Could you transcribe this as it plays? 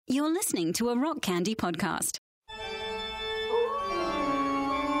You're listening to a Rock Candy podcast.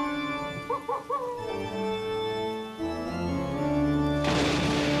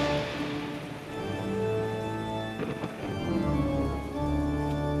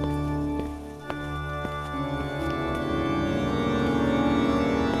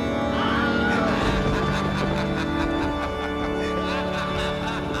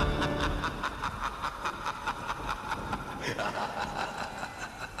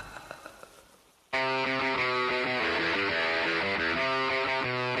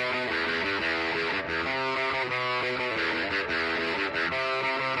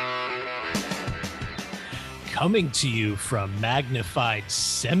 Coming to you from Magnified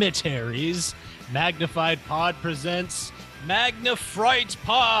Cemeteries, Magnified Pod presents Magnafright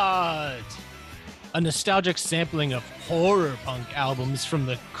Pod, a nostalgic sampling of horror punk albums from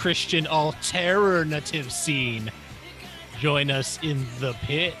the Christian alternative scene. Join us in the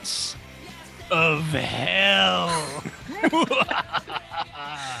pits of hell.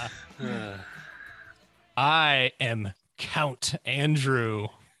 I am Count Andrew.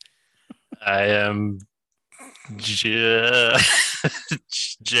 I am Jerry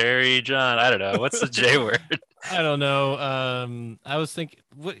John. I don't know. What's the J word? I don't know. I was thinking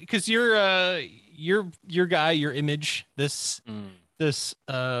because your guy, your image, this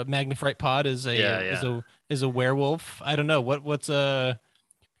Magnafright Pod is a werewolf. I don't know what's a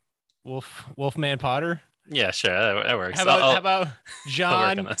Wolfman Potter. Yeah, sure, that works. How about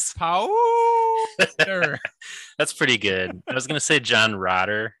John Powder? That's pretty good. I was gonna say John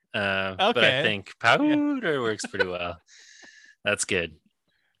Rotter, but I think Powder works pretty well. That's good.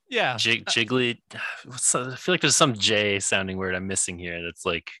 Yeah. Jiggly. I feel like there's some J sounding word I'm missing here. That's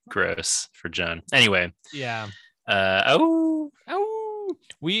like gross for John. Anyway. Yeah.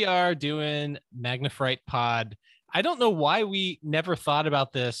 We are doing Magnafright Pod. I don't know why we never thought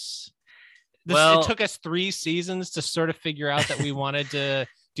about this. It took us 3 seasons to sort of figure out that we wanted to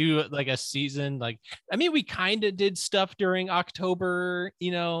do like a season. We kind of did stuff during October,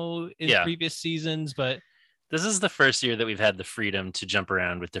 in previous seasons, but this is the first year that we've had the freedom to jump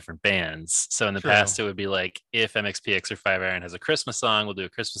around with different bands. So in the past, it would be like, if MXPX or Five Iron has a Christmas song, we'll do a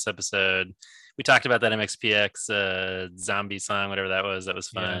Christmas episode. We talked about that MXPX zombie song, whatever that was. That was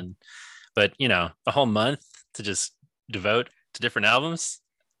fun. Yeah. But, a whole month to just devote to different albums.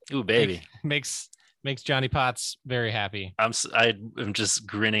 Ooh, baby. Makes Johnny Potts very happy. I'm just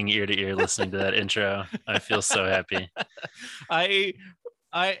grinning ear to ear listening to that intro. I feel so happy.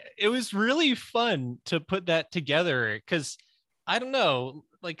 It was really fun to put that together because I don't know,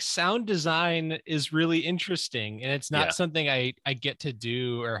 like sound design is really interesting and it's not something I get to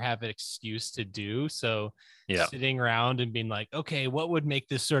do or have an excuse to do. So sitting around and being like, okay, what would make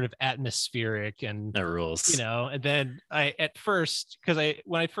this sort of atmospheric and that rules, and then when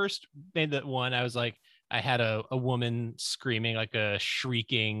I first made that one, I was like, I had a woman screaming, like a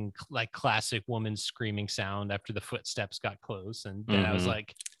shrieking, like classic woman screaming sound after the footsteps got close. And then I was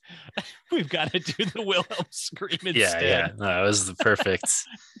like, we've got to do the Wilhelm scream instead. Yeah. No, it was the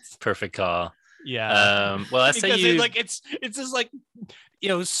perfect call. Yeah. Well, I say it's this like,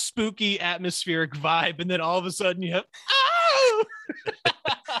 spooky atmospheric vibe. And then all of a sudden you have,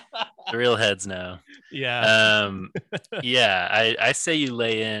 the real heads now. Yeah. I say you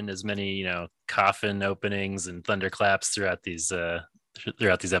lay in as many, coffin openings and thunderclaps throughout these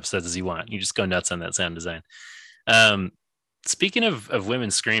episodes as you want. You just go nuts on that sound design. Speaking of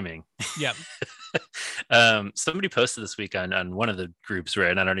women screaming, somebody posted this week on one of the groups,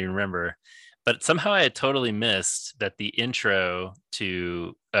 right? And I don't even remember, but somehow I had totally missed that the intro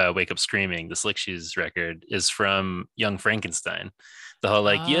to Wake Up Screaming, the Slick Shoes record, is from Young Frankenstein. The whole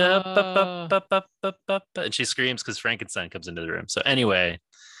and she screams because Frankenstein comes into the room. So anyway,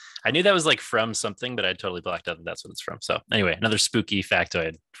 I knew that was like from something, but I totally blocked out that that's what it's from. So anyway, another spooky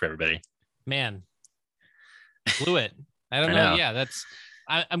factoid for everybody. Man, blew it. I don't know. Yeah,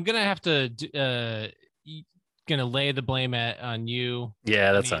 I'm gonna have to gonna lay the blame on you.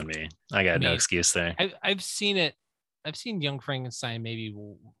 Yeah, that's on me. I got no excuse there. I've seen it. I've seen Young Frankenstein maybe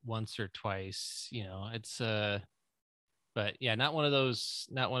once or twice. It's but yeah, not one of those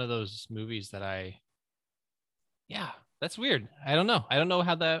movies that that's weird. I don't know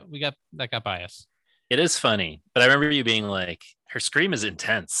how that got by us. It is funny, but I remember you being like, her scream is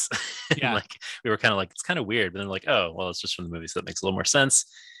intense. Yeah. Like we were kind of like, it's kind of weird, but then like, oh, well, it's just from the movie, so that makes a little more sense.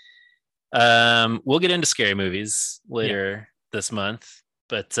 We'll get into scary movies later this month,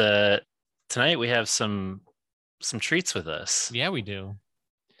 but tonight we have some treats with us. Yeah, we do.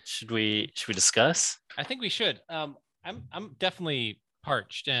 Should we discuss? I think we should. I'm definitely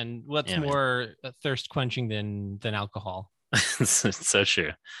parched, and what's more thirst quenching than alcohol? It's so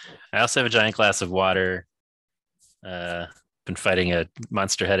true. I also have a giant glass of water. Been fighting a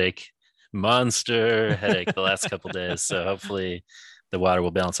monster headache the last couple days. So hopefully the water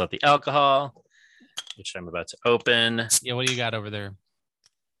will balance out the alcohol, which I'm about to open. Yeah, what do you got over there?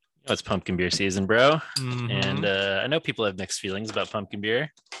 It's pumpkin beer season, bro. Mm-hmm. And I know people have mixed feelings about pumpkin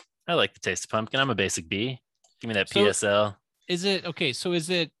beer. I like the taste of pumpkin. I'm a basic B. Give me that PSL. Is it okay? So is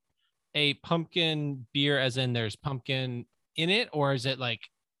it a pumpkin beer as in there's pumpkin in it, or is it like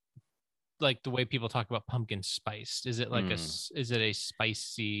the way people talk about pumpkin spice? Is it like is it a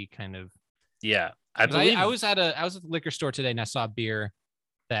spicy kind of? Yeah, I was at the liquor store today and I saw a beer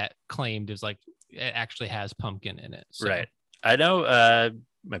that claimed is like it actually has pumpkin in it. So. Right. I know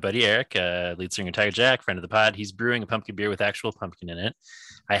my buddy Eric, lead singer Tiger Jack, friend of the pod, he's brewing a pumpkin beer with actual pumpkin in it.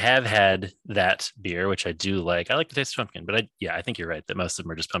 I have had that beer, which I do like. I like the taste of pumpkin, but I think you're right that most of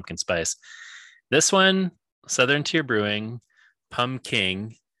them are just pumpkin spice. This one, Southern Tier Brewing,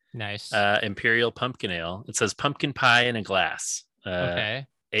 Pumpkin. Nice. Imperial Pumpkin Ale. It says pumpkin pie in a glass. Okay.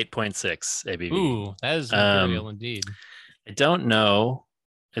 8.6 ABV. Ooh, that is imperial indeed. I don't know.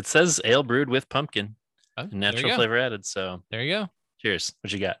 It says ale brewed with pumpkin. Natural flavor added. So there you go. Cheers.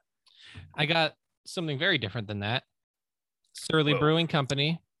 What you got? I got something very different than that. Surly Brewing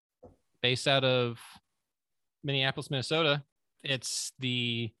Company, based out of Minneapolis, Minnesota. It's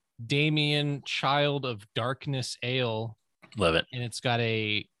the Damien Child of Darkness Ale. Love it. And it's got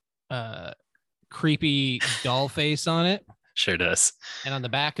a creepy doll face on it. Sure does. And on the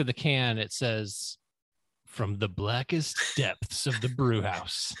back of the can, it says, "From the blackest depths of the brew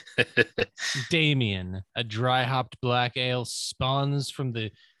house, Damien, a dry hopped black ale, spawns from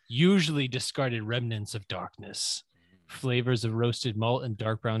the usually discarded remnants of darkness. Flavors of roasted malt and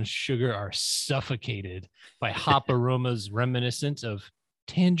dark brown sugar are suffocated by hop aromas reminiscent of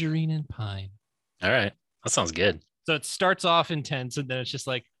tangerine and pine." All right. That sounds good. So it starts off intense and then it's just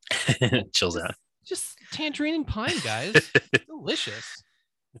like chills out. Just tangerine and pine, guys. Delicious.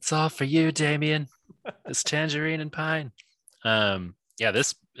 It's all for you, Damien. This tangerine and pine. Yeah,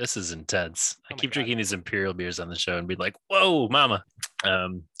 this is intense. I keep drinking these imperial beers on the show and be like, whoa, mama.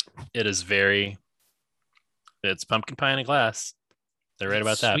 It is it's pumpkin pie in a glass. They're right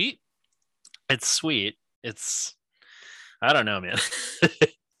about that. Sweet. It's sweet. I don't know, man.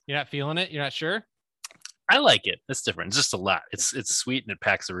 You're not feeling it? You're not sure? I like it. It's different. It's just a lot. It's sweet and it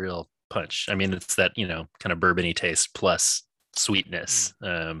packs a real punch. I mean, it's that, kind of bourbony taste plus sweetness.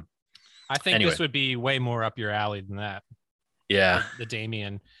 I think this would be way more up your alley than that. Yeah. The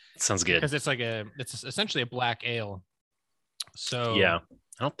Damien. Sounds good. Because it's essentially a black ale. So yeah,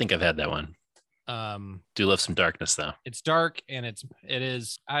 I don't think I've had that one. Do love some darkness though. It's dark and it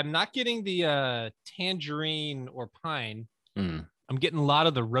is. I'm not getting the tangerine or pine. I'm getting a lot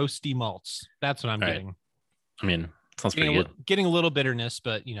of the roasty malts. That's what I'm getting. I mean, sounds pretty good. Getting a little bitterness,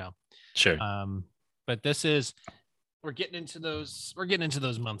 but Sure. But we're getting into those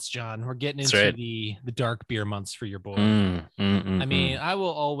months, John. We're getting into the dark beer months for your boy. I mean, I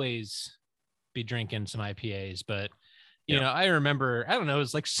will always be drinking some IPAs, but you know, I remember, I don't know, it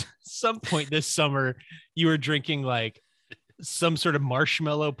was like some point this summer you were drinking like some sort of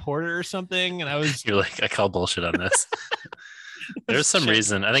marshmallow porter or something, and you're like, I call bullshit on this. There's some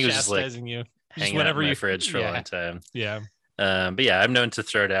reason. I think it was just like you. Hanging out in my fridge for a long time. Yeah. But yeah, I'm known to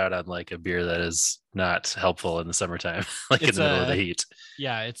throw it out on like a beer that is not helpful in the summertime, like in the middle of the heat.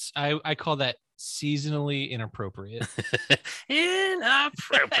 Yeah, I call that seasonally inappropriate.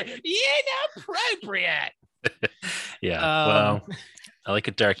 Inappropriate. Yeah. Well, I like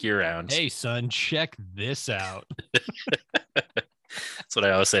it dark year round. Hey, son, check this out. That's what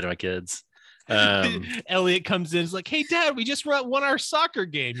I always say to my kids. Elliot comes in, is like, "Hey, Dad, we just won our soccer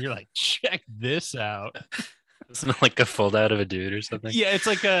game." You're like, "Check this out." Isn't it like a fold out of a dude or something? Yeah, it's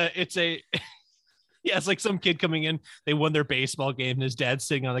like some kid coming in. They won their baseball game, and his dad's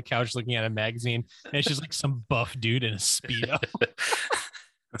sitting on the couch looking at a magazine, and it's just like some buff dude in a Speedo.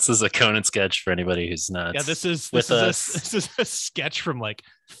 This is a Conan sketch for anybody who's not. Yeah, this is a sketch from like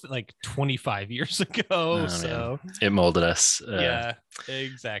 25 years ago. Oh, so man. It molded us. Yeah,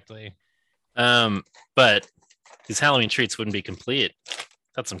 exactly. But these Halloween treats wouldn't be complete.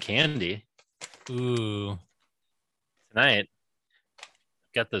 Got some candy. Ooh. Tonight,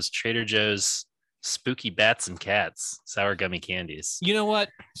 got those Trader Joe's spooky bats and cats sour gummy candies. You know what?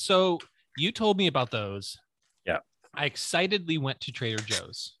 So you told me about those. Yeah. I excitedly went to Trader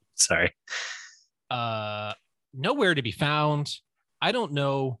Joe's. Sorry. Nowhere to be found. I don't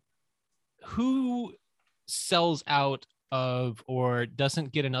know who sells out of or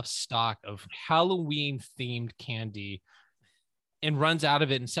doesn't get enough stock of Halloween themed candy and runs out of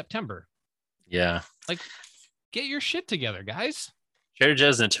it in September. Yeah. Like, Get your shit together, guys. Trader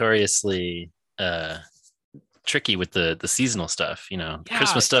Joe's notoriously tricky with the seasonal stuff. You know, Yeah.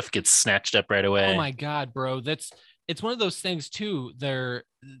 Christmas stuff gets snatched up right away. Oh my God, bro. It's one of those things too.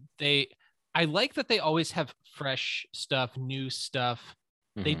 I like that they always have fresh stuff, new stuff.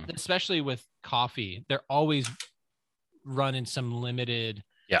 They, especially with coffee, they're always running some limited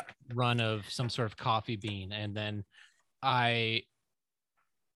run of some sort of coffee bean. And then I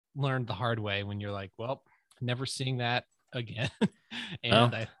learned the hard way when you're like, well, never seeing that again.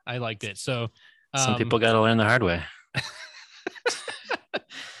 And I liked it. So some people got to learn the hard way.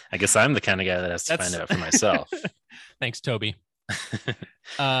 I guess I'm the kind of guy that has to find out for myself. Thanks, Toby.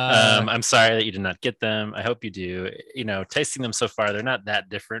 I'm sorry that you did not get them. I hope you do. You know, tasting them so far, they're not that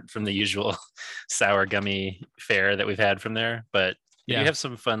different from the usual sour gummy fare that we've had from there, but you have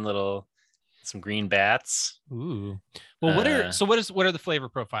some fun some green bats. Ooh. Well, what are the flavor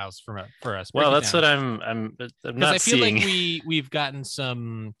profiles for us? Well, that's what I'm not seeing. Like we've gotten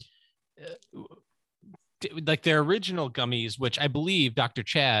some like their original gummies, which I believe Dr.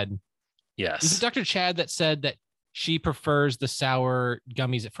 Chad. Yes. Is it Dr. Chad that said that she prefers the sour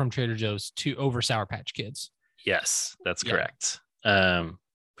gummies from Trader Joe's over Sour Patch Kids? Yes, that's correct.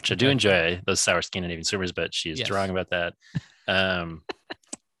 Which I do enjoy, those sour Scandinavian Summers, but she is wrong about that.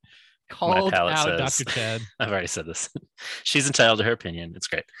 Called out says, Dr. Chad. I've already said this. She's entitled to her opinion. It's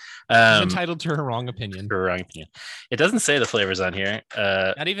great. She's entitled to her wrong opinion. Her wrong opinion. It doesn't say the flavors on here.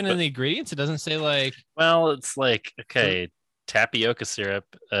 Not even in the ingredients. It doesn't say like. Well, it's like tapioca syrup.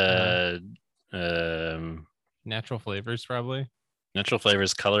 Natural flavors, probably. Natural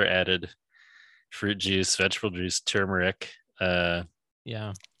flavors, color added, fruit juice, vegetable juice, turmeric. I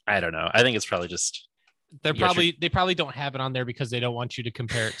don't know. I think it's probably just. They probably don't have it on there because they don't want you to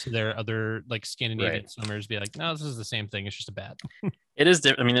compare it to their other like Scandinavian swimmers. Be like, no, this is the same thing. It's just a bat. It is.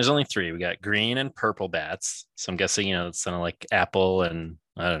 I mean, there's only 3. We got green and purple bats. So I'm guessing, you know, it's kind of like apple and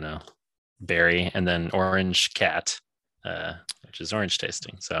I don't know, berry, and then orange cat, which is orange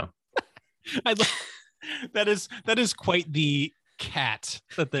tasting. So that is quite the cat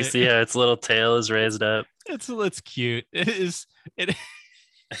that you see how its little tail is raised up. It's cute. It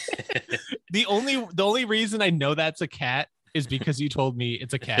the only reason I know that's a cat is because you told me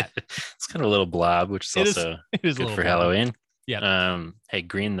it's a cat. It's kind of a little blob, which is also good for Halloween. Yeah. Hey,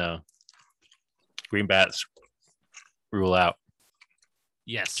 green though. Green bats rule out.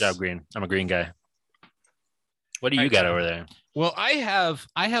 Yes. Good job, green. I'm a green guy. What do you got over there? Well, I have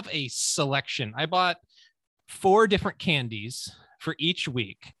a selection. I bought 4 different candies for each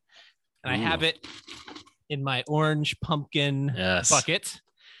week, and I have it in my orange pumpkin bucket.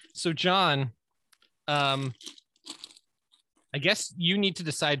 So, John, I guess you need to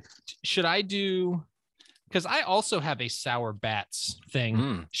decide, should I do, because I also have a sour bats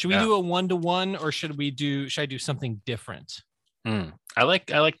thing. Should we do a 1-to-1 or should I do something different? I like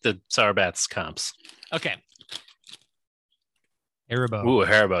the sour bats comps. Okay. Haribo. Ooh,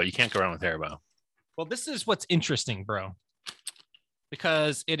 Haribo. You can't go wrong with Haribo. Well, this is what's interesting, bro.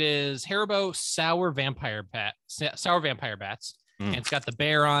 Because it is Haribo sour vampire bats. And it's got the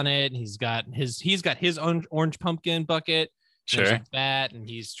bear on it. And he's got his own orange pumpkin bucket. Sure. There's a bat, and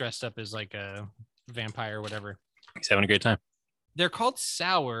he's dressed up as like a vampire or whatever. He's having a great time. They're called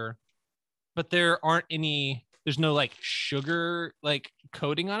sour, but there's no like sugar like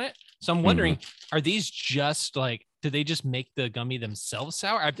coating on it. So I'm wondering, are these just like, do they just make the gummy themselves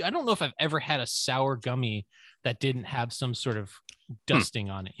sour? I don't know if I've ever had a sour gummy that didn't have some sort of dusting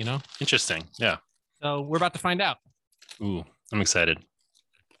on it, you know? Interesting. Yeah. So we're about to find out. Ooh, I'm excited.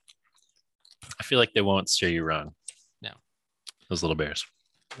 I feel like they won't steer you wrong. No. Those little bears.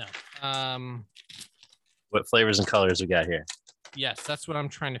 No. What flavors and colors we got here? Yes, that's what I'm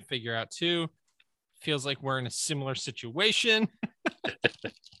trying to figure out too. Feels like we're in a similar situation.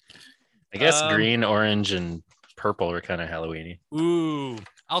 I guess green, orange, and purple are kind of Halloween-y. Ooh,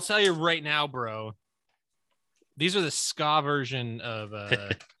 I'll tell you right now, bro. These are the ska version of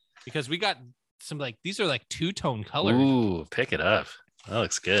because we got some like these are like 2-tone colors. Ooh, pick it up. That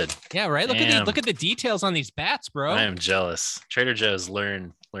looks good. Yeah, right. Look at the details on these bats, bro. I am jealous. Trader Joe's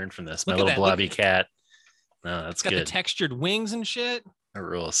learn from this. My little blobby cat. No, that's good. Got the textured wings and shit. That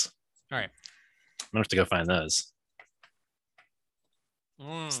rules. All right. I'm gonna have to go find those.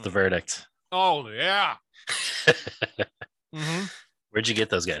 It's the verdict. Oh yeah. Where'd you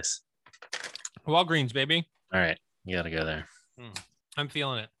get those guys? Walgreens, baby. All right, you gotta go there. I'm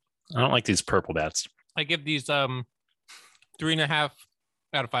feeling it. I don't like these purple bats. I give these 3.5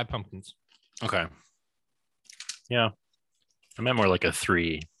 out of 5 pumpkins. Okay. Yeah, I meant more like a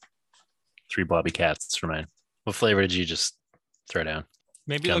 3 blobby cats for mine. What flavor did you just throw down?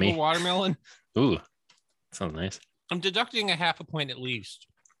 Maybe Gummy? like a watermelon. Ooh, Sounds nice. I'm deducting a half a point at least.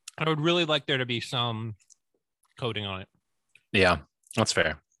 I would really like there to be some coating on it. Yeah, that's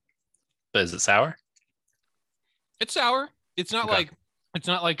fair. But is it sour? It's sour. It's not like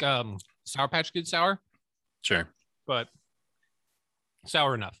Sour Patch Kid sour. Sure. But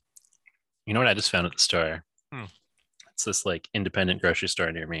sour enough. You know what I just found at the store? It's this like independent grocery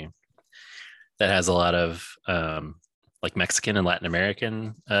store near me that has a lot of like Mexican and Latin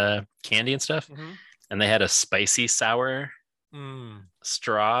American candy and stuff. Mm-hmm. And they had a spicy sour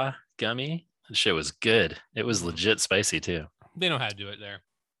straw gummy. The shit was good. It was legit spicy too. They know how to do it there.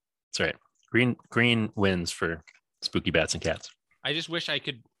 That's right. Green wins for spooky bats and cats. I just wish I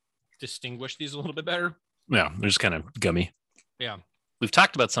could distinguish these a little bit better. Yeah, they're just kind of gummy. Yeah. We've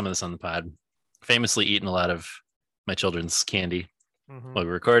talked about some of this on the pod. Famously eaten a lot of my children's candy while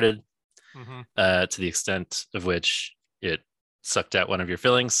we recorded, to the extent of which it sucked out one of your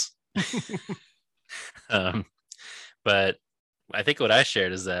fillings. But I think what I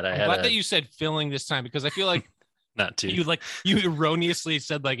shared is that I'm glad that you said filling this time, because I feel like not tooth. You erroneously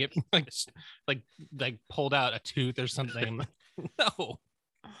said like it like pulled out a tooth or something. No.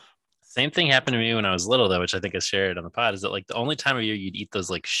 Same thing happened to me when I was little, though, which I think I shared on the pod, is that like the only time of year you'd eat those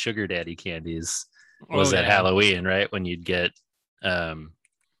like sugar daddy candies was at Halloween, right? When you'd get them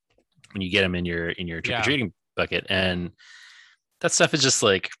in your trick-or-treating bucket. And that stuff is just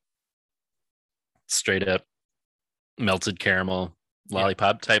like straight up melted caramel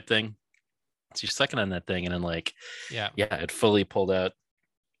lollipop type thing. So you're sucking on that thing, and then like it fully pulled out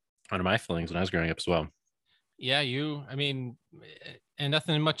one of my fillings when I was growing up as well. Yeah, and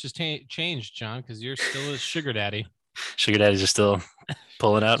nothing much has changed, John, because you're still a sugar daddy. Sugar daddies are still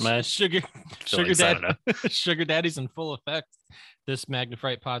pulling out my sugar daddies in full effect this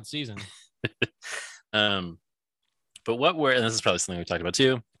Magnafright pod season. But and this is probably something we talked about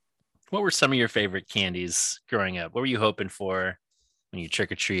too, what were some of your favorite candies growing up? What were you hoping for when you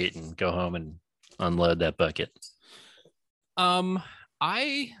trick or treat and go home and unload that bucket?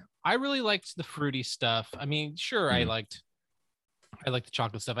 I really liked the fruity stuff. I mean, sure, I liked the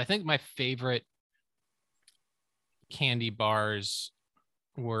chocolate stuff. I think my favorite candy bars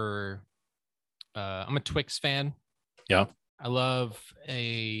were I'm a Twix fan. Yeah. I love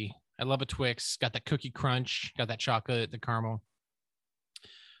a Twix. Got that cookie crunch, got that chocolate, the caramel.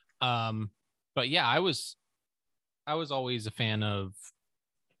 But yeah, I was always a fan of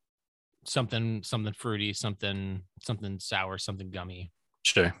something fruity, something sour, something gummy.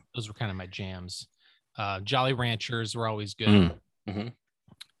 Sure. Those were kind of my jams. Jolly Ranchers were always good.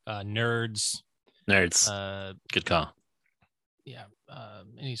 Nerds. Good call. Yeah.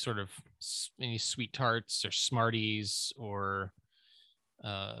 Any sweet tarts or Smarties or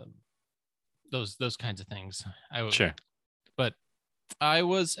those kinds of things. Sure. But I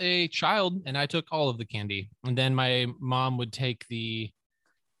was a child and I took all of the candy, and then my mom would take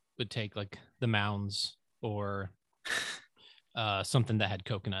like the Mounds or something that had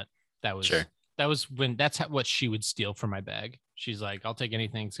coconut. That's what she would steal from my bag. She's like, I'll take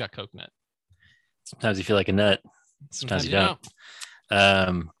anything that's got coconut. Sometimes you feel like a nut. Sometimes you don't.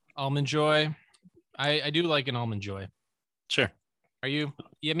 Almond Joy. I do like an Almond Joy. Sure. Are you?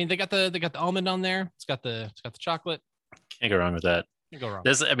 Yeah, I mean, they got the almond on there. It's got the chocolate. Can't go wrong with that. Can't go wrong.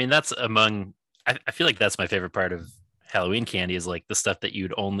 That's among. I feel like that's my favorite part of Halloween candy, is like the stuff that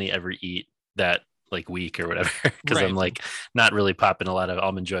you'd only ever eat that like week or whatever, because I'm like not really popping a lot of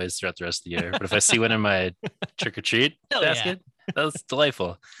Almond Joys throughout the rest of the year. But if I see one in my trick or treat basket, that's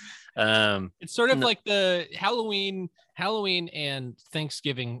delightful. It's sort of like the Halloween and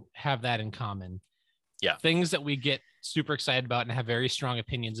Thanksgiving have that in common. Yeah. Things that we get super excited about and have very strong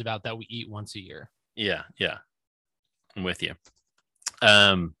opinions about that we eat once a year. Yeah. I'm with you.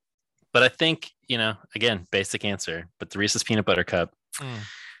 But I think, again, basic answer, but the Reese's Peanut Butter Cup,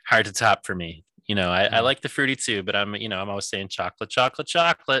 hard to top for me. I like the fruity too, but I'm always saying chocolate.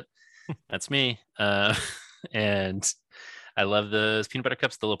 That's me. And I love the peanut butter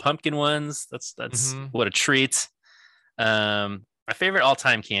cups, the little pumpkin ones. That's what a treat. My favorite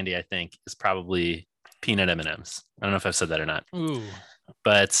all-time candy, I think, is probably peanut M&Ms. I don't know if I've said that or not. Ooh.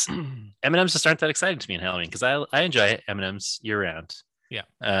 But M&Ms just aren't that exciting to me in Halloween, because I enjoy M&Ms year round. Yeah.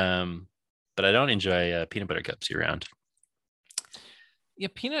 But I don't enjoy peanut butter cups year round. Yeah,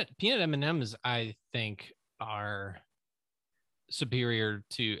 peanut M&Ms, I think, are superior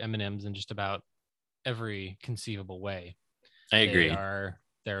to M&Ms in just about every conceivable way. I agree.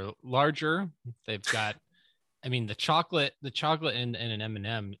 They're larger. They've got, the chocolate in an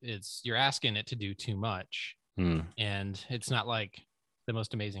M&M, you're asking it to do too much. And it's not like the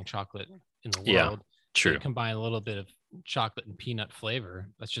most amazing chocolate in the world. Yeah, true. So you combine a little bit of chocolate and peanut flavor.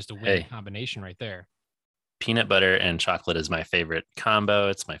 That's just a winning combination right there. peanut butter and chocolate is my favorite combo.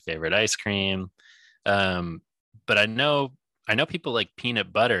 It's my favorite ice cream. But I know people like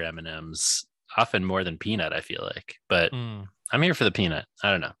peanut butter M&Ms often more than peanut, I feel like. But I'm here for the peanut.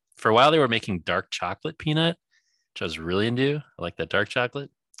 I don't know. For a while they were making dark chocolate peanut, which I was really into. I like that dark chocolate,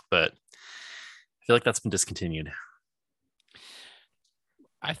 but I feel like that's been discontinued.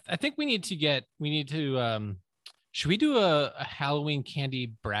 I think we need to should we do a Halloween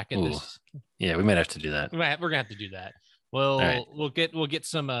candy bracket? Yeah, we might have to do that. We're gonna have to do that. We'll get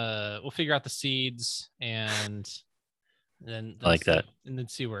some we'll figure out the seeds and then I like that, and then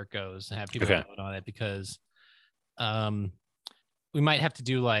see where it goes and have people vote on it, because we might have to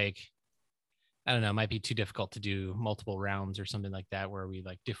do like, I don't know, it might be too difficult to do multiple rounds or something like that where we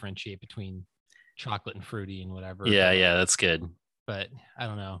like differentiate between chocolate and fruity and whatever. Yeah, that's good. But I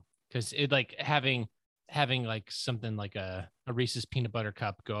don't know, because it like having like something like a Reese's peanut butter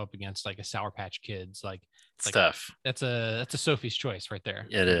cup go up against like a Sour Patch Kids, like stuff. That's a Sophie's choice right there.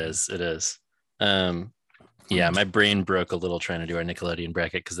 It is. Yeah, my brain broke a little trying to do our Nickelodeon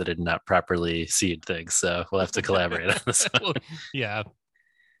bracket because I did not properly seed things. So we'll have to collaborate on this one. Yeah.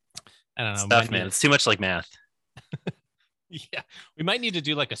 I don't know. Stuff, man. It's too much like math. Yeah. We might need to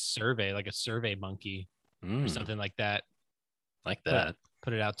do like a survey monkey or something like that. Like that.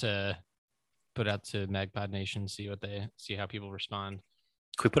 Put it out to Magpod Nation, see how people respond.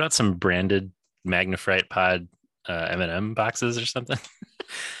 Can we put out some branded Magnafright Pod M&M boxes or something?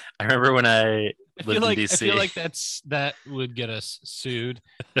 I remember when I lived in DC. I feel like that would get us sued.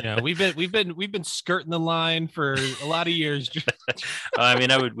 You know, we've been skirting the line for a lot of years. I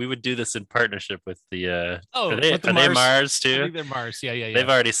mean, we would do this in partnership with the. Are they Mars too? I think they're Mars. Yeah. They've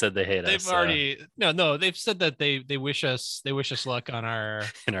already said they hate us. No. They've said that they wish us luck on our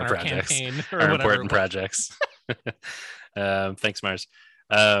projects, campaign or our important projects. Thanks, Mars.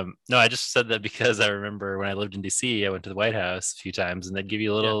 No, I just said that because I remember when I lived in DC, I went to the White House a few times, and they'd give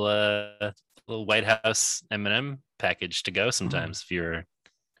you a little White House M&M package to go sometimes if you're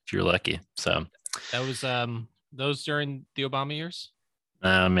lucky. So that was those during the Obama years.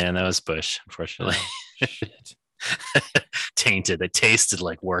 Oh man, that was Bush, unfortunately. Oh, shit. Tainted. They tasted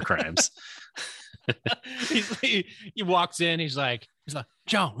like war crimes. he walks in. He's like,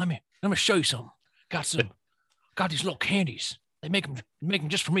 John, let me show you something. Got these little candies. They make them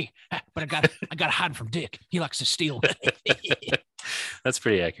just for me, but I got to hide them from Dick. He likes to steal. That's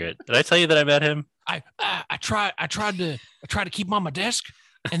pretty accurate. Did I tell you that I met him? I tried to keep him on my desk,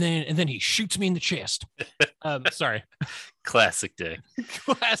 and then he shoots me in the chest. Sorry. Classic Dick.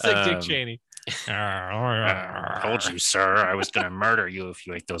 Classic Dick Cheney. I told you, sir, I was going to murder you if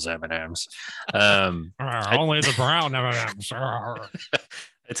you ate those M&Ms. Only the brown M&Ms, sir.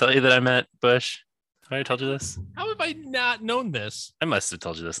 I tell you that I met Bush. Have I told you this? How have I not known this? I must have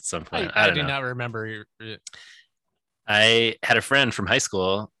told you this at some point. I do not remember. I had a friend from high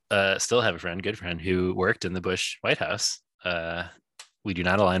school, still have a friend, good friend, who worked in the Bush White House. We do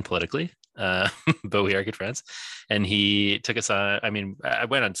not align politically, but we are good friends. And he took us on, I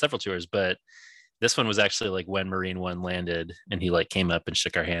went on several tours, but this one was actually like when Marine One landed, and he like came up and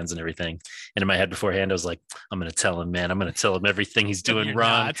shook our hands and everything. And in my head beforehand, I was like, I'm going to tell him, man, I'm going to tell him everything he's doing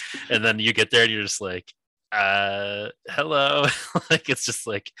wrong. Not. And then you get there and you're just like, hello. Like, it's just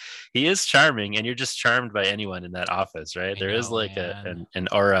like, he is charming, and you're just charmed by anyone in that office, right? There is like an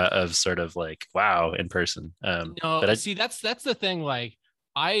aura of sort of like, wow, in person. See, that's the thing. Like,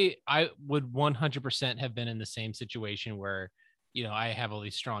 I would 100% have been in the same situation where, you know, I have all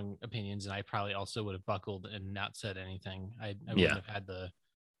these strong opinions, and I probably also would have buckled and not said anything. I wouldn't have had the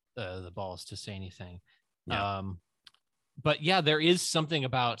balls to say anything. Yeah. But yeah, there is something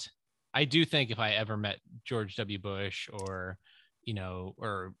about, I do think if I ever met George W. Bush or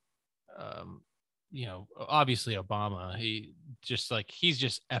obviously Obama, he's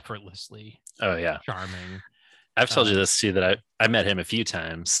just effortlessly charming. I've told you this too, that I met him a few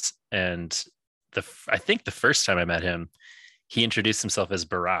times, and I think the first time I met him, he introduced himself as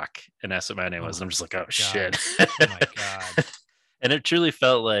Barack and asked what my name was. And I'm just like, oh, shit. Oh my God. And it truly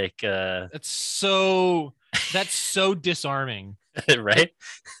felt like that's so disarming. Right?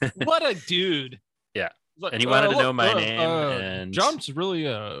 What a dude. Yeah. And he wanted to know my name. And John, it's really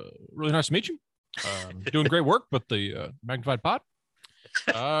nice to meet you. Doing great work with the Magnified Pod.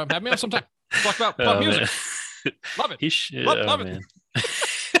 Have me on sometime. Talk about music. Love it. Love it.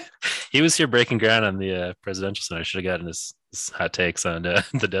 He was here breaking ground on the presidential center. I should have gotten his hot takes on the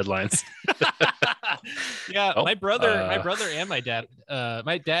deadlines. Yeah, my brother and my dad.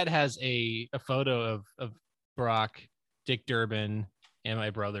 My dad has a photo of Barack, Dick Durbin, and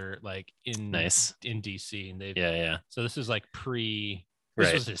my brother like in DC, and they've yeah. So this is like pre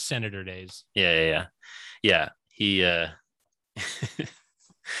This was his senator days. Yeah. He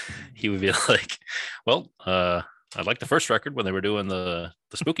he would be like, well, I like the first record when they were doing the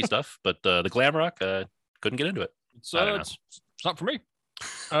spooky stuff, but the glam rock, couldn't get into it. It's not for me.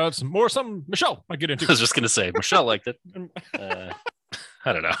 It's more something Michelle might get into. I was just gonna say Michelle liked it.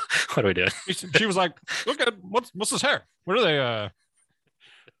 I don't know. What are we doing? She was like, look at what's this hair? What are they?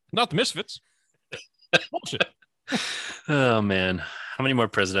 Not the Misfits. Bullshit. Oh man, how many more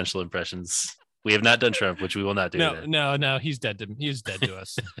presidential impressions? We have not done Trump, which we will not do. No. He's dead to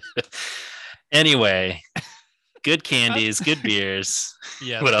us. Anyway, good candies, good beers.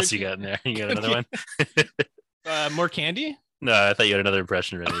 Yeah. What else you got in there? You got another one? More candy? No, I thought you had another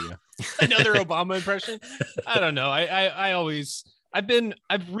impression ready to go. Another Obama impression? I don't know.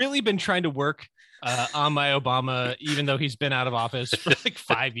 I've really been trying to work on my Obama, even though he's been out of office for like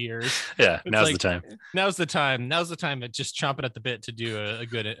 5 years. Yeah, now's the time. Now's the time at just chomping at the bit to do a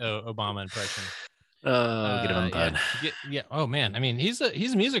good Obama impression. Oh, get him on the pod. Yeah. Oh man, I mean, he's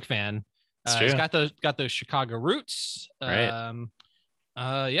a music fan. He's got those Chicago roots. Right.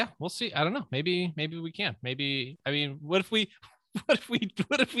 Yeah, we'll see. I don't know. Maybe we can. Maybe. I mean, what if we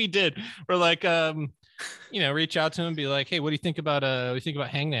did? We're like, reach out to him, and be like, hey, what do you think about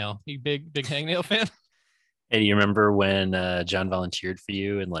Hangnail? You big Hangnail fan? Hey, you remember when John volunteered for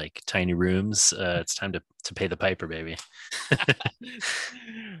you in like tiny rooms? It's time to pay the piper, baby.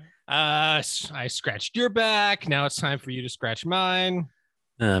 I scratched your back. Now it's time for you to scratch mine.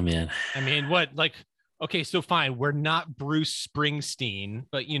 Oh man. I mean, what? Like, okay, so fine. We're not Bruce Springsteen,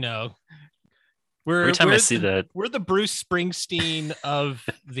 but every time I see that, we're the Bruce Springsteen of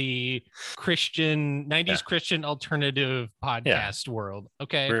the Christian 90s Christian alternative podcast world.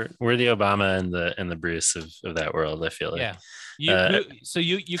 Okay, we're the Obama and the Bruce of that world. I feel like. Yeah.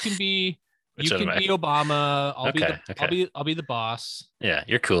 You can be Obama. I'll be the boss. Yeah,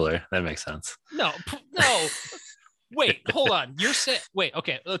 you're cooler. That makes sense. No. Wait, hold on. Wait.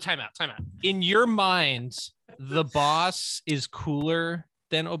 Okay. Time out. In your mind, the boss is cooler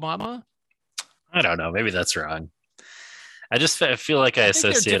than Obama? I don't know. Maybe that's wrong. I feel like I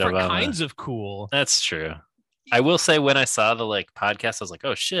associate different Obama. Kinds of cool. That's true. I will say when I saw the podcast, I was like,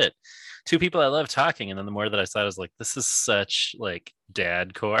 oh shit, two people I love talking. And then the more that I saw it, I was like, this is such like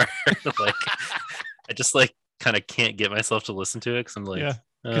dad core. Like I just like kind of can't get myself to listen to it because I'm like,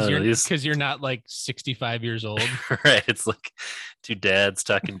 because you're not like 65 years old. Right. It's like two dads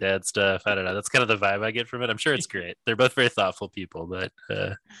talking dad stuff. I don't know. That's kind of the vibe I get from it. I'm sure it's great. They're both very thoughtful people, but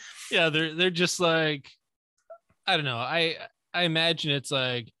yeah, they're just like, I don't know. I imagine it's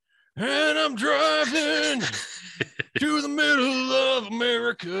like, and I'm driving to the middle of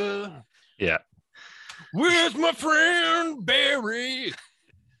America. Yeah. With my friend Barry.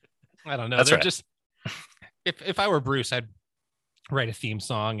 I don't know. That's they're right. Just if I were Bruce, I'd write a theme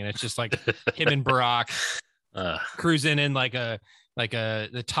song and it's just like him and Barack cruising in like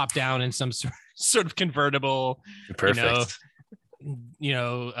the top down in some sort of convertible. Perfect.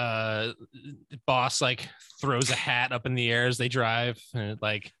 Boss like throws a hat up in the air as they drive and it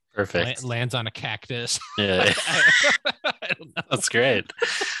like perfect lands on a cactus. Yeah. I don't know. That's great.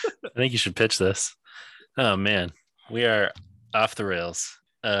 I think you should pitch this. Oh man, we are off the rails.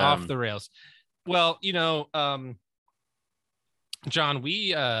 Off the rails. Well, John,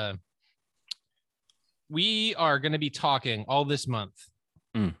 we are going to be talking all this month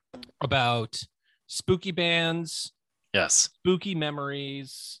about spooky bands. Yes. Spooky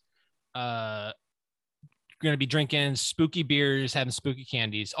memories. We're going to be drinking spooky beers, having spooky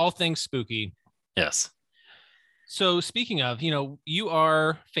candies, all things spooky. Yes. So speaking of, you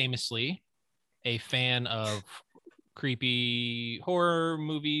are famously a fan of creepy horror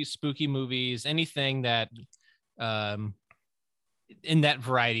movies, spooky movies, anything that in that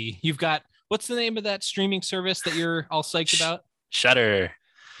variety. You've got, what's the name of that streaming service that you're all psyched about? Shudder.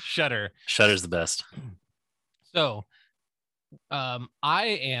 Shudder's the best. So I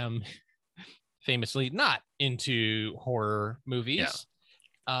am famously not into horror movies.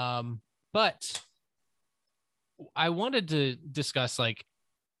 Yeah. But I wanted to discuss, like,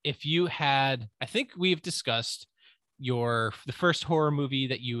 if you had, I think we've discussed the first horror movie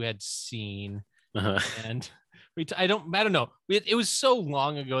that you had seen. And I don't know. It was so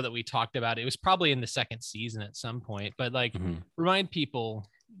long ago that we talked about it. It was probably in the second season at some point, but like remind people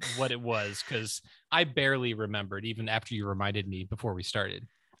what it was, because I barely remembered even after you reminded me before we started.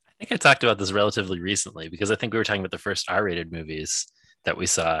 I think I talked about this relatively recently because I think we were talking about the first R-rated movies that we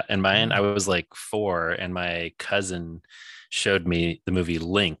saw, and mine, I was like 4, and my cousin showed me the movie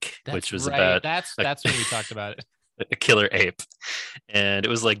Link, which was about that's when we talked about it. a killer ape, and it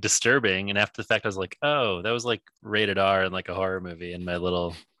was like disturbing. And after the fact, I was like, oh, that was like rated R and like a horror movie, and my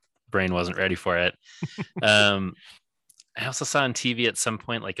little brain wasn't ready for it. um I also saw on TV at some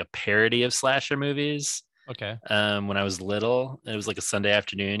point like a parody of slasher movies. Okay. When I was little, it was like a Sunday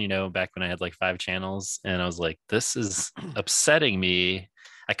afternoon, back when I had like 5 channels, and I was like, this is upsetting me.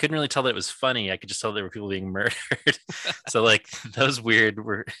 I couldn't really tell that it was funny. I could just tell there were people being murdered. So like those weird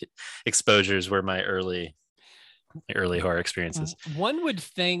exposures were my early horror experiences. One would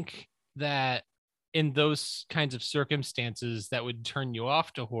think that in those kinds of circumstances that would turn you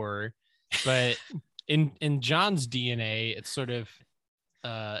off to horror, but in John's DNA, it's sort of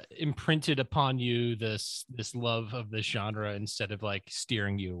imprinted upon you this love of the genre instead of like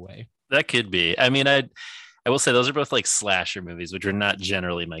steering you away. That could be. I mean, I will say those are both like slasher movies, which are not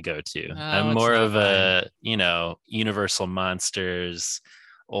generally my go-to. I'm more of a, Universal monsters,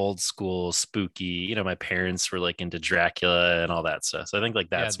 old school spooky. My parents were like into Dracula and all that stuff. So I think like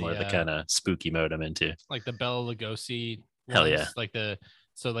that's more the kind of spooky mode I'm into. Like the Bela Lugosi ones, hell yeah.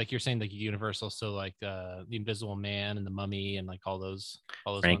 So like you're saying like Universal, so like the Invisible Man and the Mummy and like all those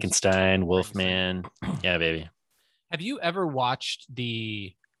Frankenstein, Wolfman. Yeah, baby. Have you ever watched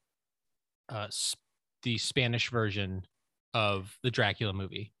the Spanish version of the Dracula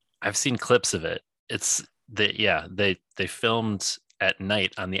movie? I've seen clips of it. It's they filmed at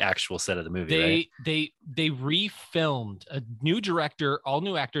night on the actual set of the movie. They refilmed, a new director, all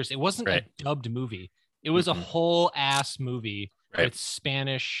new actors. It wasn't a dubbed movie. It was a whole ass movie with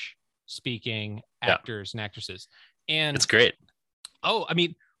Spanish speaking actors and actresses. And it's great. Oh, I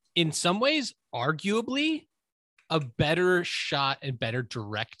mean, in some ways, arguably a better shot and better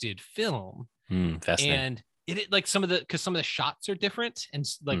directed film. Fascinating. And it like some of the shots are different and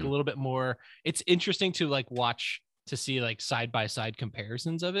like a little bit more. It's interesting to like watch, to see like side by side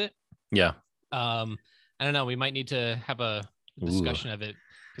comparisons of it. Yeah. I don't know. We might need to have a discussion of it,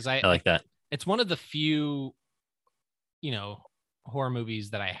 because I like that. It's one of the few, horror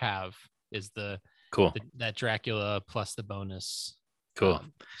movies that I have is that Dracula plus the bonus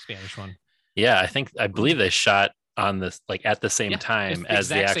Spanish one. Yeah, I believe they shot on this like at the same time as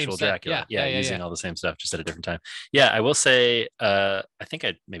the actual Dracula. Using all the same stuff, just at a different time. Yeah, I will say, I think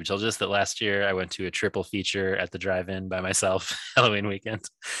I maybe told you this, that last year I went to a triple feature at the drive-in by myself Halloween weekend,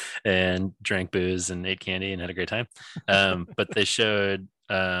 and drank booze and ate candy and had a great time. But they showed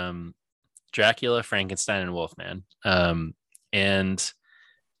Dracula, Frankenstein, and Wolfman. And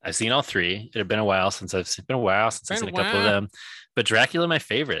I've seen all 3. It had been a while since I've seen a couple of them, but Dracula, my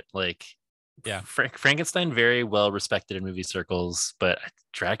favorite. Like, yeah, Frankenstein, very well respected in movie circles, but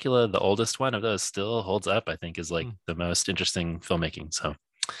Dracula, the oldest one of those, still holds up. I think is like the most interesting filmmaking. So,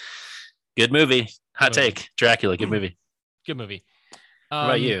 good movie. Hot take. Dracula, good movie. Good movie. What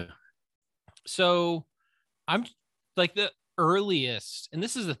about you? So, I'm like the earliest, and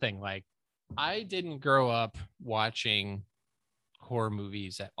this is the thing. Like, I didn't grow up watching horror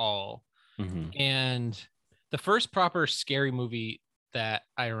movies at all. And the first proper scary movie that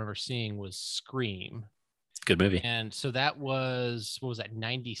I remember seeing was Scream. Good movie. And so that was, what was that,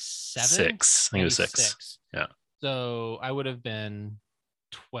 97? 6. I think it was 6. Yeah. So I would have been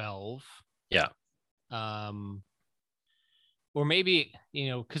 12. Yeah. Or maybe,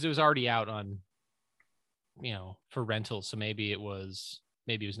 because it was already out on, for rental. So maybe it was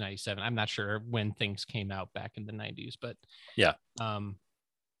 97. I'm not sure when things came out back in the 90s, but yeah.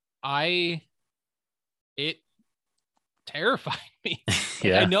 It terrified me.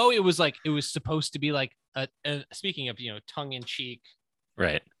 Yeah. I know it was supposed to be like a speaking of, tongue in cheek,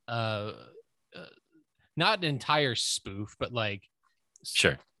 right. Not an entire spoof, but like,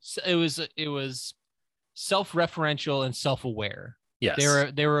 sure. It was self-referential and self-aware. Yes.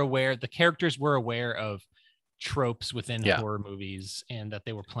 They were aware, the characters were aware of tropes within horror movies, and that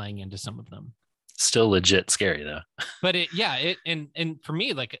they were playing into some of them. Still legit scary though. But and for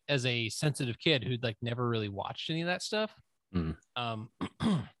me, like as a sensitive kid who'd like never really watched any of that stuff, and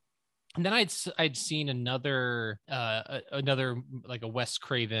then I'd seen another like a Wes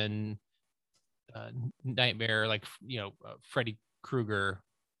Craven nightmare, like Freddy Krueger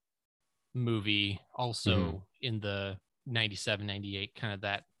movie, also in the 97, 98, kind of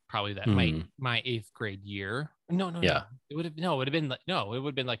that. Probably that my 8th grade year. No. It would have been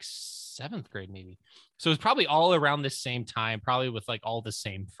like 7th grade maybe. So it was probably all around the same time, probably with like all the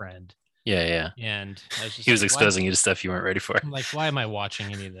same friend. Yeah. And I was just he was exposing you to stuff you weren't ready for. I'm like, why am I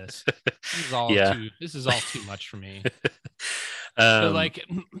watching any of this? This is all too much for me. So like,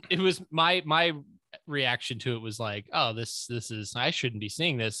 it was my reaction to it was like, oh, this is, I shouldn't be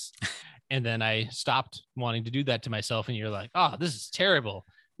seeing this. And then I stopped wanting to do that to myself. And you're like, oh, this is terrible.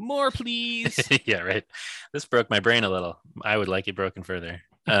 More, please. Yeah, right. This broke my brain a little. I would like it broken further.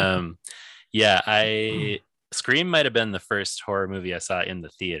 Yeah, Scream might have been the first horror movie I saw in the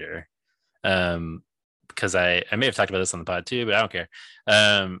theater. Because I may have talked about this on the pod too, but I don't care.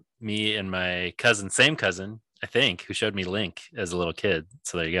 Me and my same cousin, I think, who showed me Link as a little kid.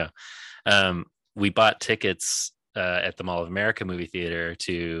 So there you go. We bought tickets at the Mall of America movie theater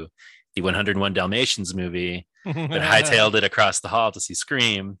to the 101 Dalmatians movie, but hightailed it across the hall to see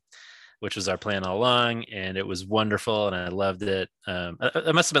Scream, which was our plan all along, and it was wonderful, and I loved it. I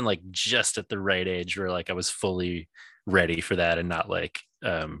must have been like just at the right age where like I was fully ready for that and not like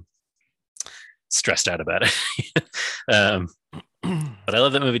stressed out about it. But I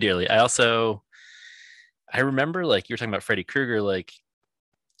love that movie dearly. I remember like you were talking about Freddy Krueger, like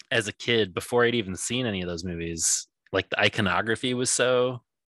as a kid before I'd even seen any of those movies, like the iconography was so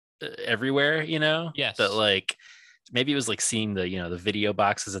everywhere, yes, that like maybe it was like seeing the video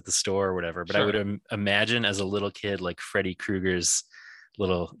boxes at the store or whatever, but sure. I would imagine as a little kid like Freddy Krueger's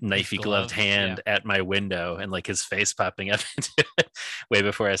little knifey gloved hand at my window and like his face popping up into it way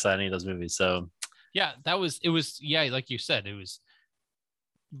before I saw any of those movies. So yeah, it was like you said, it was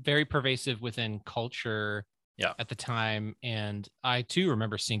very pervasive within culture at the time. And I too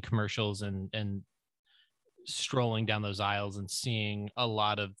remember seeing commercials and strolling down those aisles and seeing a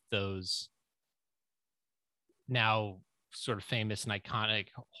lot of those now sort of famous and iconic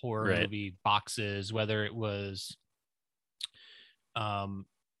horror movie boxes, whether it was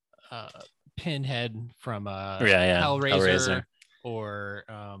Pinhead from Hellraiser, or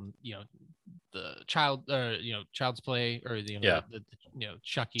the Child's Play, or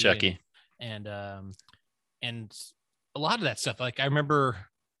Chucky and a lot of that stuff. Like I remember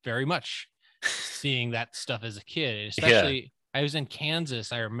very much seeing that stuff as a kid, especially I was in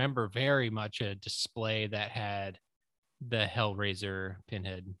Kansas. I remember very much a display that had the Hellraiser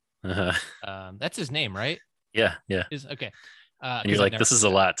Pinhead. That's his name, right? Yeah. Is okay. And you're like, this is a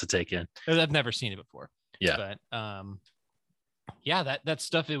lot to take in. I've never seen it before. Yeah. But that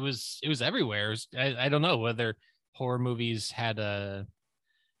stuff, it was everywhere. I don't know whether horror movies had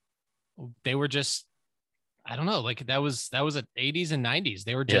they were just, I don't know, like that was at 80s and 90s.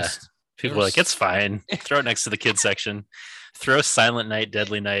 They were just people were like, it's fine. Throw it next to the kids section. Throw Silent Night,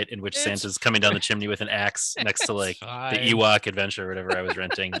 Deadly Night, in which Santa's coming down the chimney with an axe next to like the Ewok Adventure or whatever I was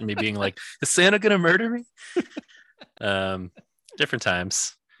renting, and me being like, is Santa gonna murder me? Different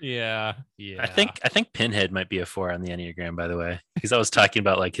times. Yeah. I think Pinhead might be a 4 on the Enneagram, by the way. He's always talking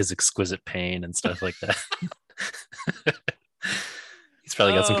about like his exquisite pain and stuff like that. He's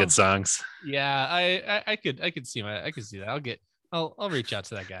probably got some good songs. Yeah, I could see that. I'll reach out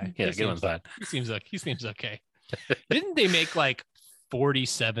to that guy. Yeah, get on the pod. He seems okay. Didn't they make like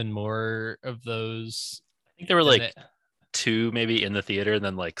 47 more of those? I think there were like 2 maybe in the theater, and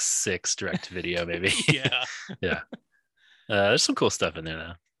then like 6 direct to video, maybe. Yeah. There's some cool stuff in there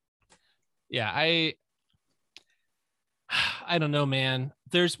now. Yeah, I don't know, man.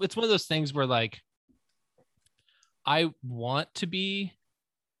 It's one of those things where like I want to be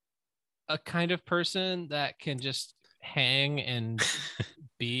a kind of person that can just hang and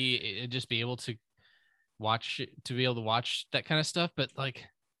be able to watch that kind of stuff, but like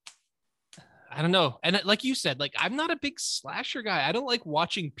I don't know. And like you said, like I'm not a big slasher guy. I don't like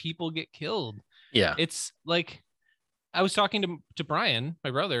watching people get killed. Yeah. It's like I was talking to Brian,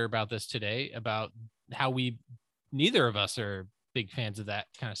 my brother, about this today, about how neither of us are big fans of that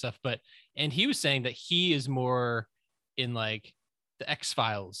kind of stuff, and he was saying that he is more in like the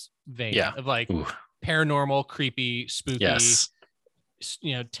X-Files vein of like paranormal, creepy, spooky,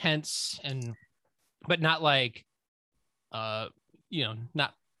 tense, but not like,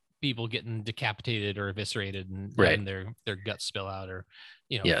 not people getting decapitated or eviscerated and having their guts spill out, or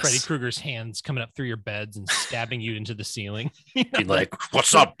Freddy Krueger's hands coming up through your beds and stabbing you into the ceiling. Be like,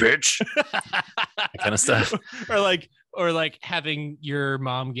 what's up, bitch? That kind of stuff. Or like having your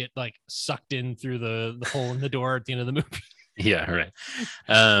mom get like sucked in through the hole in the door at the end of the movie. Yeah, right.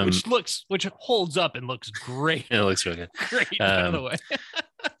 Which holds up and looks great. It looks really good. Great, by the way.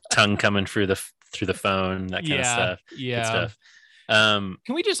 Tongue coming through the phone, that kind of stuff. Yeah. Good stuff.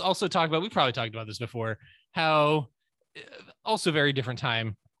 Can we just also talk about, we probably talked about this before, how also very different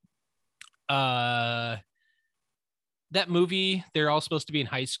time. That movie, they're all supposed to be in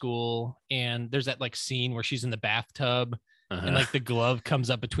high school, and there's that like scene where she's in the bathtub and like the glove comes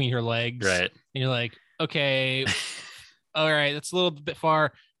up between her legs. Right. And you're like, okay, all right, that's a little bit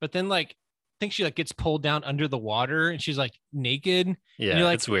far. But then like, I think she like gets pulled down under the water and she's like naked. Yeah, and you're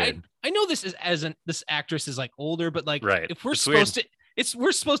like, it's weird. I know this is this actress is like older, but like, if we're it's supposed weird.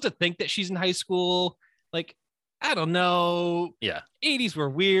 We're supposed to think that she's in high school. Like, I don't know. Yeah. 80s were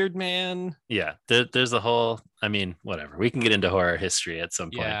weird, man. Yeah. There's a whole, I mean, whatever. We can get into horror history at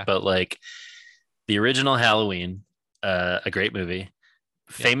some point, but like the original Halloween, a great movie,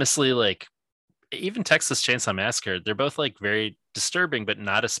 famously, like even Texas Chainsaw Massacre, they're both like very disturbing, but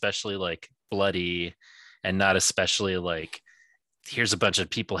not especially like bloody and not especially like here's a bunch of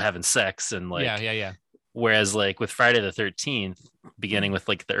people having sex and like yeah. Whereas like with Friday the 13th, beginning with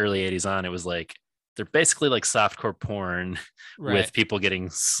like the early 80s on, it was like they're basically like softcore porn with people getting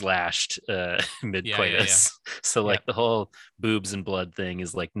slashed mid coitus. So like the whole boobs and blood thing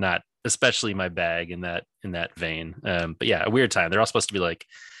is like not especially my bag in that vein. But yeah, a weird time. They're all supposed to be like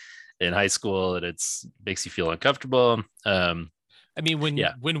in high school, and it's makes you feel uncomfortable. I mean,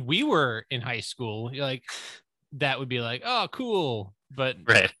 when we were in high school, like that would be like, oh, cool, but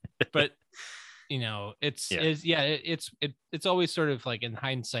but you know, it's always sort of like in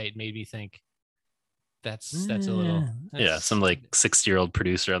hindsight made me think that's a little some like 60-year-old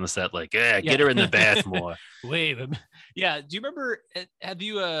producer on the set like get her in the bath more. Wait, yeah. Do you remember? Have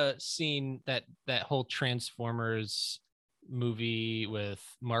you seen that whole Transformers movie with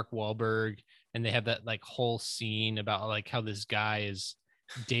Mark Wahlberg, and they have that like whole scene about like how this guy is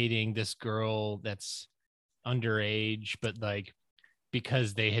dating this girl that's underage, but like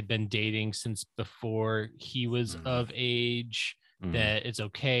because they had been dating since before he was of age, that it's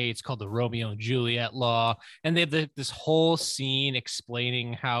okay. It's called the Romeo and Juliet law. And they have this whole scene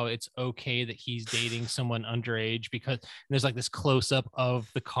explaining how it's okay that he's dating someone underage because there's like this close up of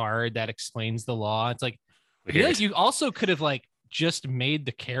the card that explains the law. It's like, you also could have like just made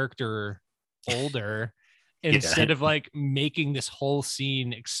the character older instead of like making this whole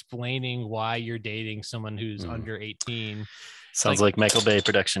scene explaining why you're dating someone who's under 18. Sounds like Michael Bay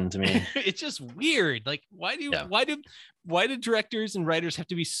production to me. It's just weird. Like, why do directors and writers have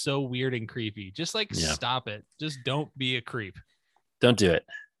to be so weird and creepy? Just like stop it. Just don't be a creep. Don't do it.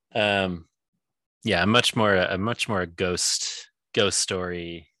 I'm much more a ghost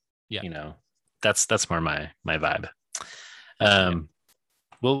story. Yeah, you know, that's more my vibe.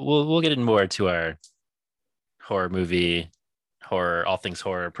 We'll get in more to our horror movie, all things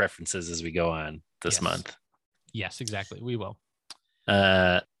horror preferences as we go on this month. Yes, exactly. We will.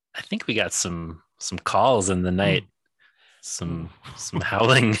 I think we got some calls in the night, some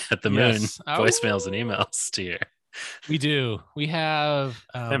howling at the moon, voicemails and emails to you. We do. We have.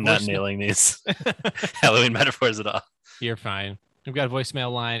 I'm not nailing these Halloween metaphors at all. You're fine. We've got a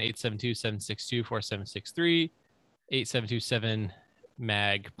voicemail line 872-762-4763, 8727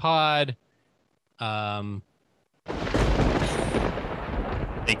 mag pod.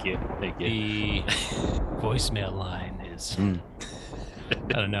 Thank you. The voicemail line is I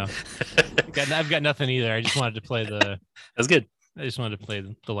don't know. I've got nothing either. I just wanted to play That's good. I just wanted to play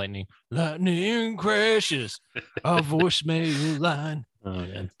the lightning crashes a voicemail line. Oh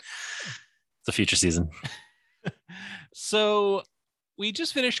man, it's a future season. So we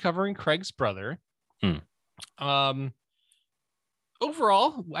just finished covering Craig's brother.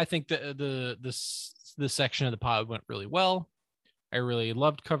 Overall, I think this section of the pod went really well. I really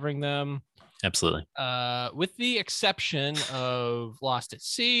loved covering them. Absolutely. With the exception of Lost at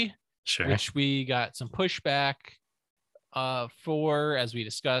Sea, sure, which we got some pushback for, as we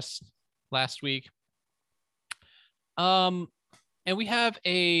discussed last week. And we have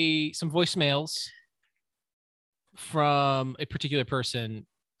some voicemails from a particular person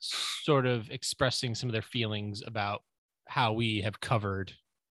sort of expressing some of their feelings about how we have covered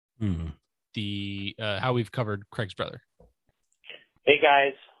how we've covered Craig's brother. Hey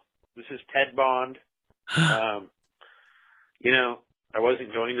guys, this is Ted Bond. I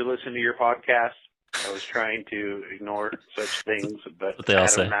wasn't going to listen to your podcast. I was trying to ignore such things, but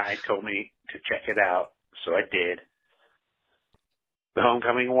Adam and I told me to check it out, so I did. The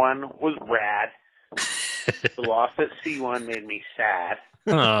Homecoming one was rad. The Lost at Sea one made me sad.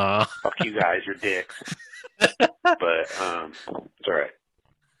 Aww. Fuck you guys, you're dicks. But it's all right,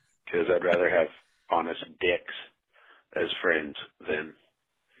 because I'd rather have honest dicks as friends than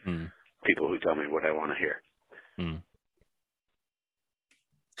people who tell me what I want to hear.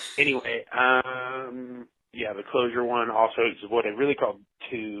 Anyway, the closure one also is what I really called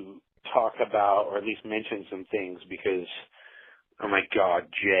to talk about, or at least mention some things, because, oh my God,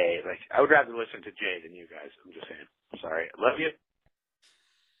 Jay. Like, I would rather listen to Jay than you guys. I'm just saying. Sorry. Love you.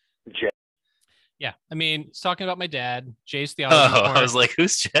 Jay. Yeah, I mean, it's talking about my dad, Jay's the. I was like,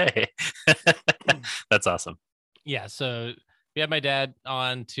 who's Jay? That's awesome. Yeah, so we had my dad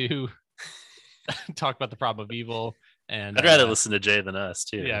on to talk about the problem of evil, and I'd rather listen to Jay than us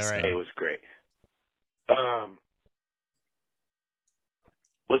too. Yeah, right. It was great.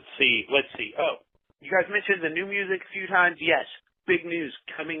 Let's see. Oh, you guys mentioned the new music a few times. Yes, big news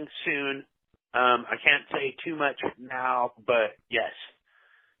coming soon. I can't say too much now, but yes,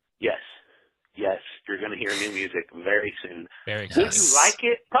 you're going to hear new music very soon. Very excited. Would you like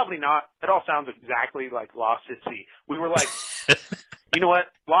it? Probably not. It all sounds exactly like Lost at Sea. We were like, you know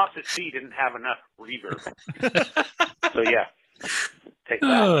what? Lost at Sea didn't have enough reverb. So yeah, take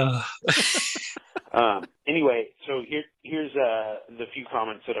that. Anyway, so here's the few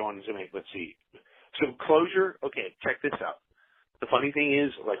comments that I wanted to make. Let's see. So Closure. Okay, check this out. The funny thing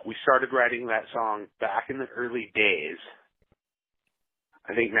is, like, we started writing that song back in the early days.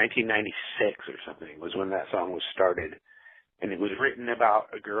 I think 1996 or something was when that song was started. And it was written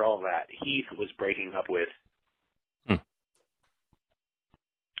about a girl that Heath was breaking up with. The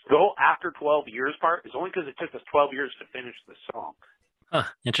whole after 12 years part is only because it took us 12 years to finish the song. Huh,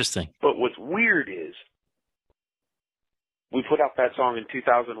 interesting. But what's weird is we put out that song in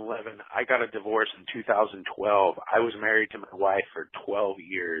 2011. I got a divorce in 2012. I was married to my wife for 12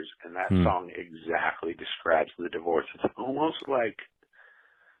 years, and that song exactly describes the divorce. It's almost like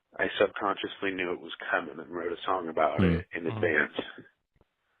I subconsciously knew it was coming and wrote a song about it in advance.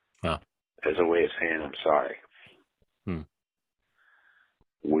 Wow. As a way of saying I'm sorry.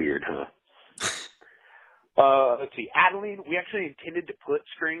 Weird, huh? Let's see. Adeline, we actually intended to put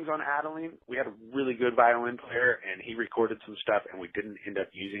strings on Adeline. We had a really good violin player, and he recorded some stuff, and we didn't end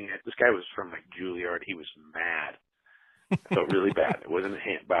up using it. This guy was from, like, Juilliard. He was mad. I felt really bad. It wasn't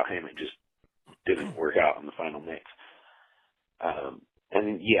about him. It just didn't work out in the final mix. And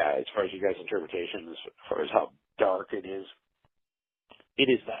then, yeah, as far as you guys' interpretation, as far as how dark it is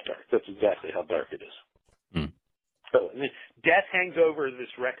that dark. That's exactly how dark it is. So, and then, Death Hangs Over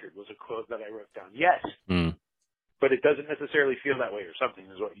This Record was a quote that I wrote down. Yes, but it doesn't necessarily feel that way or something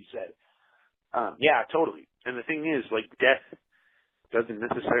is what you said. Yeah, totally. And the thing is, like, death doesn't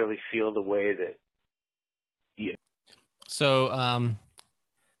necessarily feel the way that... Yeah. So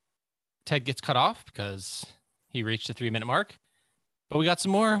Ted gets cut off because he reached the 3-minute mark. But we got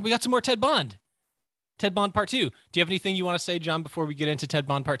some more Ted Bond. Ted Bond Part 2. Do you have anything you want to say, John, before we get into Ted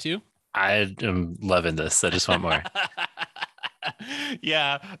Bond Part 2? I am loving this. I just want more.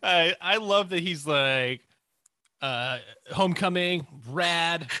 Yeah, I love that he's like, Homecoming,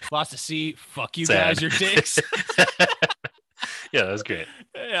 rad, Lost at Sea, fuck you Sad. guys, your dicks. Yeah, that was great.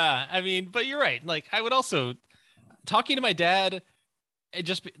 Yeah, I mean, but you're right. Like, I would also, talking to my dad, it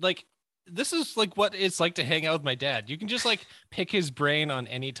just be, like, this is like what it's like to hang out with my dad. You can just like pick his brain on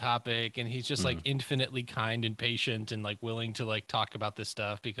any topic, and he's just like infinitely kind and patient and like willing to like talk about this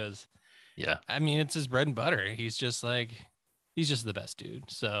stuff because, yeah, I mean, it's his bread and butter. He's just the best dude.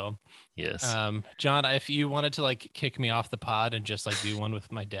 So yes, John, if you wanted to like kick me off the pod and just like do one with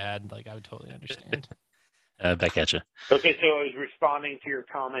my dad, like I would totally understand. Back at you. Okay, so I was responding to your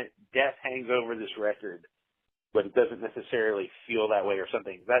comment. Death hangs over this record, but it doesn't necessarily feel that way or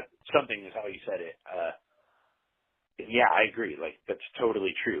something. That something is how you said it. Yeah, I agree. Like, that's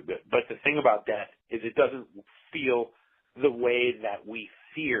totally true. But the thing about death is it doesn't feel the way that we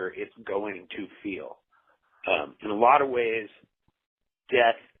fear it's going to feel. In a lot of ways,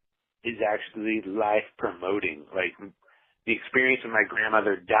 death is actually life promoting. Like, the experience of my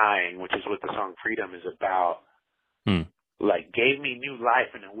grandmother dying, which is what the song Freedom is about, like, gave me new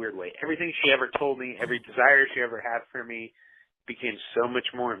life in a weird way. Everything she ever told me, every desire she ever had for me became so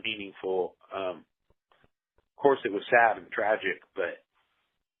much more meaningful. Of course, it was sad and tragic, but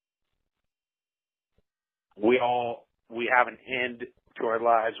we have an end to our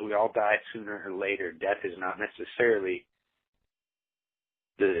lives. We all die sooner or later. Death is not necessarily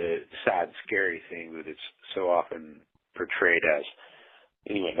the sad, scary thing that it's so often portrayed as.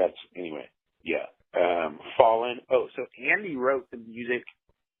 Yeah. Fallen. Oh, so Andy wrote the music,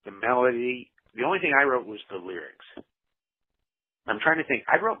 the melody. The only thing I wrote was the lyrics. I'm trying to think.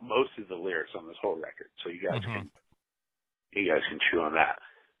 I wrote most of the lyrics on this whole record, so you guys can chew on that.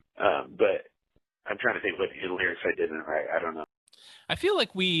 But I'm trying to think what lyrics I didn't write. I don't know. I feel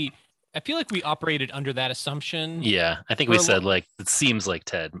like we operated under that assumption. Yeah, I think we said like it seems like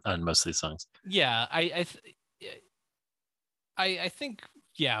Ted on most of these songs. Yeah, I think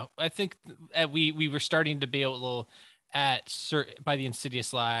we were starting to be able by the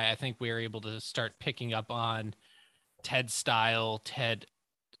Insidious Lie. I think we were able to start picking up on Ted style, Ted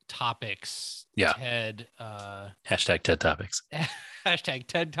topics. Yeah. Ted. Hashtag Ted topics. Hashtag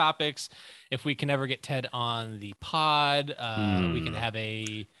Ted topics. If we can ever get Ted on the pod, we can have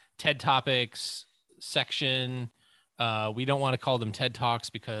a TED Topics section. We don't want to call them TED Talks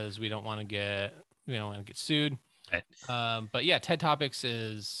because we don't want to get sued. Right. But yeah, TED Topics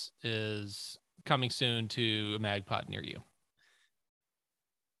is coming soon to a MagPod near you.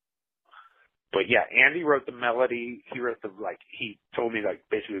 But yeah, Andy wrote the melody. He wrote he told me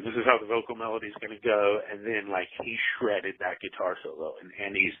basically this is how the vocal melody is going to go. And then he shredded that guitar solo. And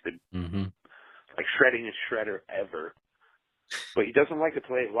Andy's the shreddingest shredder ever. But he doesn't like to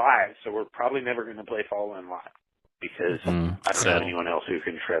play it live. So we're probably never going to play Fall In live because I don't know anyone else who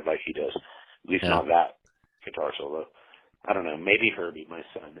can shred like he does. At least not that guitar solo. I don't know. Maybe Herbie, my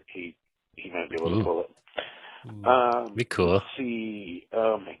son. He might be able to pull it. Be cool. Let's see.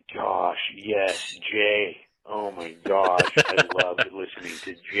 Oh my gosh. Yes, Jay. Oh my gosh. I loved listening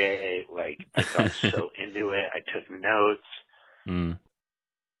to Jay. I got so into it. I took notes.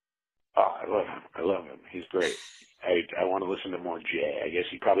 Oh, I love him. He's great. I want to listen to more Jay. I guess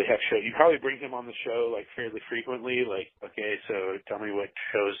you probably bring him on the show fairly frequently. Okay, so tell me what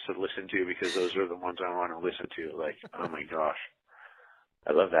shows to listen to because those are the ones I want to listen to. Oh my gosh.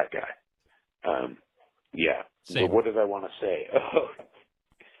 I love that guy. Yeah. Same. But what did I want to say? Oh,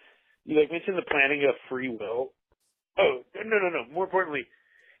 you mentioned the planning of free will. Oh, no. More importantly,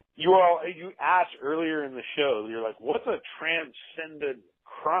 you asked earlier in the show, you're like, what's a transcendent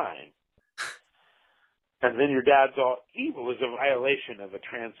crime? And then your dad's all, evil is a violation of a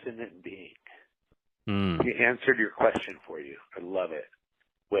transcendent being. He answered your question for you. I love it.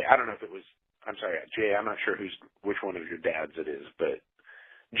 Wait, I don't know if it was, I'm sorry, Jay, I'm not sure which one of your dads it is, but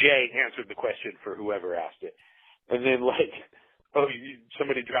Jay answered the question for whoever asked it. And then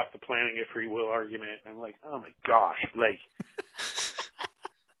somebody dropped the planning of free will argument. And I'm like, oh my gosh,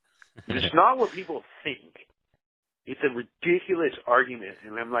 it's not what people think. It's a ridiculous argument.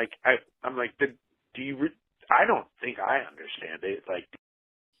 And I'm like, I don't think I understand it.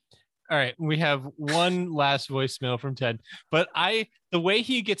 All right, we have one last voicemail from Ted, but the way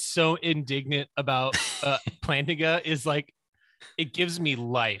he gets so indignant about Plantinga is it gives me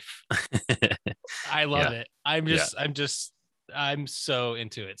life. I love it. I'm so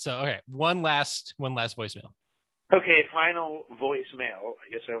into it. So, okay, one last voicemail. Okay, final voicemail. I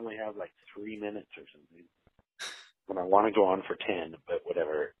guess I only have 3 minutes or something. But I want to go on for 10, but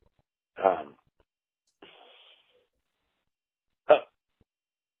whatever.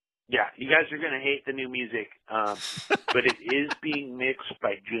 Yeah, you guys are going to hate the new music, but it is being mixed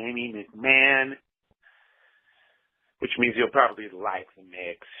by Jamie McMahon, which means you'll probably like the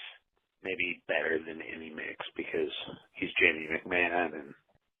mix, maybe better than any mix because he's Jamie McMahon and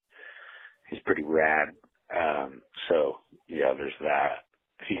he's pretty rad. So yeah, there's that.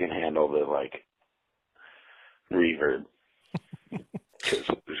 If you can handle the reverb, because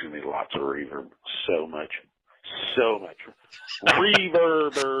there's gonna be lots of reverb, so much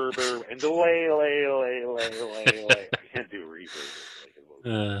reverb and delay. I can't do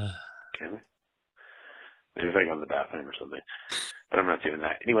reverb. Can I? Maybe if I go in the bathroom or something. But I'm not doing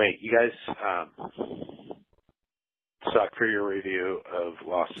that. Anyway, you guys suck for your review of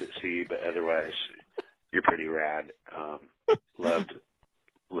Lost at Sea, but otherwise, you're pretty rad. Loved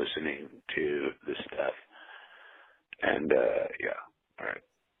listening to this stuff. And, yeah. All right.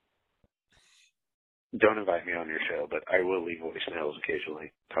 Don't invite me on your show, but I will leave voicemails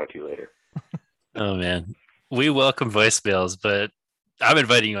occasionally. Talk to you later. Oh, man. We welcome voicemails, but I'm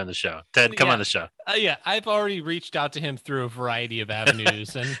inviting you on the show. Ted, come on the show. Yeah, I've already reached out to him through a variety of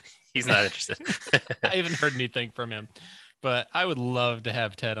avenues, and he's not interested. I haven't heard anything from him, but I would love to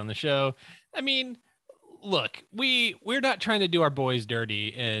have Ted on the show. I mean, look, we're not trying to do our boys dirty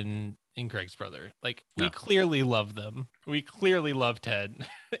in Craig's Brother. We clearly love them. We clearly love Ted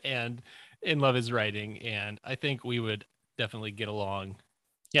and love his writing, and I think we would definitely get along.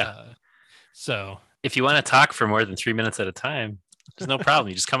 Yeah. So if you want to talk for more than 3 minutes at a time, there's no problem.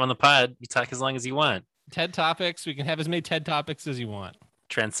 You just come on the pod. You talk as long as you want. TED Topics. We can have as many TED Topics as you want.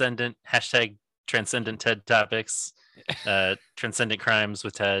 Transcendent. #Transcendent TED Topics. Transcendent Crimes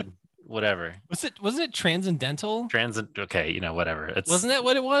with Ted. Whatever. Was it transcendental? Okay, whatever. Wasn't that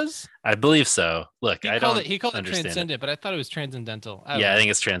what it was? I believe so. Look, he called it transcendent, but I thought it was transcendental. I think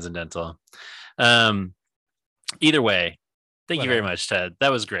it's transcendental. Either way, thank you very much, Ted.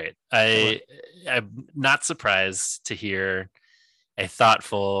 That was great. I'm not surprised to hear a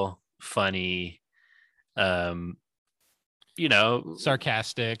thoughtful, funny,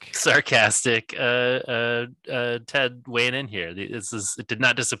 sarcastic Ted weighing in here. It did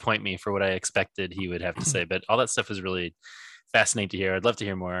not disappoint me for what I expected he would have to say, but all that stuff was really fascinating to hear. I'd love to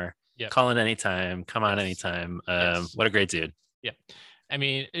hear more. Yep. Call in anytime. Come on anytime. What a great dude. Yeah. I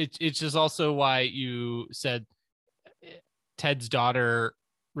mean, it's just also why you said Ted's daughter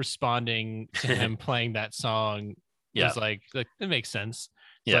responding to him playing that song was it makes sense.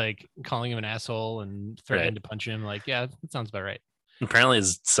 It's calling him an asshole and threatening to punch him. That sounds about right. Apparently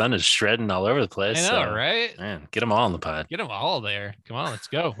his son is shredding all over the place. I know, right? Man, get them all in the pod. Get them all there. Come on, let's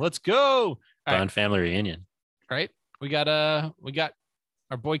go. Let's go. Bond family reunion. Right. We got our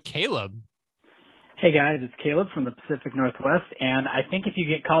boy Caleb. Hey guys, it's Caleb from the Pacific Northwest, and I think if you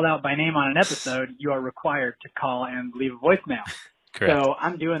get called out by name on an episode, you are required to call and leave a voicemail. Correct. So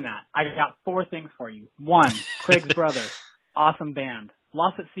I'm doing that. I got 4 things for you. 1, Craig's Brother, awesome band.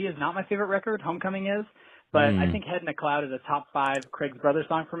 Lost at Sea is not my favorite record. Homecoming is, but I think Head in a Cloud is a top 5 Craig's Brother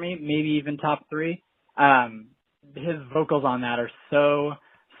song for me, maybe even top 3. His vocals on that are so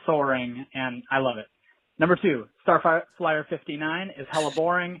soaring, and I love it. Number 2, Starflyer 59 is hella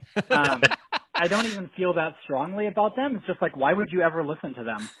boring. I don't even feel that strongly about them. It's just like, why would you ever listen to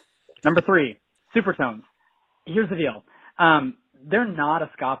them? Number 3, Supertones. Here's the deal. They're not a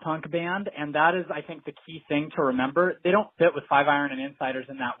ska punk band, and that is, I think, the key thing to remember. They don't fit with Five Iron and Insiders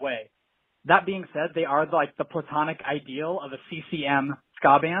in that way. That being said, they are like the platonic ideal of a CCM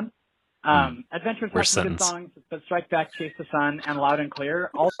ska band. Adventures have some good songs, but Strike Back, Chase the Sun, and Loud and Clear.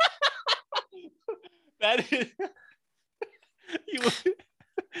 All that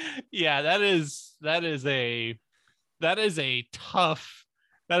is that is a tough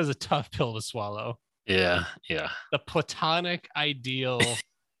pill to swallow. Yeah. The platonic ideal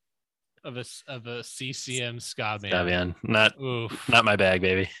of a CCM ska band. Ska band. Not my bag,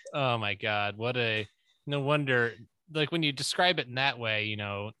 baby. Oh my God. No wonder, like when you describe it in that way,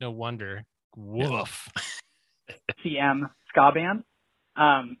 no wonder. Woof. CCM ska band.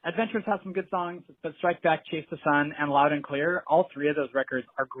 Adventures have some good songs, but Strike Back, Chase the Sun, and Loud and Clear, all 3 of those records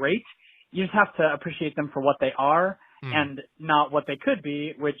are great. You just have to appreciate them for what they are and not what they could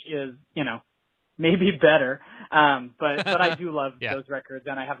be, which is, maybe better. But I do love those records,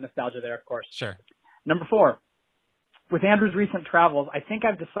 and I have nostalgia there, of course. Sure. Number 4, with Andrew's recent travels, I think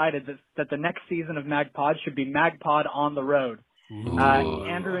I've decided that the next season of MagPod should be MagPod on the road.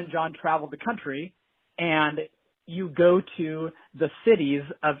 Andrew and John traveled the country, and you go to the cities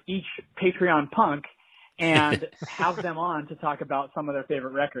of each Patreon punk and have them on to talk about some of their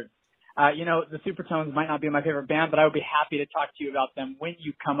favorite records. The Supertones might not be my favorite band, but I would be happy to talk to you about them when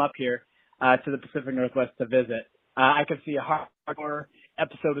you come up here to the Pacific Northwest to visit. I could see a hardcore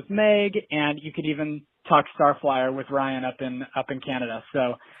episode with Meg, and you could even talk Starflyer with Ryan up in Canada.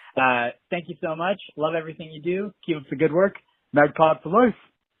 So thank you so much. Love everything you do. Keep up the good work. MagPod for life.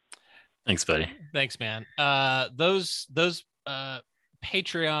 Thanks, buddy. Thanks, man. Those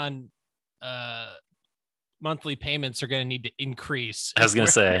Patreon monthly payments are going to need to increase. I was going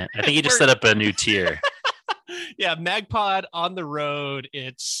to say, I think you just set up a new tier. Yeah, MagPod on the road.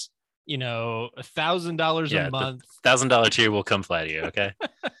 It's $1,000 a month. $1,000 tier will come fly to you. Okay.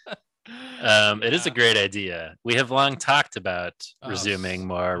 It is a great idea. We have long talked about resuming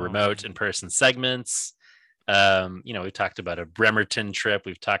more remote in-person segments. We've talked about a Bremerton trip.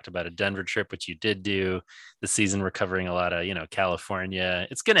 We've talked about a Denver trip, which you did do this season. We're covering a lot of, California.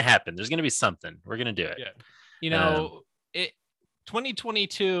 It's going to happen. There's going to be something. We're going to do it. Yeah.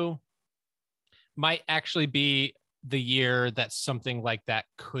 2022 might actually be the year that something like that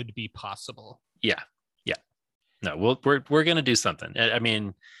could be possible. Yeah. No, we're going to do something. I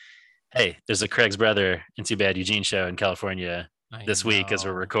mean, hey, there's a Craig's Brother and Too Bad Eugene show in California this week as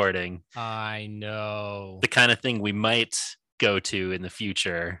we're recording. I know. The kind of thing we might go to in the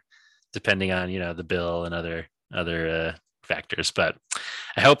future, depending on, the bill and other factors. But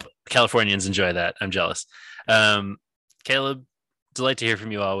I hope Californians enjoy that. I'm jealous. Caleb, delight to hear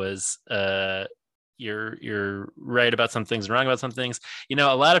from you always. You're right about some things and wrong about some things. A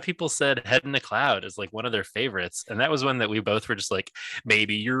lot of people said Head in a Cloud is like one of their favorites. And that was one that we both were just like,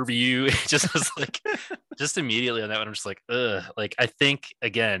 maybe your view. It just was like, just immediately on that one, I'm just like, ugh. Like, I think,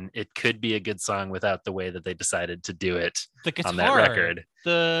 again, it could be a good song without the way that they decided to do it on that record.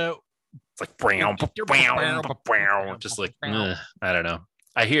 It's like, just like, I don't know.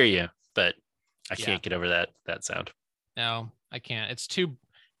 I hear you, but I can't get over that sound. No, I can't. It's too,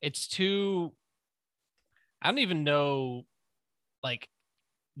 I don't even know, like,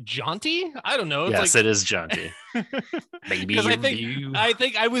 jaunty? I don't know. It's yes, it is jaunty. Maybe I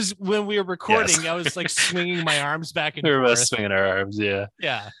think I was, when we were recording, I was like swinging my arms back and forth. We were both swinging our arms, yeah.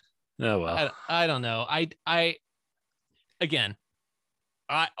 Yeah. Oh, well. I don't know.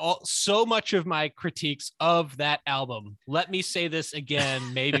 So much of my critiques of that album, let me say this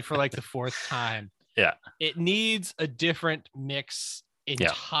again, maybe for like the 4th time. Yeah. It needs a different mix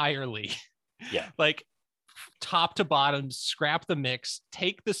entirely. Yeah. Like, top to bottom, scrap the mix,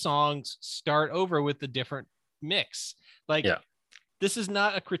 take the songs, start over with the different mix. Like, this is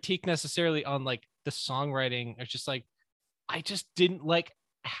not a critique necessarily on like the songwriting. It's just like, I just didn't like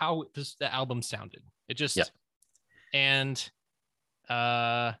how the album sounded. It just, and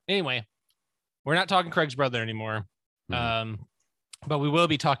anyway, we're not talking Craig's Brother anymore. But we will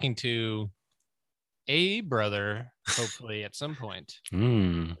be talking to a brother, hopefully at some point.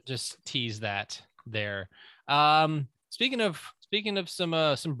 Just tease that there. Speaking of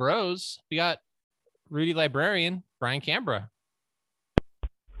some bros, we got Rudy Librarian, Brian Cambra.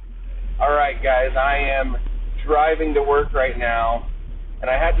 All right, guys, I am driving to work right now, and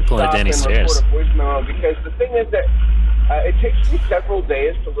I had to stop and record a voice memo because the thing is that it takes me several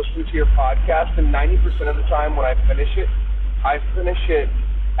days to listen to your podcast, and 90% of the time when I finish it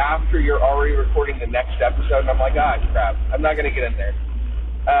after you're already recording the next episode, and I'm like, crap, I'm not going to get in there.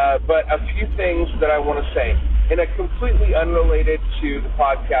 But a few things that I want to say. In a completely unrelated to the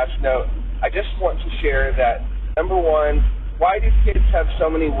podcast note, I just want to share that, number one, why do kids have so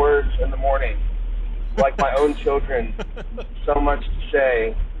many words in the morning? Like my own children, so much to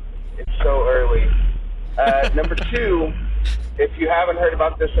say. It's so early. Number two, if you haven't heard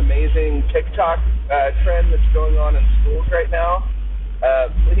about this amazing TikTok trend that's going on in schools right now,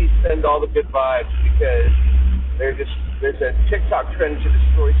 please send all the good vibes because there's a TikTok trend to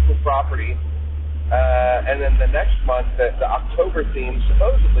destroy school property. And then the next month, the October theme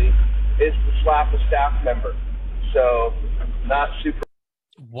supposedly is to slap a staff member. So not super.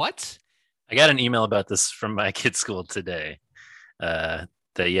 What? I got an email about this from my kid's school today.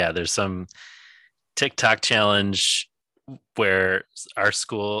 There's some TikTok challenge where our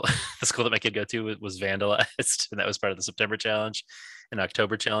school, the school that my kid go to, was vandalized, and that was part of the September challenge. And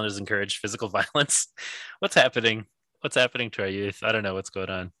October challenges encourage physical violence. What's happening? What's happening to our youth? I don't know what's going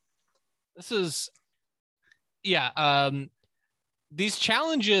on. This is, these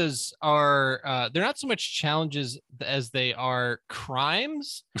challenges are, they're not so much challenges as they are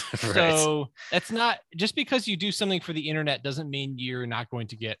crimes. Right. So that's not, just because you do something for the internet doesn't mean you're not going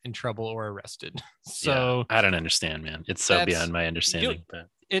to get in trouble or arrested. So I don't understand, man. It's so beyond my understanding. But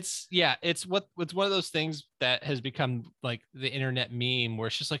it's one of those things that has become like the internet meme where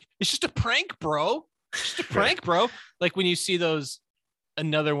it's just like, it's just a prank, bro. It's just a prank, bro. Like when you see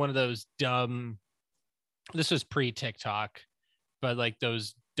another one of those dumb, this was pre-TikTok, but like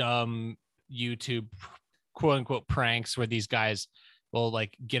those dumb YouTube quote unquote pranks where these guys will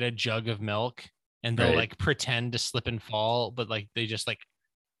like get a jug of milk and they'll like pretend to slip and fall, but like they just like,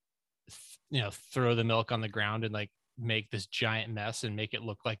 throw the milk on the ground and like make this giant mess and make it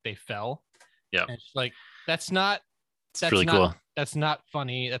look like they fell. Yeah. It's like, that's really cool. That's not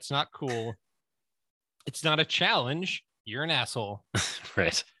funny. That's not cool. It's not a challenge. You're an asshole.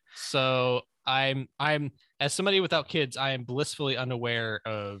 Right. So I'm as somebody without kids, I am blissfully unaware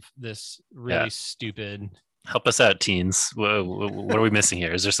of this really stupid. Help us out, teens. What are we missing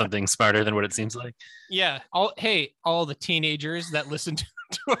here? Is there something smarter than what it seems like? Yeah. All the teenagers that listen to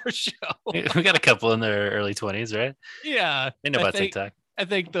our show. We got a couple in their early 20s, right? Yeah. They know about TikTok. I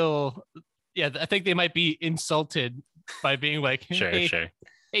think I think they might be insulted by being like, sure.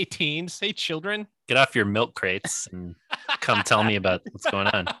 Hey teens, hey children. Get off your milk crates and come tell me about what's going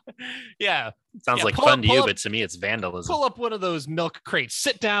on. Yeah. Sounds like fun to you, but to me it's vandalism. Pull up one of those milk crates.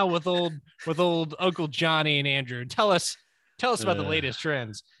 Sit down with old Uncle Johnny and Andrew and tell us about the latest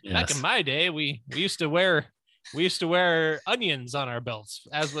trends. Yes. Back in my day, we used to wear onions on our belts,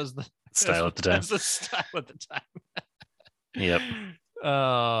 as was the style at the time. Yep.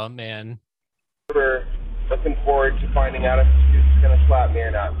 Oh man. We're looking forward to finding out if the student's going to slap me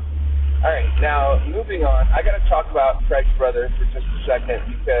or not. All right, now moving on, I got to talk about Craig's Brother for just a second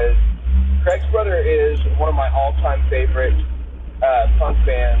because Craig's Brother is one of my all-time favorite punk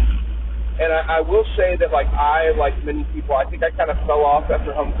bands. And I will say that, like many people, I think I kind of fell off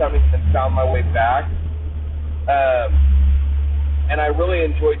after Homecoming and found my way back. And I really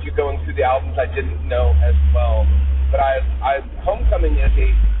enjoyed you going through the albums I didn't know as well. But Homecoming is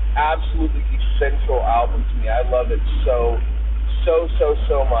a absolutely essential album to me. I love it so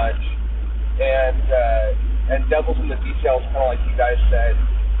much. And Devils in the Details, kind of like you guys said,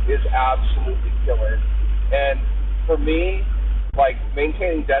 is absolutely killer. And for me, like,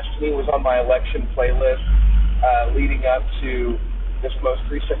 Maintaining Destiny was on my election playlist leading up to this most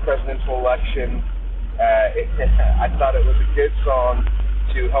recent presidential election. I thought it was a good song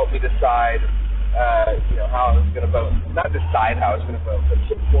to help me decide how I was going to vote. Not decide how I was going to vote, but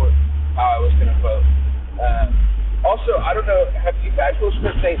support how I was going to vote. Also, I don't know, have you guys listened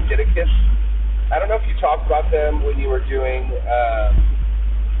to St. Didicus? I don't know if you talked about them when you were doing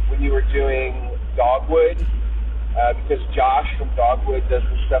Dogwood, because Josh from Dogwood does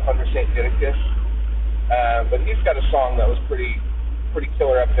the stuff under St. Didicus. But he's got a song that was pretty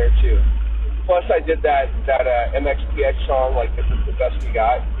killer up there too. Plus, I did that MXPX song, like This Is the Best We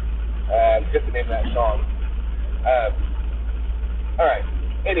Got. Good to name that song. All right.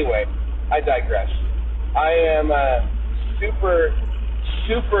 Anyway, I digress. I am super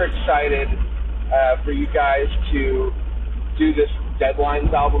excited for you guys to do this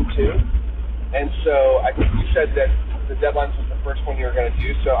Deadlines album too. And so I think you said that the Deadlines was the first one you were going to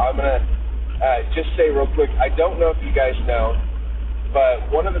do. So I'm going to just say real quick, I don't know if you guys know, but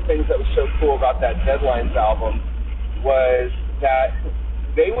one of the things that was so cool about that Deadlines album was that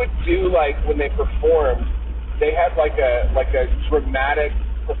they would do, like, when they performed, they had like a dramatic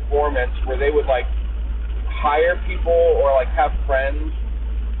performance where they would like hire people or like have friends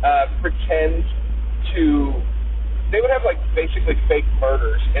pretend to. They would have like basically fake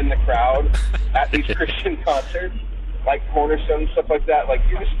murders in the crowd at these Christian concerts, like Cornerstone and stuff like that. Like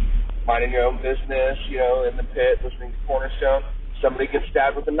you're just minding your own business, you know, in the pit listening to Cornerstone. Somebody gets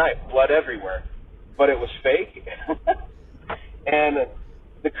stabbed with a knife, blood everywhere, but it was fake. And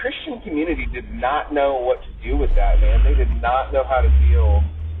the Christian community did not know what to do with that, man. They did not know how to deal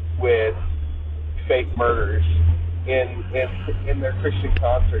with fake murders in their Christian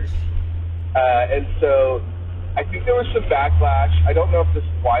concerts. And so I think there was some backlash. I don't know if this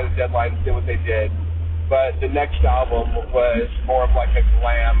is why the Deadlines did what they did, but the next album was more of like a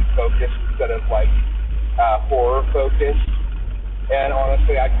glam focus instead of like horror focus. And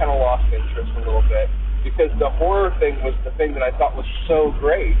honestly, I kind of lost interest a little bit because the horror thing was the thing that I thought was so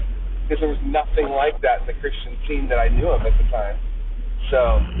great because there was nothing like that in the Christian scene that I knew of at the time.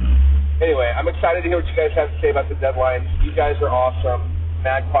 So anyway, I'm excited to hear what you guys have to say about the Deadlines. You guys are awesome.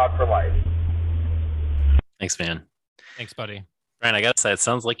 MagPod for life. Thanks, man. Thanks, buddy. Brian, I gotta say, it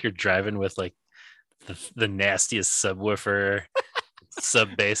sounds like you're driving with like the nastiest subwoofer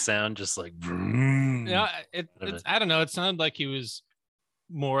sub bass sound, just like. Yeah, it's I don't know. It sounded like he was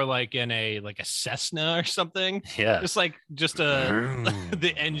more like in a Cessna or something. Yeah, just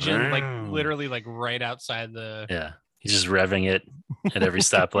the engine like literally like right outside the. Yeah, he's just revving it at every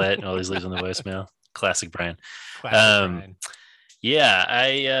stoplight and always leaves on the voicemail. Classic Brian. Brian.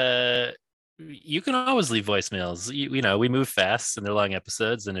 Yeah, you can always leave voicemails. You know, we move fast and they're long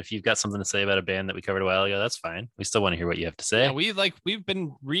episodes. And if you've got something to say about a band that we covered a while ago, that's fine. We still want to hear what you have to say. Yeah, we've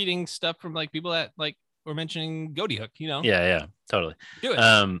been reading stuff from like people that like were mentioning Goaty Hook, you know? Yeah, totally. Do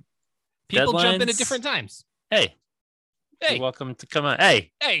it. People jump in at different times. Hey, you're welcome to come on.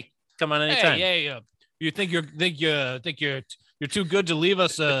 Hey, come on anytime. Hey, you think you're too good to leave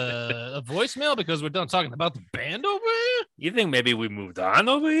us a voicemail because we're done talking about the band over here? You think maybe we moved on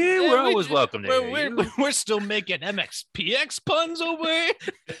over here? We're always welcome to hear you. We're still making MXPX puns over here.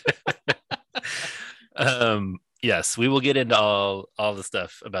 Yes, we will get into all the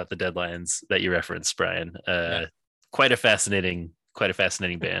stuff about the Deadlines that you referenced, Brian. Quite a fascinating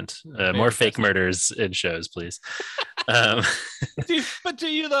band. More fake murders in shows, please. But do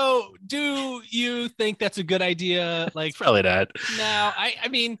you think that's a good idea? Like, it's probably not. No, I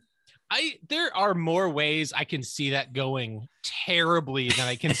mean, there are more ways I can see that going terribly than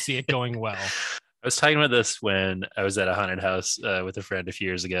I can see it going well. I was talking about this when I was at a haunted house with a friend a few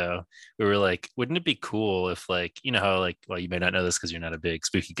years ago. We were like, wouldn't it be cool if, like, you know how, like, well, you may not know this because you're not a big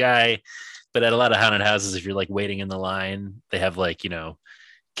spooky guy, but at a lot of haunted houses, if you're like waiting in the line, they have like, you know,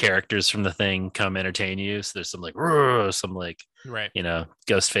 characters from the thing come entertain you. So there's some like, right, you know,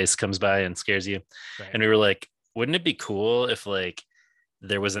 ghost face comes by and scares you. Right. And we were like, wouldn't it be cool if like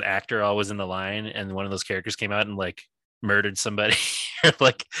there was an actor always in the line and one of those characters came out and like murdered somebody or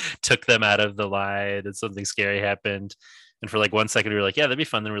like took them out of the line and something scary happened. And for like 1 second we were like, yeah, that'd be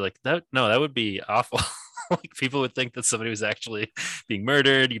fun. Then we're like, that would be awful. Like people would think that somebody was actually being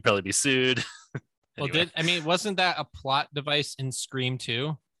murdered. You'd probably be sued. Anyway. Well, wasn't that a plot device in Scream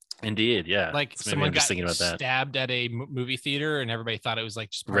 2? Indeed, yeah. Like so someone got stabbed at a movie theater and everybody thought it was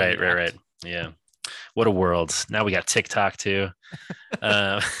like just right. Yeah. What a world. Now we got TikTok too.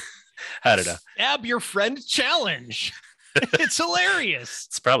 I don't know. Stab your friend challenge. It's hilarious.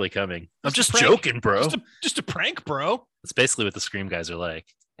 It's probably coming. I'm just joking, bro. Just a prank, bro. It's basically what the Scream guys are like.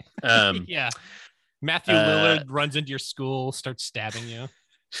 Yeah. Matthew Lillard runs into your school, starts stabbing you.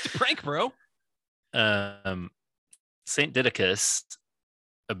 Just a prank, bro. Saint Didacus,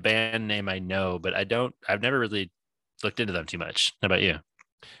 a band name I know, but I've never really looked into them too much. How about you?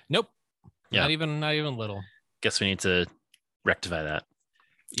 Nope. Yeah. Not even little. Guess we need to rectify that.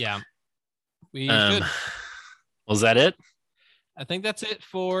 Yeah. We should. Well, is that it? I think that's it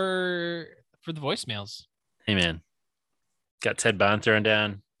for the voicemails. Hey man. Got Ted Bond thrown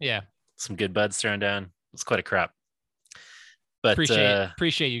down. Yeah. Some good buds thrown down. It's quite a crop. But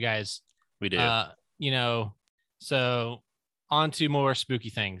appreciate you guys. We do. You know, so on to more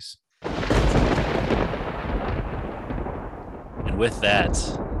spooky things. And with that,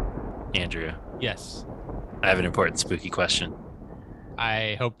 Andrew. Yes. I have an important spooky question.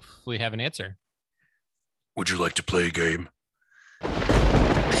 I hopefully have an answer. Would you like to play a game?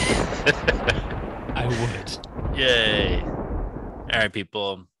 I would. Yay. All right,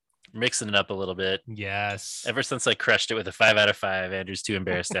 people. Mixing it up a little bit. Yes. Ever since I crushed it with a 5 out of 5, Andrew's too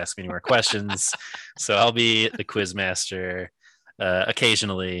embarrassed to ask me any more questions. So I'll be the quiz master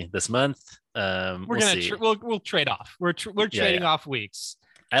occasionally this month. We'll see. We'll trade off. We're trading off weeks.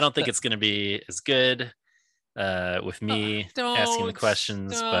 I don't think it's going to be as good with me asking the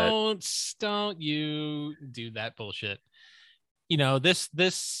questions. Don't you do that bullshit. You know, this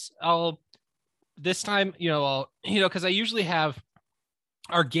time, because I usually have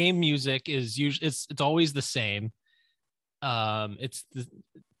our game music is usually it's always the same. But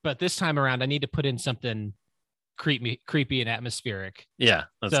this time around I need to put in something creepy and atmospheric. Yeah,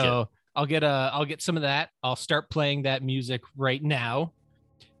 that's good. I'll get some of that. I'll start playing that music right now.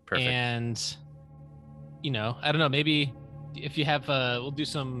 Perfect. And I don't know, maybe if you have we'll do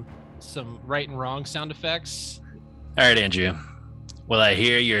some right and wrong sound effects. All right, Andrew. Well, I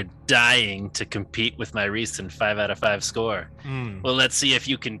hear you're dying to compete with my recent 5 out of 5 score. Well, let's see if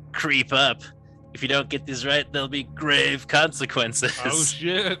you can creep up. If you don't get these right, there'll be grave consequences. Oh,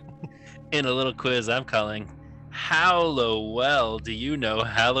 shit. In a little quiz I'm calling, How Well Do You Know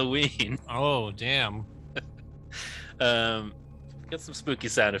Halloween? Oh, damn. Got some spooky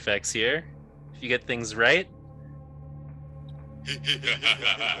sound effects here. If you get things right,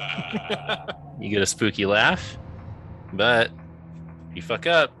 you get a spooky laugh. But if you fuck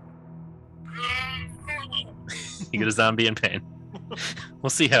up, you get a zombie in pain. We'll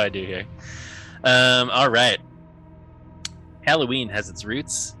see how I do here. All right. Halloween has its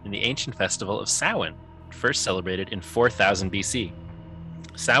roots in the ancient festival of Samhain, first celebrated in 4000 BC.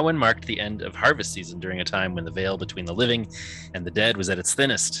 Samhain marked the end of harvest season during a time when the veil between the living and the dead was at its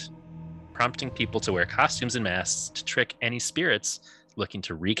thinnest, prompting people to wear costumes and masks to trick any spirits looking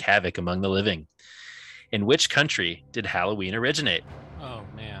to wreak havoc among the living. In which country did Halloween originate? Oh,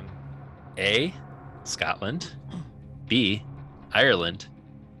 man. A, Scotland, B, Ireland,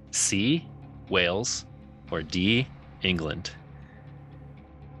 C, Wales, or D, England?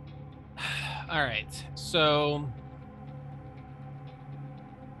 All right. So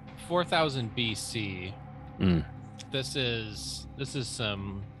 4000 BC. This is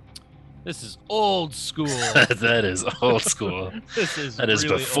old school. That is old school. That is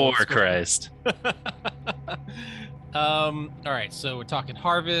really before Christ. All right, so we're talking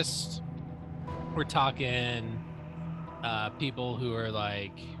harvest. We're talking people who are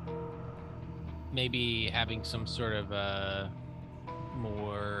like maybe having some sort of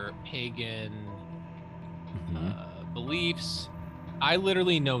more pagan beliefs. I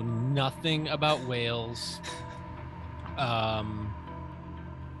literally know nothing about Wales. I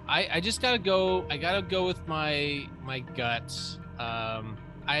just gotta go. I gotta go with my guts.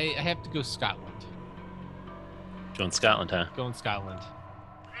 I have to go Scotland. Going Scotland, huh? Going Scotland.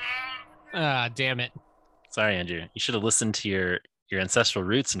 Ah, damn it. Sorry, Andrew. You should have listened to your ancestral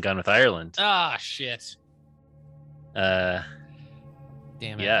roots and gone with Ireland. Ah, shit. Damn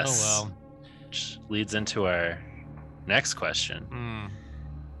it. Yes. Oh well. Which leads into our next question.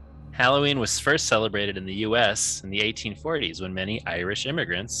 Halloween was first celebrated in the U.S. in the 1840s when many Irish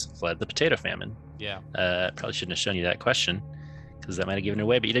immigrants fled the potato famine. Yeah. Probably shouldn't have shown you that question because that might have given it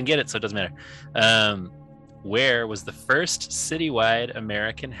away, but you didn't get it, so it doesn't matter. Where was the first citywide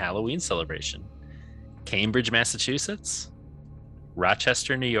American Halloween celebration? Cambridge, Massachusetts,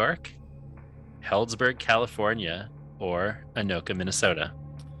 Rochester, New York, Healdsburg, California, or Anoka, Minnesota?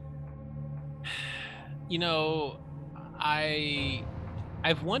 You know, I'm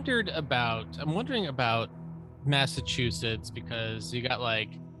wondering about Massachusetts because you got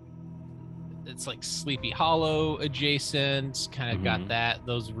it's like Sleepy Hollow adjacent, kind of got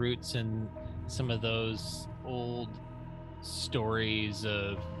those roots and some of those old stories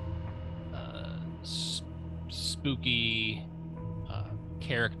of spooky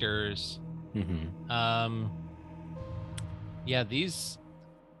characters. Yeah, these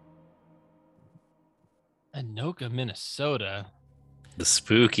Anoka, Minnesota. The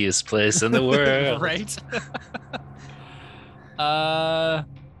spookiest place in the world. Right? I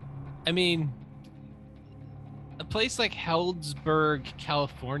mean, a place like Healdsburg,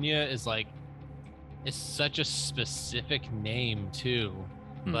 California is such a specific name too.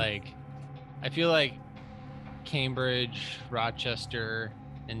 I feel like Cambridge, Rochester,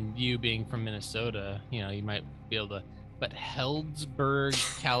 and you being from Minnesota, you might be able to, but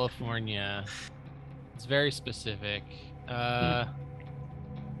Healdsburg, California, it's very specific. But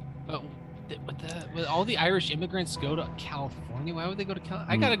would all the Irish immigrants go to California? Why would they go to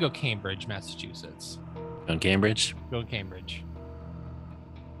California? I gotta go Cambridge, Massachusetts. Going Cambridge? Go Cambridge.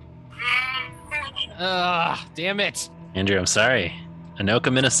 Damn it. Andrew, I'm sorry.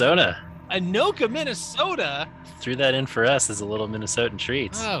 Anoka, Minnesota. Anoka, Minnesota. Threw that in for us as a little Minnesotan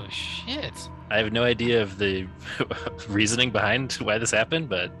treat. Oh shit! I have no idea of the reasoning behind why this happened,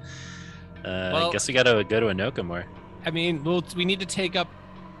 but I guess we got to go to Anoka more. I mean, we need to take up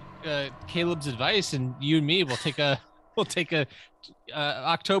Caleb's advice, and you and me will take a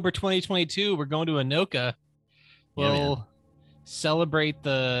October 2022. We're going to Anoka. We'll celebrate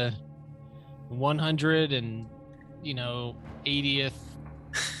the 180th.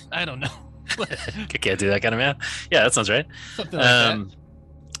 I don't know. I can't do that kind of math. Yeah, that sounds right. Something like that.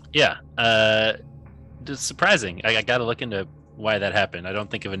 Yeah. It's surprising. I got to look into why that happened. I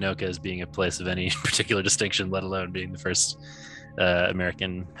don't think of Anoka as being a place of any particular distinction, let alone being the first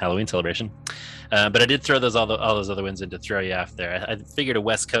American Halloween celebration. But I did throw all those other ones in to throw you off there. I figured a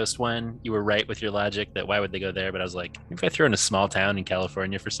West Coast one. You were right with your logic that why would they go there? But I was like, if I throw in a small town in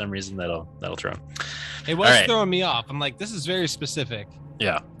California for some reason, that'll throw them. It was throwing me off. I'm like, this is very specific.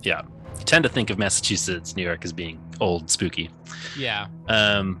 Yeah. You tend to think of Massachusetts, New York as being old, spooky. Yeah.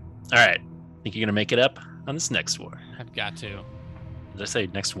 All right. Think you're gonna make it up on this next war? I've got to. Did I say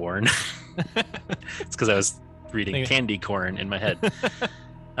next warn? It's because I was reading candy corn in my head.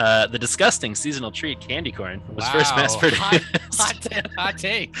 The disgusting seasonal treat candy corn was first mass produced. Hot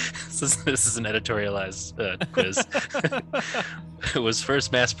take. This is an editorialized quiz. It was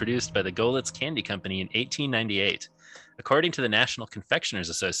first mass produced by the Golitz Candy Company in 1898. According to the National Confectioners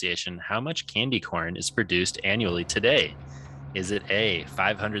Association, how much candy corn is produced annually today? Is it A,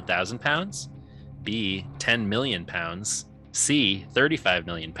 500,000 pounds, B, 10 million pounds, C, 35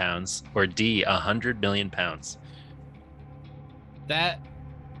 million pounds, or D, 100 million pounds? That,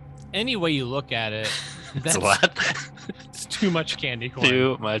 any way you look at it, that's a lot. It's too much candy corn.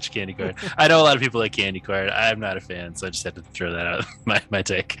 Too much candy corn. I know a lot of people like candy corn. I'm not a fan, so I just had to throw that out. My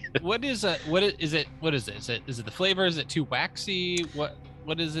take. What is it? Is it the flavor? Is it too waxy? What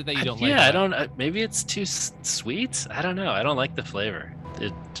is it that you don't like? Yeah, I don't. Maybe it's too sweet. I don't know. I don't like the flavor.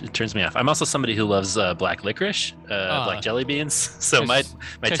 It turns me off. I'm also somebody who loves black licorice, black jelly beans. So my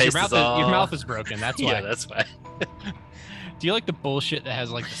taste is all. Your mouth is broken. That's why. Yeah, that's why. Do you like the bullshit that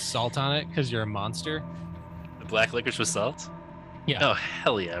has like the salt on it because you're a monster? The black licorice with salt? Yeah. Oh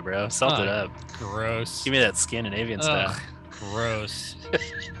hell yeah, bro! Salt it up. Gross. Give me that Scandinavian style. Gross.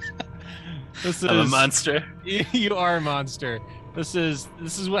 I'm a monster. You are a monster. This is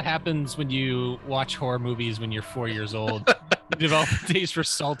what happens when you watch horror movies when you're 4 years old. You develop a taste for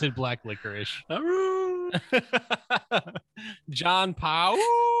salted black licorice. John Powell.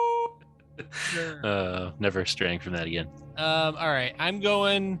 Never straying from that again. All right, I'm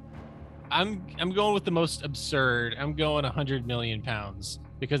going with the most absurd. I'm going 100 million pounds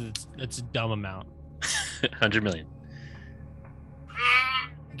because it's a dumb amount. 100 million.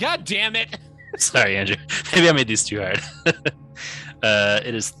 God damn it! Sorry, Andrew. Maybe I made these too hard.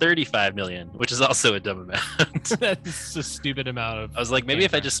 It is 35 million, which is also a dumb amount. That's a stupid amount of. I was like, maybe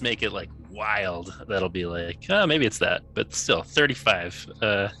if I just make it like wild, that'll be like, oh, maybe it's that. But still, 35.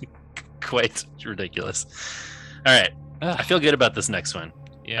 Quite ridiculous. All right. I feel good about this next one.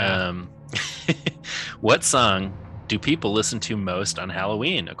 Yeah. What song do people listen to most on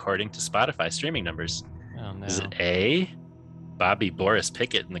Halloween, according to Spotify streaming numbers? Oh, no. Is it A, Bobby Boris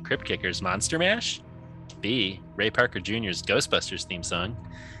Pickett and the Crypt Kickers' Monster Mash? B, Ray Parker Jr.'s Ghostbusters theme song?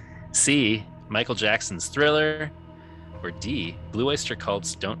 C, Michael Jackson's Thriller? Or D, Blue Oyster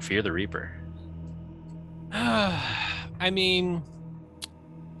Cult's Don't Fear the Reaper? I mean,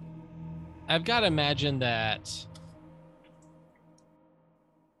 I've got to imagine that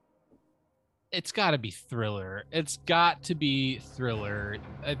it's got to be Thriller. It's got to be Thriller.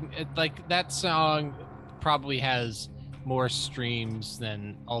 Like that song probably has more streams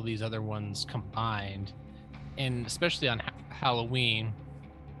than all these other ones combined, and especially on Halloween,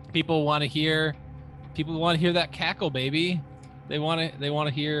 people want to hear that cackle, baby. They want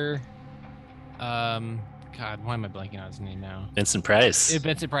to hear. God, why am I blanking on his name now? Vincent Price.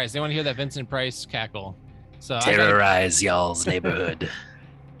 Vincent Price. They want to hear that Vincent Price cackle. So terrorize y'all's neighborhood.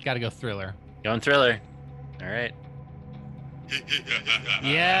 Gotta go Thriller. Going Thriller. All right.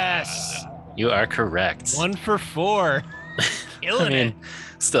 Yes. You are correct. 1 for 4. Killing it.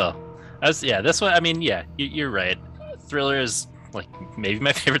 Still, this one. I mean, yeah, you're right. Thriller is like maybe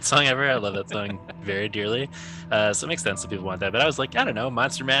my favorite song ever. I love that song very dearly. So it makes sense that people want that. But I was like, I don't know,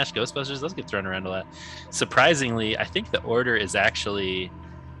 Monster Mash, Ghostbusters, those get thrown around a lot. Surprisingly, I think the order is actually,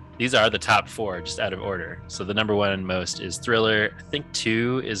 these are the top 4 just out of order. So the number 1 most is Thriller. I think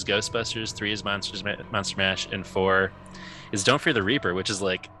 2 is Ghostbusters, 3 is Monster Mash, and 4 is Don't Fear the Reaper, which is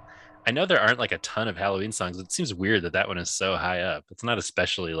like, I know there aren't like a ton of Halloween songs. It seems weird that one is so high up. It's not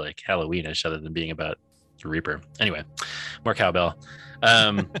especially like Halloweenish other than being about Reaper. Anyway, more cowbell.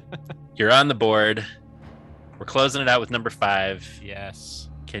 You're on the board. We're closing it out with number 5. Yes.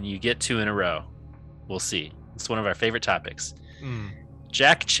 Can you get 2 in a row? We'll see. It's one of our favorite topics. Mm.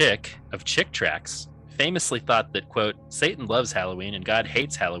 Jack Chick of Chick Tracts famously thought that, quote, Satan loves Halloween and God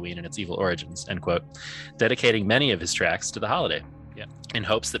hates Halloween and its evil origins, end quote, dedicating many of his tracts to the holiday in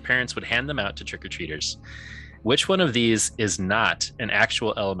hopes that parents would hand them out to trick-or-treaters. Which one of these is not an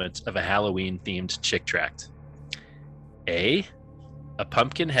actual element of a Halloween-themed Chick Tract? A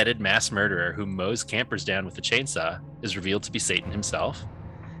pumpkin-headed mass murderer who mows campers down with a chainsaw is revealed to be Satan himself.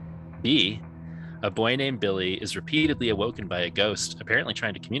 B, a boy named Billy is repeatedly awoken by a ghost, apparently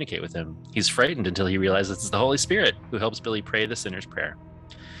trying to communicate with him. He's frightened until he realizes it's the Holy Spirit who helps Billy pray the sinner's prayer.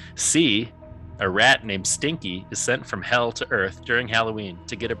 C, a rat named Stinky is sent from hell to earth during Halloween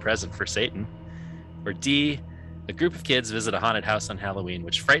to get a present for Satan. Or D, a group of kids visit a haunted house on Halloween,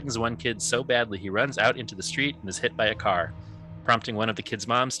 which frightens one kid so badly he runs out into the street and is hit by a car, prompting one of the kids'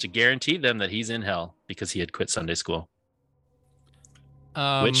 moms to guarantee them that he's in hell because he had quit Sunday school.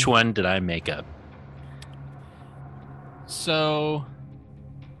 Which one did I make up? So,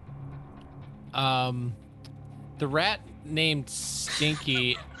 the rat named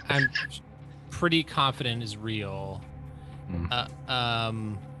Stinky, I'm pretty confident is real.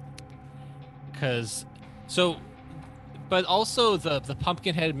 But also the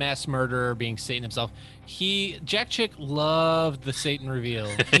pumpkin-headed mass murderer being Satan himself. Jack Chick loved the Satan reveal.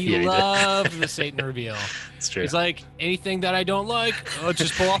 He loved the Satan reveal. It's true. He's like, anything that I don't like,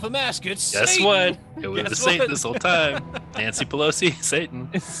 just pull off a mask. It's Guess Satan. what? It was Satan this whole time. Nancy Pelosi, Satan.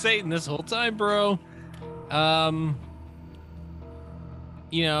 It's Satan this whole time, bro. I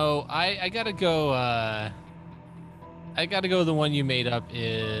gotta go. I gotta go. The one you made up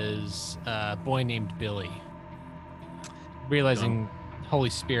is a boy named Billy. Realizing Holy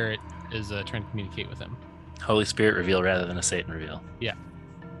Spirit is trying to communicate with him. Holy Spirit reveal rather than a Satan reveal. Yeah.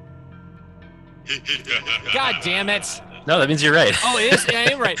 God damn it! No, that means you're right. Oh, it is. Yeah,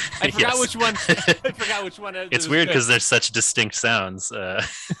 I am right. I forgot Yes. which one. I forgot which one. It's weird because there's such distinct sounds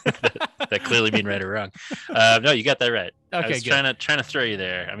that clearly mean right or wrong. No, you got that right. Okay, I was good. trying to throw you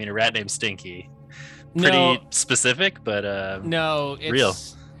there. I mean, a rat named Stinky. Pretty specific, but no, it's real.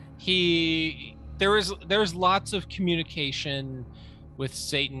 There's lots of communication with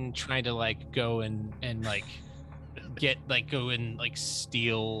Satan trying to go and go and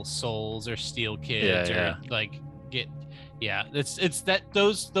steal souls or steal kids it's that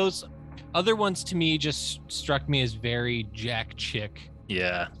those other ones to me just struck me as very Jack Chick.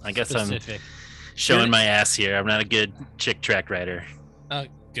 Yeah, I guess specific. I'm showing my ass here. I'm not a good Chick tract writer.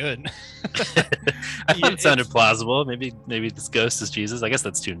 Good. I thought it sounded plausible. Maybe this ghost is Jesus. I guess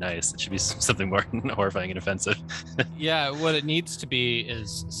that's too nice. It should be something more horrifying and offensive. Yeah, what it needs to be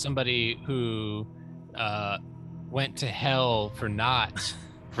is somebody who went to hell for not.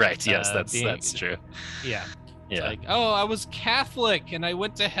 Right. Yes, that's true. Yeah. Yeah. It's I was Catholic and I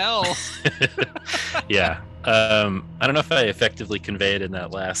went to hell. Yeah. I don't know if I effectively conveyed in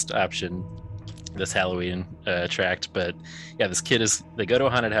that last option this Halloween tract, but yeah, they go to a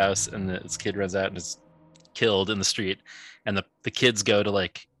haunted house and this kid runs out and is killed in the street, and the kids go to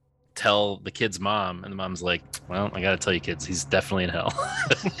tell the kid's mom, and the mom's like, well, I gotta tell you kids, he's definitely in hell.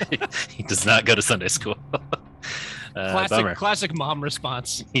 He does not go to Sunday school. Classic mom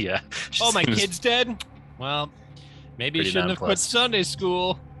response. Yeah. Oh, my kid's dead? Well, maybe he shouldn't have quit Sunday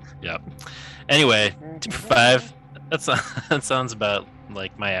school. Yep. Anyway, 2 for 5. That sounds about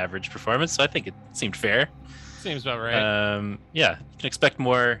like my average performance, so I think it seemed fair. Seems about right. Yeah, you can expect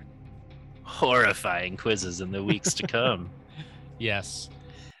more horrifying quizzes in the weeks to come. Yes.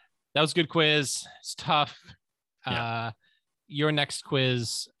 That was a good quiz. It's tough. Yeah. Your next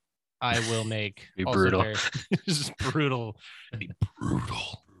quiz I will make. Be brutal. This is brutal. Be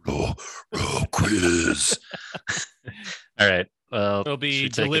brutal. Quiz. All right. Well, it'll be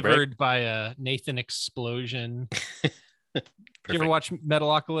delivered by a Nathan Explosion. You ever watch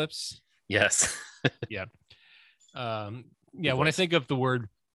Metalocalypse? Yes. Yeah. When I think of the word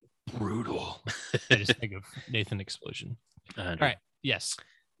brutal, I just think of Nathan Explosion. 100. All right. Yes.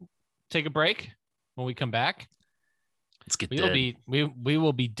 Take a break. When we come back, let's get we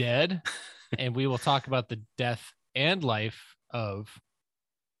will be dead, and we will talk about the death and life of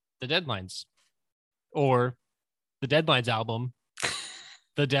the Deadlines, or the Deadlines album,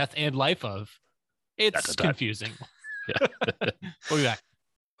 The Death and Life of. It's confusing. Yeah. We'll be back.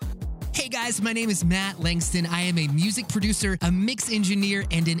 Hey guys, my name is Matt Langston. I am a music producer, a mix engineer,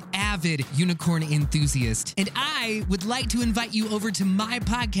 and an avid unicorn enthusiast. And I would like to invite you over to my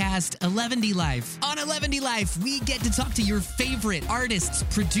podcast, 11D Life. On 11D Life, we get to talk to your favorite artists,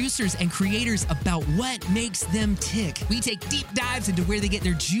 producers, and creators about what makes them tick. We take deep dives into where they get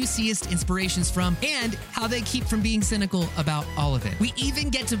their juiciest inspirations from and how they keep from being cynical about all of it. We even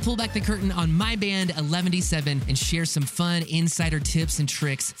get to pull back the curtain on my band, 11D7, and share some fun insider tips and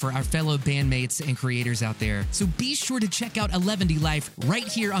tricks for our fellow bandmates and creators out there. So be sure to check out 11D Life right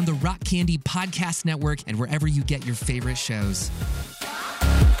here on the Rock Candy Podcast Network and wherever you get your favorite shows.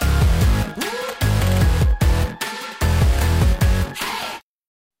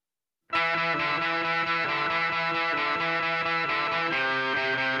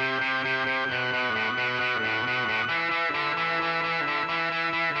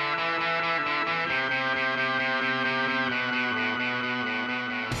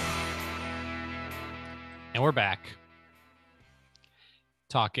 And we're back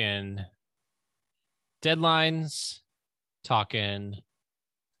talking deadlines, talking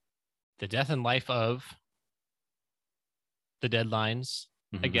the death and life of the deadlines,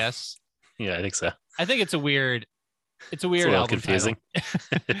 I guess. Yeah, I think so. I think it's a weird It's a little album confusing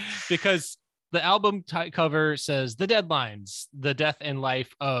because the album cover says the deadlines, the death and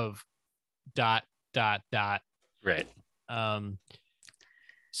life of ... Right.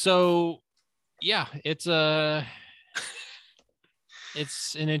 So yeah, it's an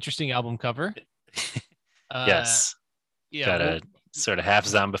interesting album cover. Yes. Yeah. Got a sort of half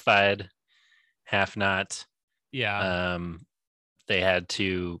zombified, half not. Yeah. They had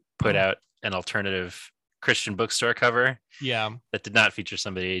to put out an alternative Christian bookstore cover. Yeah. That did not feature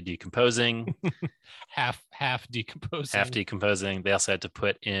somebody decomposing. half decomposing. Half decomposing. They also had to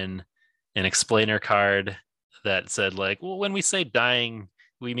put in an explainer card that said, like, well, when we say dying,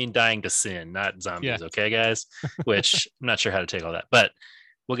 we mean dying to sin, not zombies. Yeah. Okay, guys? Which I'm not sure how to take all that, but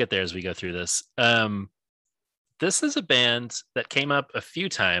we'll get there as we go through this. This is a band that came up a few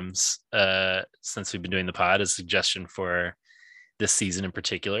times since we've been doing the pod, as a suggestion for this season in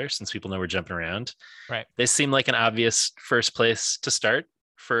particular, since people know we're jumping around. Right. They seem like an obvious first place to start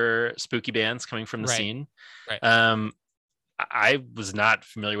for spooky bands coming from the scene. Right. I was not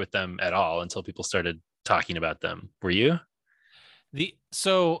familiar with them at all until people started talking about them. Were you?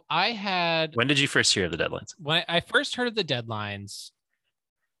 So I had. When did you first hear of the Deadlines? When I first heard of the Deadlines,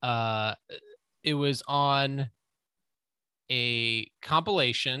 it was on a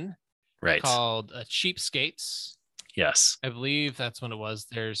compilation, right, called Cheapskates. Yes, I believe that's when it was.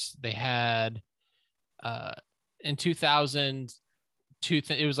 They had in 2000,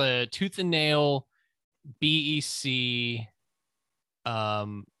 it was a Tooth and Nail BEC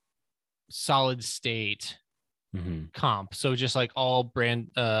solid state comp. So just like all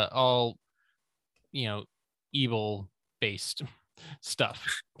brand, all, evil based stuff.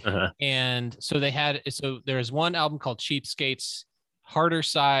 And so there was one album called Cheapskates Harder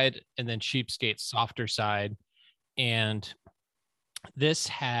Side and then Cheapskates Softer Side. And this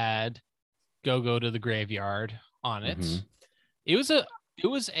had Go to the Graveyard on it. This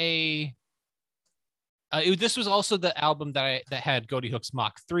was also the album that had Goaty Hook's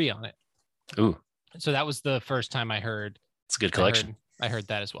Mach 3 on it. Ooh. So that was the first time I heard. It's a good collection. I heard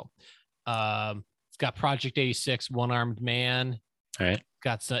that as well. It's got Project 86, One Armed Man. All right.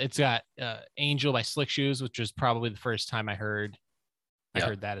 It's got Angel by Slick Shoes, which was probably the first time I heard. I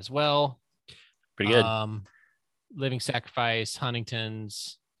heard that as well. Pretty good. Living Sacrifice,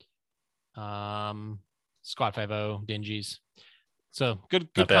 Huntingtons, Squad 5-0, Dingies. So good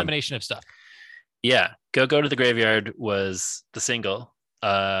combination of stuff. Yeah. Go to the Graveyard was the single.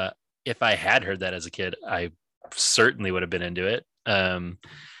 If I had heard that as a kid, I certainly would have been into it.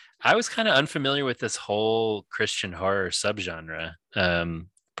 I was kind of unfamiliar with this whole Christian horror subgenre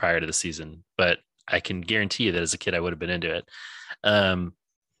prior to the season, but I can guarantee you that as a kid, I would have been into it.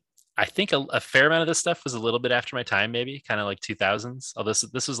 I think a fair amount of this stuff was a little bit after my time, maybe kind of like 2000s. Although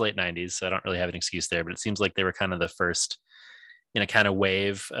this was late 90s, so I don't really have an excuse there, but it seems like they were kind of the first, kind of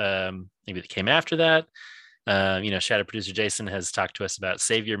wave maybe that came after that. Shadow producer Jason has talked to us about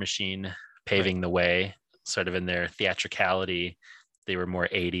Savior Machine paving the way, sort of in their theatricality. They were more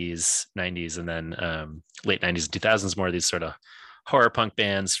 80s, 90s, and then late 90s and 2000s, more of these sort of horror punk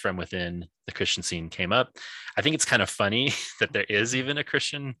bands from within the Christian scene came up. I think it's kind of funny that there is even a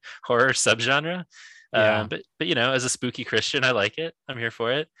Christian horror subgenre. But as a spooky Christian, I like it. I'm here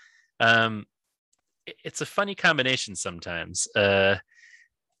for it. It's a funny combination sometimes.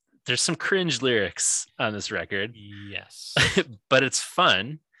 There's some cringe lyrics on this record. Yes. But it's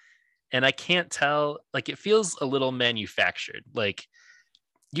fun. And I can't tell, like, it feels a little manufactured. Like,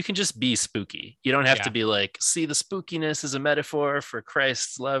 you can just be spooky. You don't have to be like, see, the spookiness is a metaphor for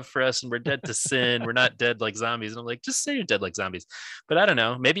Christ's love for us, and we're dead to sin. We're not dead like zombies. And I'm like, just say you're dead like zombies. But I don't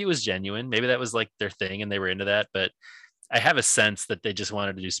know. Maybe it was genuine. Maybe that was like their thing and they were into that. But I have a sense that they just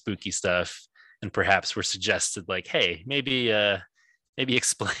wanted to do spooky stuff, and perhaps were suggested like, hey, maybe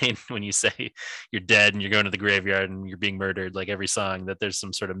explain when you say you're dead and you're going to the graveyard and you're being murdered, like every song, that there's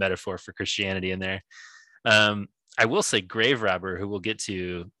some sort of metaphor for Christianity in there. I will say Grave Robber, who we'll get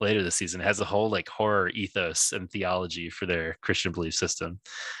to later this season, has a whole like horror ethos and theology for their Christian belief system,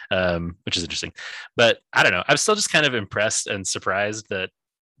 which is interesting. But I don't know. I'm still just kind of impressed and surprised that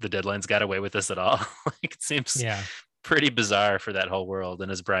the Deadlines got away with this at all. Like, it seems pretty bizarre for that whole world.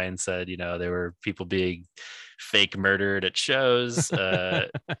 And as Brian said, you know, there were people being fake murdered at shows.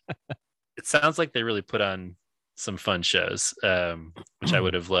 It sounds like they really put on some fun shows, which I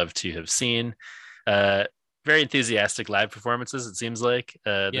would have loved to have seen. Very enthusiastic live performances, it seems like.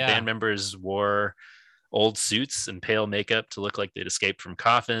 The band members wore old suits and pale makeup to look like they'd escaped from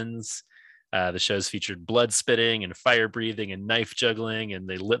coffins. The shows featured blood spitting and fire breathing and knife juggling, and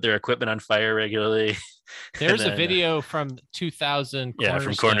they lit their equipment on fire regularly. There's a video from 2000.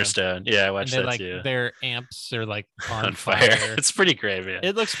 From Cornerstone. Yeah, I watched that like, too. Their amps are like on fire. It's pretty great, man.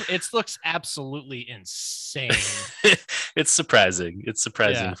 It looks absolutely insane. It's surprising. It's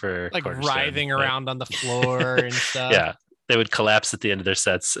surprising for like writhing around on the floor and stuff. Yeah, they would collapse at the end of their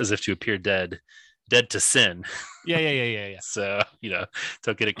sets as if to appear dead to sin. Yeah. So, you know,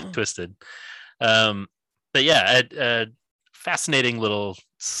 don't get it twisted. But yeah, a fascinating little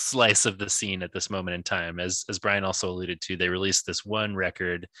slice of the scene at this moment in time. As Brian also alluded to, they released this one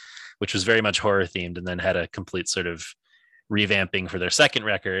record, which was very much horror themed, and then had a complete sort of revamping for their second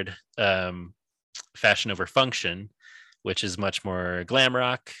record, Fashion Over Function, which is much more glam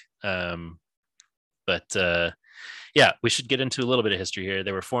rock. But we should get into a little bit of history here.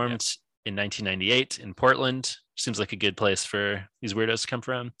 They were formed in 1998 in Portland. Seems like a good place for these weirdos to come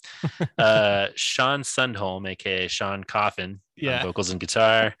from. Sean Sundholm, aka Sean Coffin, on vocals and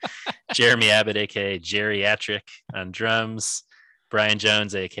guitar. Jeremy Abbott, aka Geriatric, on drums. Brian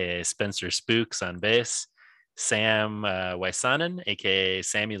Jones, aka Spencer Spooks, on bass. Sam Waisanen, aka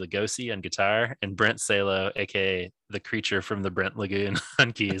Sammy Lugosi, on guitar, and Brent Salo, aka the creature from the Brent Lagoon,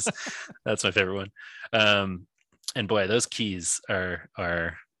 on keys. That's my favorite one. And boy, those keys are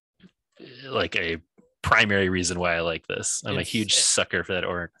like a primary reason why I like this. I'm a huge sucker for that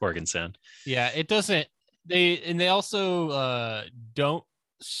organ sound. Yeah, it doesn't. They also don't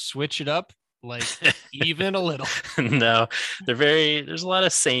switch it up like even a little. No, there's a lot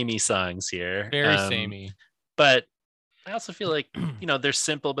of samey songs here. Very samey. But I also feel like, you know, they're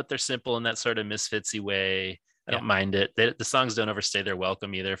simple, but they're simple in that sort of Misfitsy way. I don't mind it. The songs don't overstay their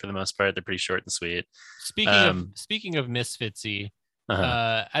welcome either. For the most part, they're pretty short and sweet. Speaking of Misfitsy,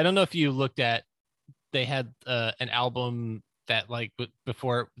 I don't know if you looked at. They had an album that like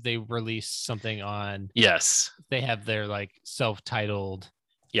before they released something on. Yes. They have their like self-titled.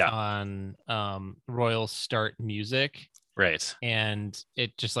 On Royal Start Music. Right. And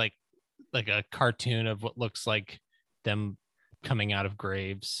it just like a cartoon of what looks like them coming out of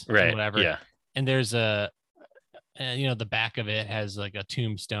graves. Right. And whatever. Yeah. And there's the back of it has like a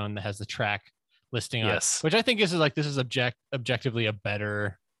tombstone that has the track listing on it, which I think is like, this is objectively a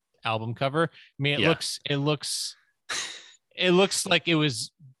better album cover. I mean, it looks like it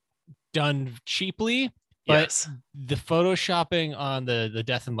was done cheaply, but the photoshopping on the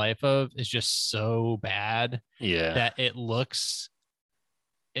Death and Life of is just so bad that it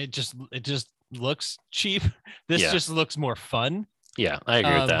just looks cheap. This just looks more fun. Yeah, I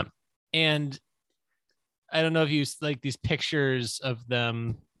agree with that. And I don't know if you like these pictures of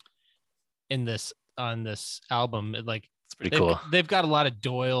them on this album. It's pretty cool. They've got a lot of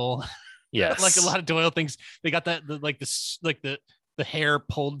Doyle. Yes. Like a lot of Doyle things. They got that the hair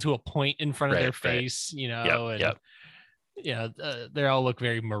pulled to a point in front of their face, you know, they all look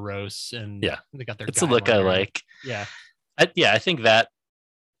very morose, and they got their. It's a look I like. Yeah. I think that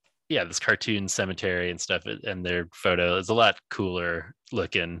this cartoon cemetery and stuff and their photo is a lot cooler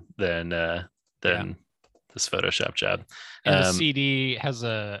looking than this Photoshop job. And the CD has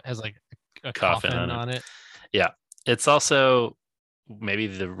like a coffin on it. Yeah. It's also maybe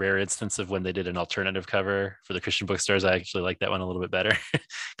the rare instance of when they did an alternative cover for the Christian Bookstores. I actually like that one a little bit better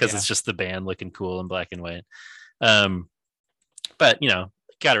because it's just the band looking cool in black and white. But you know,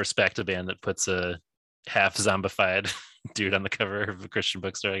 gotta respect a band that puts a half zombified dude on the cover of a Christian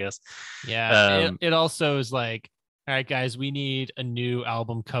Bookstore, I guess. Yeah. It also is like, all right, guys, we need a new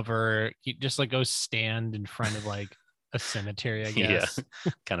album cover. You just like go stand in front of like a cemetery, I guess.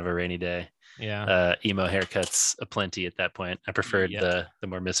 Yeah. Kind of a rainy day. emo haircuts aplenty at that point. I preferred the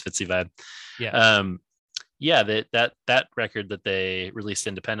more Misfitsy vibe. That record that they released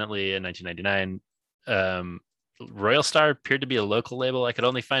independently in 1999, Royal Star appeared to be a local label. I could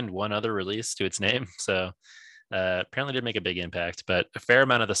only find one other release to its name, so apparently did make a big impact. But a fair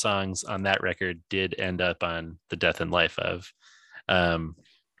amount of the songs on that record did end up on The Death and Life of.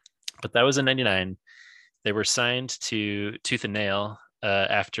 But that was in 99. They were signed to Tooth and Nail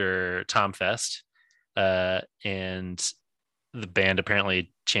after Tom Fest, and the band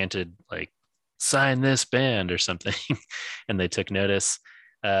apparently chanted like "sign this band" or something, and they took notice.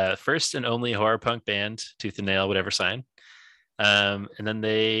 First and only horror punk band Tooth and Nail would ever sign. And then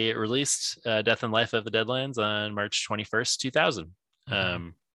they released Death and Life of the Deadlands on March 21st, 2000.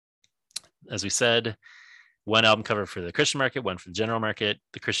 As we said, one album cover for the Christian market, one for the general market.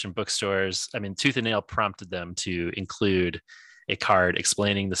 The Christian bookstores, I mean, Tooth and Nail prompted them to include a card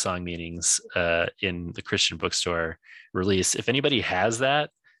explaining the song meanings in the Christian bookstore release. If anybody has that,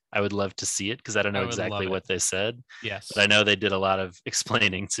 I would love to see it, because I don't know exactly what they said. Yes. But I know they did a lot of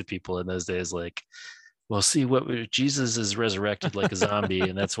explaining to people in those days, like, well, see, Jesus is resurrected like a zombie,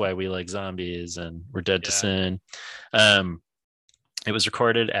 and that's why we like zombies, and we're dead to sin. It was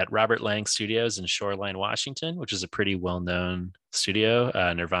recorded at Robert Lang Studios in Shoreline, Washington, which is a pretty well-known studio.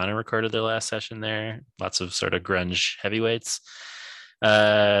 Nirvana recorded their last session there. Lots of sort of grunge heavyweights.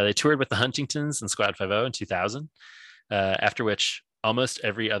 They toured with the Huntingtons and Squad 5-0 in 2000, after which almost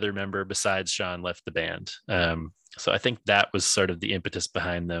every other member besides Sean left the band. So I think that was sort of the impetus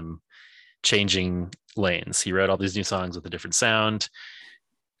behind them changing lanes. He wrote all these new songs with a different sound.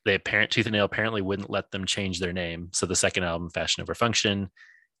 Tooth and Nail apparently wouldn't let them change their name. So the second album, Fashion Over Function,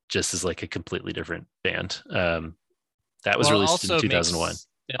 just is like a completely different band. That was released in 2001.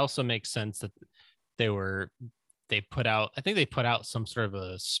 It also makes sense that they put out some sort of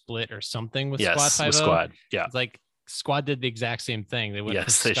a split or something with Squad 5-0. With Squad. Yeah. It's like Squad did the exact same thing. They went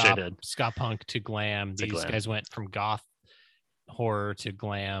from ska punk to glam. These guys went from goth horror to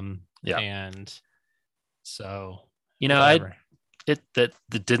glam. Yeah. And so, that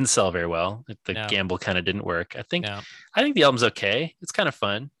didn't sell very well. The gamble kind of didn't work. I think the album's okay. It's kind of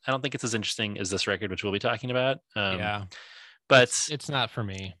fun. I don't think it's as interesting as this record, which we'll be talking about. But it's not for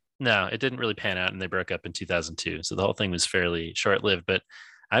me. No, it didn't really pan out, and they broke up in 2002. So the whole thing was fairly short-lived. But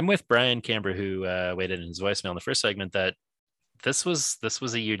I'm with Brian Camber, who weighed in his voicemail in the first segment, that this was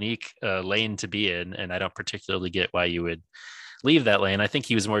a unique lane to be in, and I don't particularly get why you would leave that lane. I think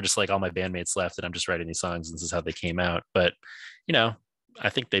he was more just like, all my bandmates left and I'm just writing these songs and this is how they came out. But I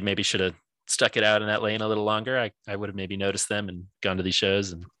think they maybe should have stuck it out in that lane a little longer. I would have maybe noticed them and gone to these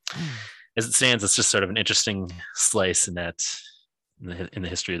shows. And as it stands, it's just sort of an interesting slice in the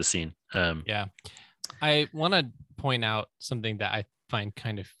history of the scene. I want to point out something that I find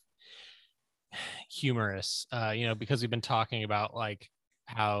kind of humorous, because we've been talking about like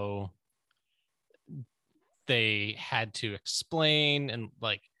how they had to explain and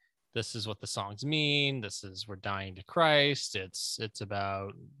like, this is what the songs mean. This is, we're dying to Christ. It's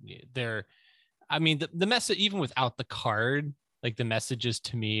about the message, even without the card, like the messages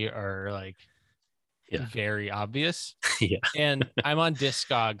to me are like very obvious. And I'm on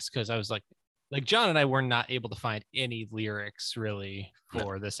Discogs because I was like John and I were not able to find any lyrics really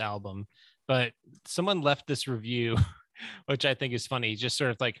for this album, but someone left this review, which I think is funny, just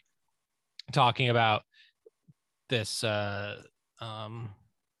sort of like talking about this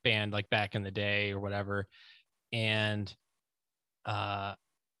band like back in the day or whatever. And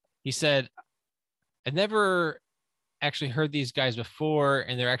he said, I'd never actually heard these guys before,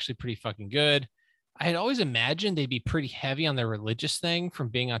 and they're actually pretty fucking good. I had always imagined they'd be pretty heavy on their religious thing from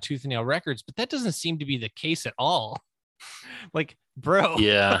being on Tooth and Nail Records, but that doesn't seem to be the case at all. Like, bro.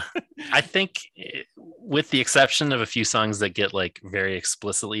 Yeah. I think with the exception of a few songs that get like very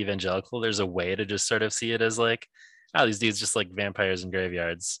explicitly evangelical, there's a way to just sort of see it as like, oh, these dudes just like vampires and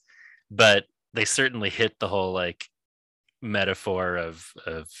graveyards. But they certainly hit the whole like metaphor of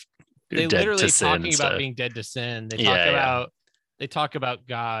they literally talking about being dead to sin. They talk about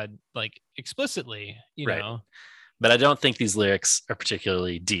God like explicitly, you know. But I don't think these lyrics are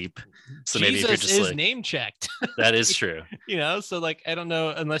particularly deep. So maybe if you're just is name checked. That is true. So like, I don't know,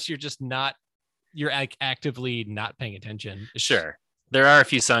 unless you're just you're actively not paying attention. Sure. There are a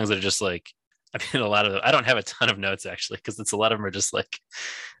few songs that are just like, I don't have a ton of notes actually, because it's a lot of them are just like,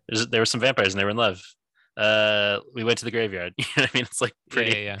 there were some vampires and they were in love. We went to the graveyard. You know what I mean? It's like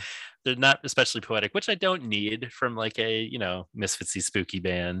pretty, they're not especially poetic, which I don't need from like a, Misfitsy spooky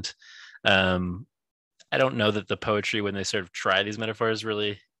band. I don't know that the poetry, when they sort of try these metaphors,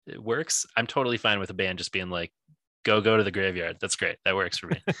 really works. I'm totally fine with a band just being like, go to the graveyard. That's great. That works for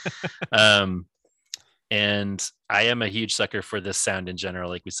me. And I am a huge sucker for this sound in general.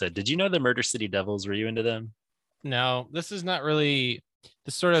 Like we said, did you know the Murder City Devils? Were you into them? No, this is not really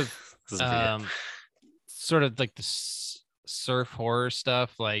the sort of like the surf horror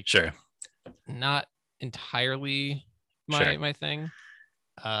stuff. Like, sure, not entirely my thing.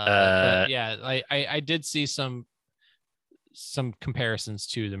 But yeah, I did see some comparisons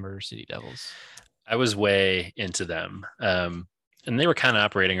to the Murder City Devils. I was way into them. And they were kind of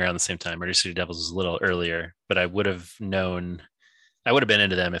operating around the same time. Murder City Devils was a little earlier, but I would have been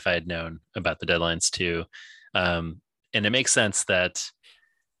into them if I had known about the Deadlines too. And it makes sense that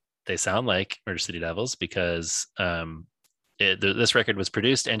they sound like Murder City Devils because this record was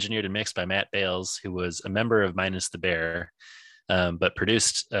produced, engineered, and mixed by Matt Bales, who was a member of Minus the Bear, but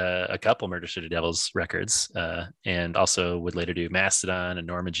produced a couple Murder City Devils records, and also would later do Mastodon and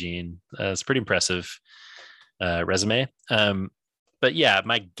Norma Jean. It's a pretty impressive resume. But yeah,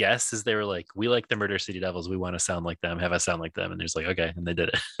 my guess is they were like, we like the Murder City Devils. We want to sound like them. Have us sound like them. And there's like, okay. And they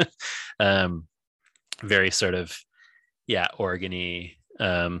did it. Very sort of, organy,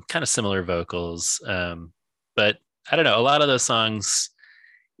 kind of similar vocals. But I don't know, a lot of those songs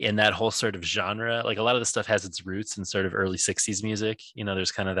in that whole sort of genre, like a lot of the stuff has its roots in sort of early 60s music. You know,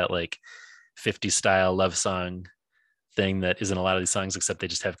 there's kind of that like 50s style love song thing that isn't a lot of these songs, except they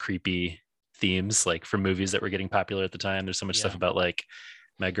just have creepy themes, like from movies that were getting popular at the time. There's so much stuff about like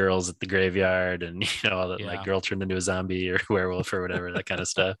my girl's at the graveyard and, all that, my girl turned into a zombie or werewolf or whatever, that kind of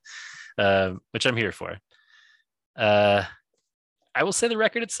stuff, which I'm here for. I will say the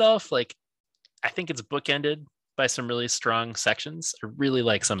record itself, like, I think it's bookended by some really strong sections. I really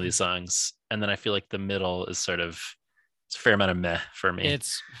like some of these songs. And then I feel like the middle is sort of, it's a fair amount of meh for me.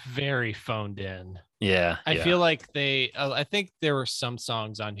 It's very phoned in. Yeah. I feel like I think there were some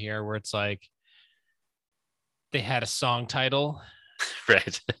songs on here where it's like they had a song title.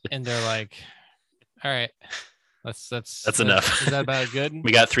 Right. And they're like, all right, that's enough. Is that about good?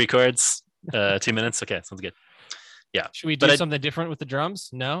 We got 3 chords, 2 minutes. Okay. Sounds good. Yeah. Should we do something different with the drums?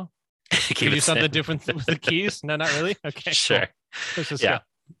 No. Should we do something different with the keys? No, not really. Okay. Sure. Cool. Yeah. Go.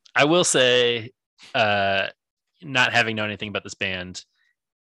 I will say, not having known anything about this band,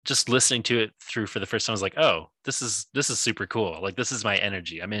 just listening to it through for the first time, I was like, oh, this is super cool. Like, this is my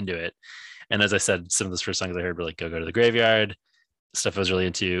energy. I'm into it. And as I said, some of those first songs I heard were like Go to the Graveyard, stuff I was really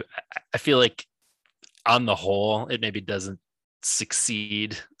into. I feel like on the whole, it maybe doesn't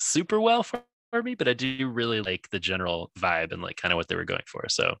succeed super well for me, but I do really like the general vibe and like kind of what they were going for.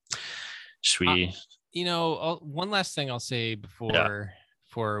 So should we, one last thing I'll say before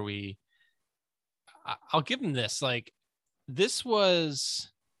I'll give them this, like, this was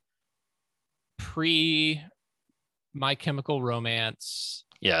pre My Chemical Romance.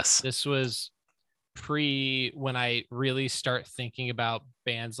 Yes. This was pre when I really start thinking about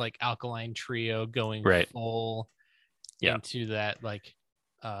bands like Alkaline Trio going full into that, like,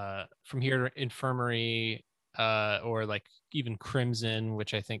 From Here to Infirmary, or like even Crimson,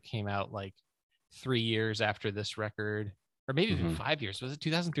 which I think came out like 3 years after this record, or maybe even 5 years. Was it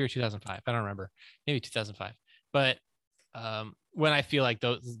 2003 or 2005? I don't remember. Maybe 2005. But when I feel like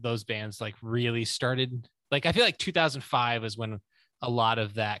those bands like really started, like, I feel like 2005 is when a lot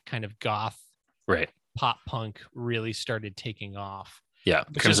of that kind of goth pop punk really started taking off. Yeah.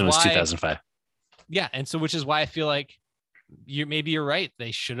 Crimson was 2005. Yeah. And so, which is why I feel like you're right.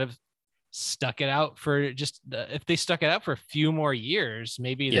 They should have stuck it out for if they stuck it out for a few more years,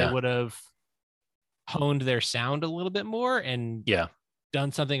 maybe they would have honed their sound a little bit more and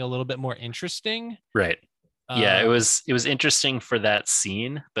done something a little bit more interesting. Right. Yeah. It was interesting for that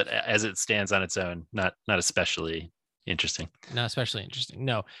scene, but as it stands on its own, not especially interesting. Not especially interesting.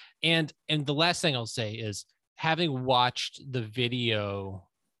 No. And the last thing I'll say is, having watched the video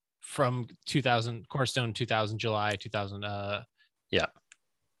from 2000, Cornerstone 2000, July 2000,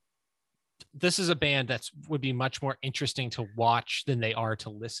 this is a band that would be much more interesting to watch than they are to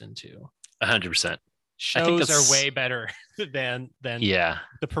listen to. 100%. Shows are way better than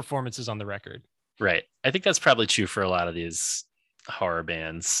the performances on the record. Right. I think that's probably true for a lot of these horror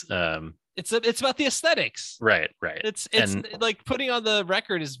bands. It's about the aesthetics. Right. It's like putting on the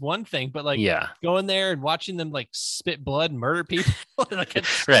record is one thing, but like going there and watching them like spit blood, murder people, like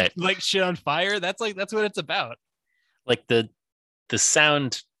like shit on fire. That's what it's about. Like the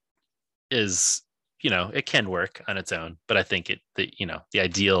sound is, it can work on its own, but I think the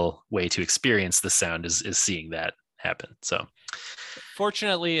ideal way to experience the sound is seeing that happen. So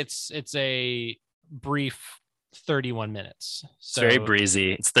fortunately it's a brief 31 minutes. So it's very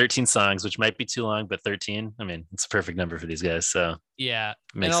breezy. It's 13 songs, which might be too long, but 13, I mean, it's a perfect number for these guys. So yeah.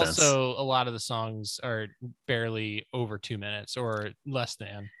 Makes and sense. also a lot of the songs are barely over 2 minutes or less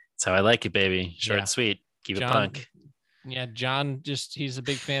than. That's how I like it, baby. Short and sweet. Keep it punk. Yeah, John, he's a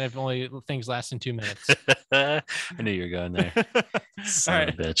big fan of only things lasting 2 minutes. I knew you were going there. Son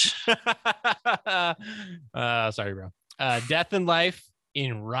of a bitch. Sorry, bro. Death and Life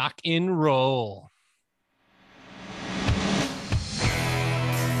in Rock and Roll.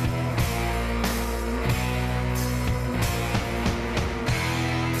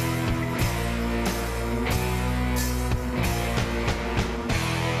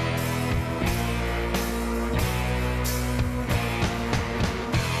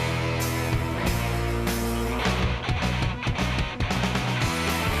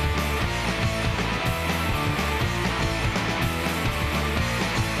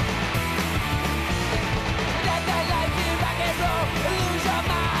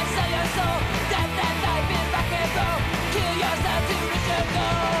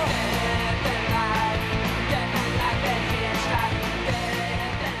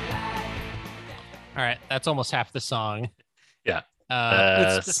 All right, that's almost half the song. Yeah.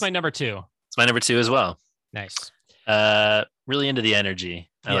 It's my number 2. It's my number 2 as well. Nice. Really into the energy.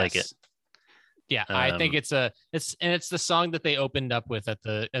 I like it. Yeah, I think it's the song that they opened up with at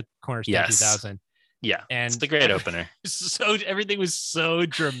Cornerstone 2000. Yeah, and it's the great opener. So everything was so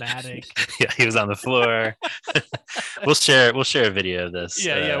dramatic. Yeah, he was on the floor. We'll share a video of this.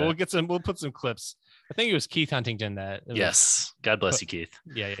 Yeah, we'll put some clips. I think it was Keith Huntington that. Yes, God bless you, Keith.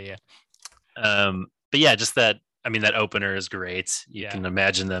 Yeah. But yeah, just that. I mean, that opener is great. You can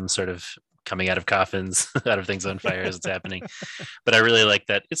imagine them sort of coming out of coffins, out of things on fire as it's happening. But I really like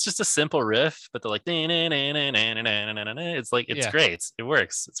that. It's just a simple riff, but they're like, it's like, it's great. It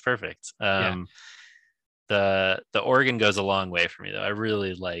works. It's perfect. The organ goes a long way for me, though. I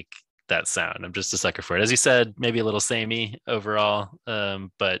really like that sound. I'm just a sucker for it. As you said, maybe a little samey overall,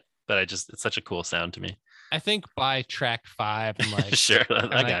 but it's such a cool sound to me. I think by track 5, I'm like, sure,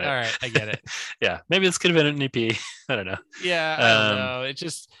 I got it. All right, I get it. Yeah, maybe this could have been an EP. I don't know. Yeah, I don't know. It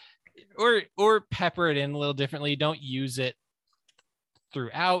just or pepper it in a little differently. Don't use it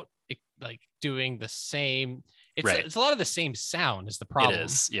throughout, like doing the same. It's a lot of the same sound is the problem. It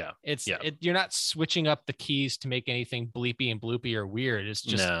is, yeah. You're not switching up the keys to make anything bleepy and bloopy or weird. It's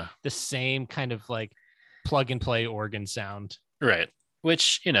just the same kind of like plug and play organ sound. Right.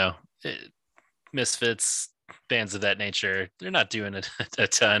 Which, Misfits, bands of that nature, they're not doing a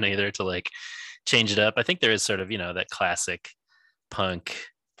ton either to like change it up. I think there is sort of, that classic punk.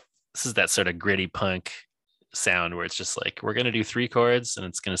 This is that sort of gritty punk sound where it's just like, we're going to do 3 chords and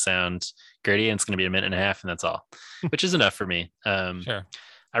it's going to sound gritty and it's going to be 1.5 minutes and that's all, which is enough for me. Sure.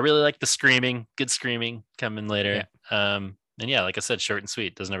 I really like the screaming, good screaming coming later. Yeah. And yeah, like I said, short and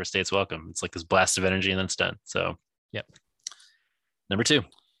sweet, doesn't overstay its welcome. It's like this blast of energy and then it's done. So, yep. Number 2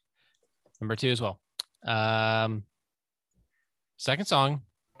 as well. Second song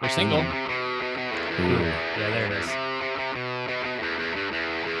or single. Ooh. Yeah, there it is.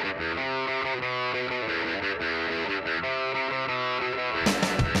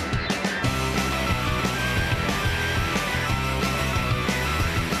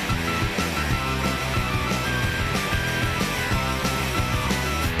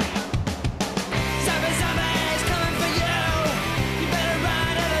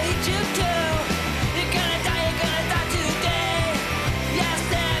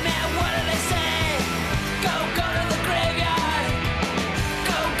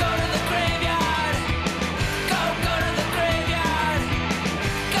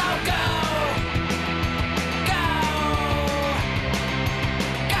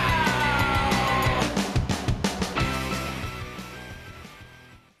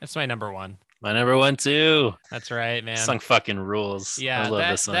 That's my number 1. My number 1 too. That's right, man. This song fucking rules. Yeah, I love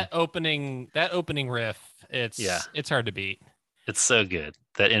this song. That opening riff, it's hard to beat. It's so good.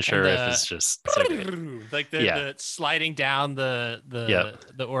 That intro riff is just so good. Like the sliding down the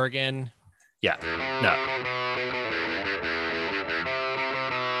organ. Yeah. No.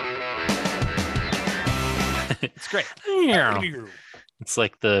 It's great. It's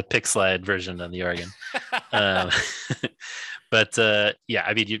like the pick slide version on the organ. But I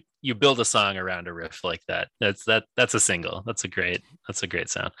mean, you build a song around a riff like that. That's a single. That's a great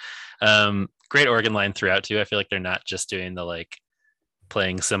sound. Great organ line throughout too. I feel like they're not just doing the like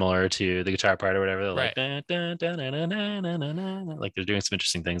playing similar to the guitar part or whatever. They're like, like they're doing some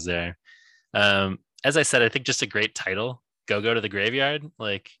interesting things there. As I said, I think just a great title. Go to the graveyard.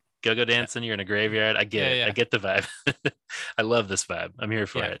 Like go dancing. You're in a graveyard. I get it. Yeah. I get the vibe. I love this vibe. I'm here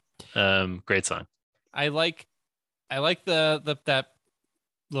for it. Great song. I like I like that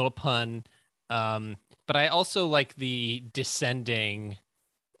little pun, but I also like the descending.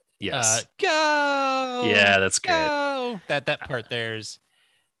 Yes. Go. Yeah, that's great. That part there's.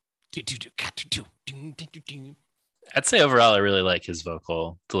 I'd say overall, I really like his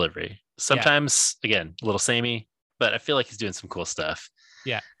vocal delivery. Sometimes, again, a little samey, but I feel like he's doing some cool stuff.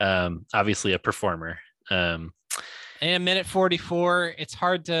 Yeah. Obviously a performer. And a minute 44, it's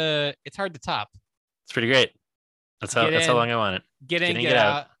hard to top. It's pretty great. That's how long I want it. Get in, get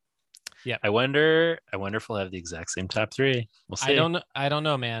out. Yeah. I wonder if we'll have the exact same top 3. We'll see. I don't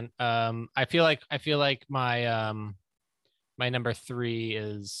know, man. I feel like my my number 3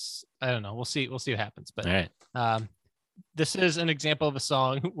 is, I don't know. We'll see what happens. But all right. This is an example of a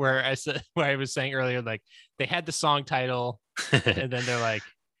song where I was saying earlier, like they had the song title and then they're like,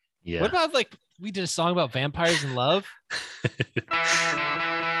 yeah, what about like we did a song about vampires and love?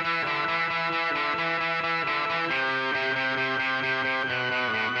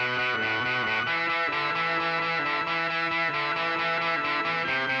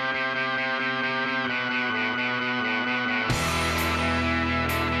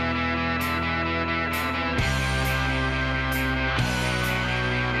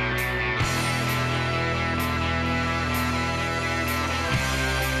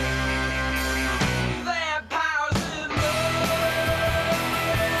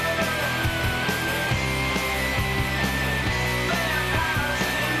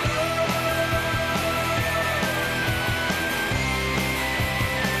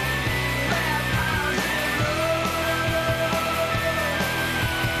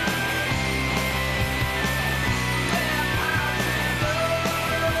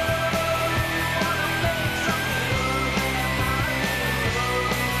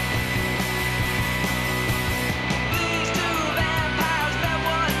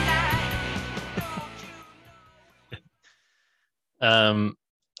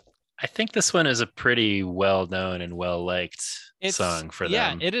 I think this one is a pretty well-known and well-liked song for them.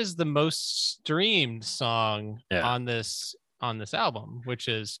 Yeah, it is the most streamed song on this album, which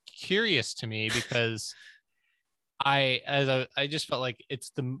is curious to me because I just felt like it's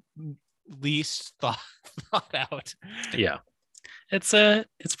the least thought out. Yeah, it's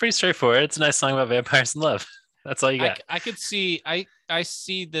pretty straightforward. It's a nice song about vampires and love. That's all you got. I could see I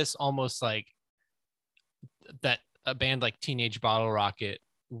see this almost like that a band like Teenage Bottle Rocket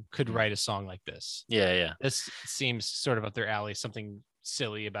could write a song like this. Yeah. This seems sort of up their alley, something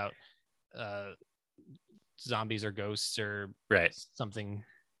silly about zombies or ghosts or somebody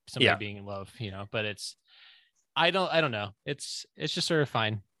being in love, but it's I don't know. It's just sort of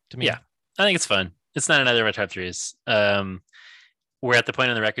fine to me. Yeah. I think it's fun. It's not another of my top 3s. We're at the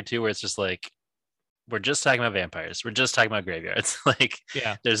point in the record too where it's just like we're just talking about vampires. We're just talking about graveyards. Like,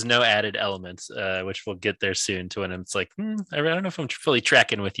 there's no added elements, which we'll get there soon to when it's like, I don't know if I'm fully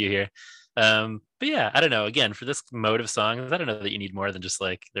tracking with you here. But yeah, I don't know. Again, for this mode of songs, I don't know that you need more than just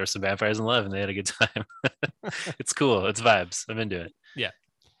like, there were some vampires in love and they had a good time. It's cool. It's vibes. I'm into it. Yeah.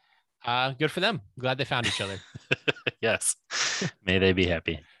 Good for them. Glad they found each other. Yes. May they be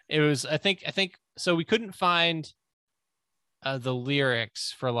happy. It was, I think, so we couldn't find the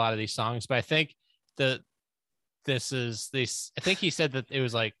lyrics for a lot of these songs, but I think I think he said that it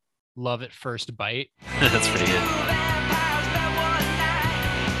was like love at first bite. That's pretty good.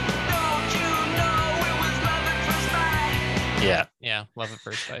 Yeah, love at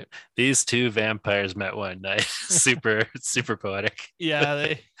first bite. These two vampires met one night. Super poetic.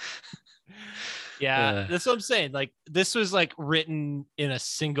 Yeah, that's what I'm saying. Like this was like written in a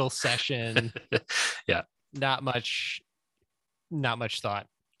single session. Yeah, not much thought.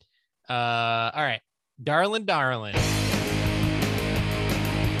 All right, Darlin'.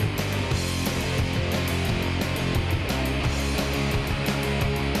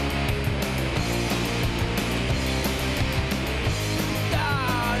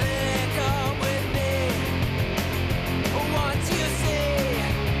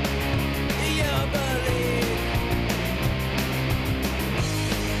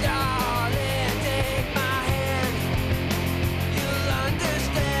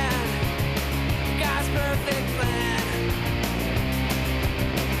 Perfect plan.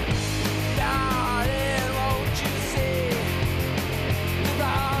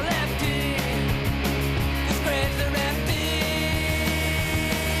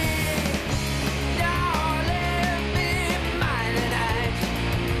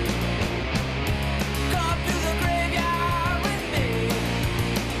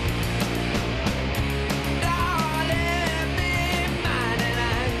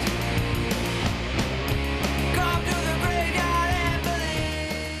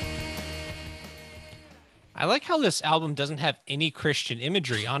 I like how this album doesn't have any Christian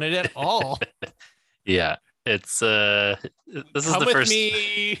imagery on it at all. Yeah, it's this is the first.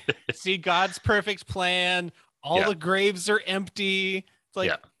 Me, see God's perfect plan. All the graves are empty. It's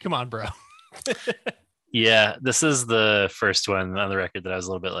like, come on, bro. Yeah, this is the first one on the record that I was a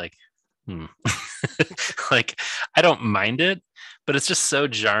little bit like, like, I don't mind it, but it's just so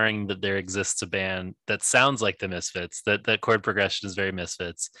jarring that there exists a band that sounds like the Misfits, that chord progression is very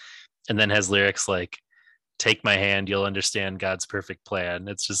Misfits, and then has lyrics like, take my hand, you'll understand God's perfect plan.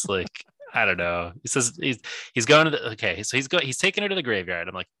 It's just like, I don't know. He says he's going to he's taking her to the graveyard.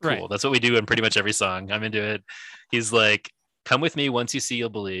 I'm like, cool. Right. That's what we do in pretty much every song. I'm into it. He's like, come with me. Once you see, you'll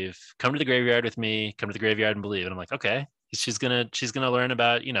believe. Come to the graveyard with me. Come to the graveyard and believe. And I'm like, okay. She's gonna learn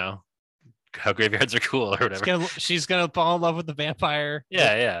about, how graveyards are cool or whatever. She's gonna fall in love with the vampire.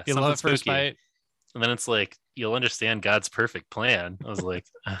 Yeah. You love it first bite. And then it's like, you'll understand God's perfect plan. I was like,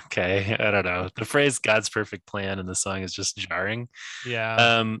 okay, I don't know. The phrase God's perfect plan in the song is just jarring.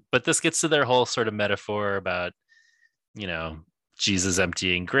 Yeah. But this gets to their whole sort of metaphor about, Jesus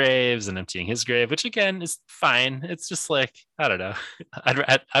emptying graves and emptying his grave, which again is fine. It's just like, I don't know.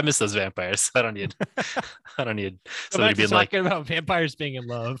 I miss those vampires. I don't need somebody being like, talking about vampires being in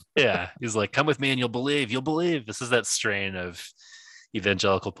love. Yeah. He's like, come with me and you'll believe. This is that strain of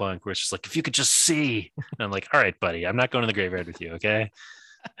evangelical punk where it's just like, if you could just see. And I'm like, all right, buddy, I'm not going to the graveyard with you, okay?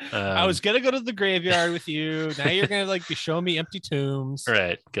 I was gonna go to the graveyard with you. Now you're gonna be showing me empty tombs.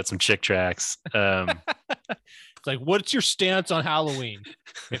 Right, get some chick tracks. It's like, what's your stance on Halloween?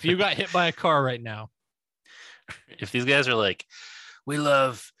 If you got hit by a car right now, if these guys are like, we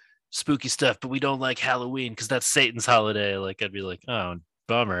love spooky stuff, but we don't like Halloween because that's Satan's holiday, like I'd be like, oh,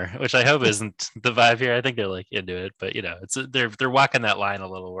 bummer. Which I hope isn't the vibe here. I think they're like into it, but it's they're walking that line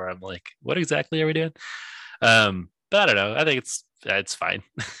a little where I'm like, what exactly are we doing? But I don't know. I think it's fine.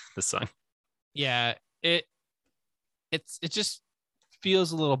 This song. Yeah, it just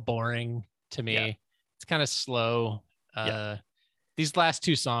feels a little boring to me. Yeah. It's kind of slow. These last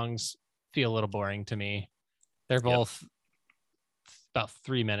two songs feel a little boring to me. They're both about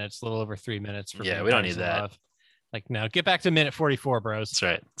 3 minutes, a little over 3 minutes. We don't need that. Love. Like, no, get back to minute 44, bros. That's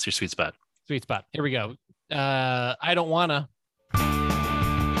right. It's your sweet spot. Sweet spot. Here we go. I don't wanna.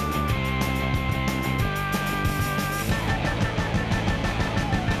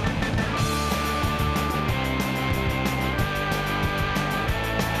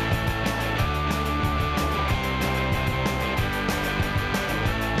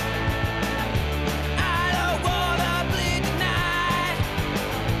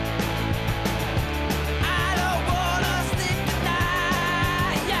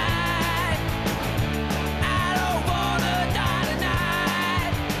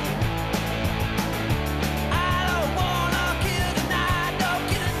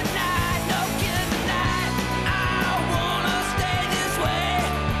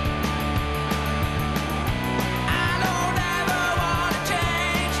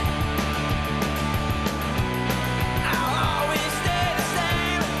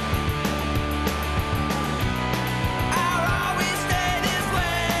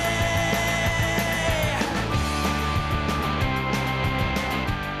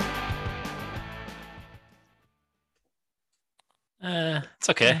 It's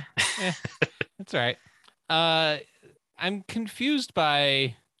okay. That's all right. I'm confused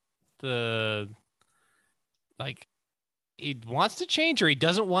by the, like, he wants to change or he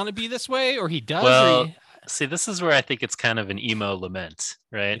doesn't want to be this way, or he does. Well, see, this is where I think it's kind of an emo lament,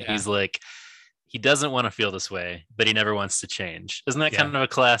 right? Yeah. He's like, he doesn't want to feel this way, but he never wants to change. Isn't that kind of a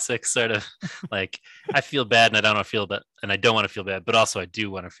classic sort of like, I feel bad and I don't want to feel bad, and I don't want to feel bad, but also I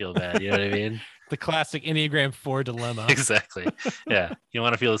do want to feel bad. You know what I mean? The classic Enneagram 4 dilemma. Exactly. Yeah. You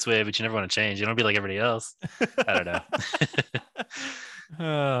want to feel this way, but you never want to change. You don't be like everybody else. I don't know.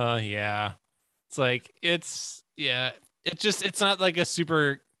 Oh, yeah. It's like, it's not like a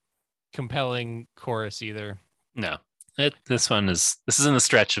super compelling chorus either. No. This is in the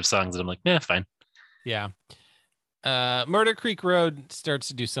stretch of songs that I'm like, yeah, fine. Yeah. Murder Creek Road starts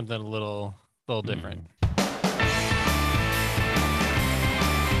to do something a little different.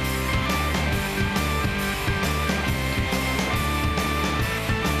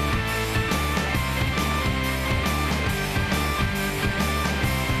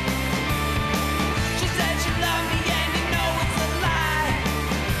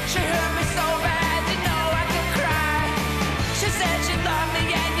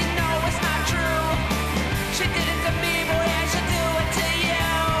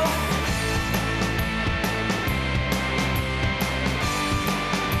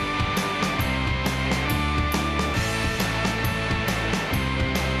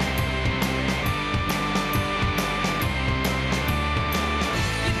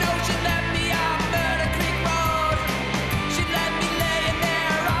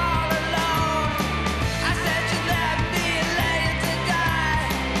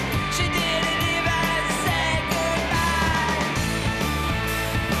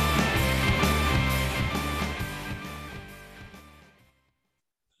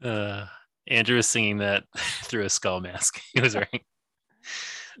 Andrew was singing that through a skull mask he was wearing.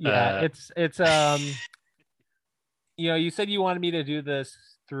 Yeah, it's you said you wanted me to do this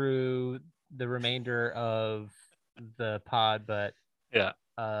through the remainder of the pod, but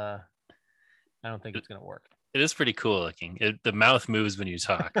I don't think it's gonna work. It is pretty cool looking. The mouth moves when you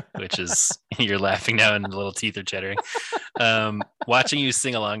talk, which is you're laughing now and the little teeth are chattering. Watching you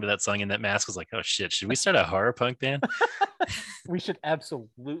sing along to that song in that mask was like, oh shit, should we start a horror punk band? We should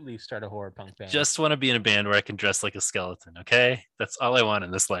absolutely start a horror punk band. Just want to be in a band where I can dress like a skeleton. Okay, that's all I want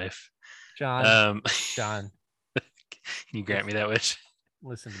in this life. John, can you grant me that wish?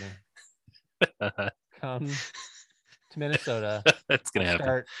 Listen to me. Come to Minnesota. That's gonna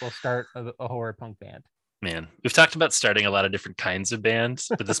happen. We'll start a horror punk band. Man, we've talked about starting a lot of different kinds of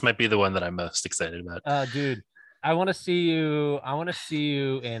bands, but this might be the one that I'm most excited about. Dude, I want to see you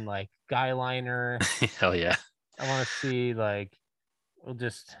in like Guyliner. Hell yeah. I want to see like we'll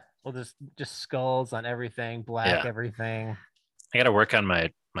just skulls on everything, black everything. I got to work on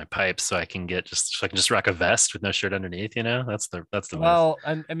my pipes so I can just rock a vest with no shirt underneath, that's the well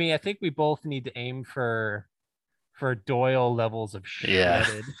move. I mean I think we both need to aim for Doyle levels of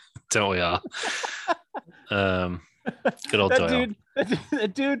shredded. Don't we all? Good old Doyle.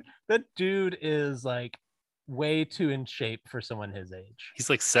 That dude is like way too in shape for someone his age. He's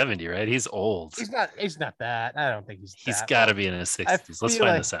like 70, right? He's old. He's not that. I don't think he's got to be in his 60s. Let's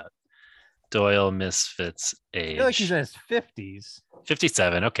find this out. Doyle Misfits age. I feel like he's in his 50s.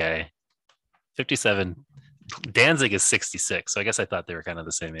 57. Okay. 57. Danzig is 66. So I guess I thought they were kind of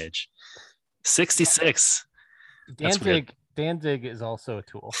the same age. 66. Danzig is also a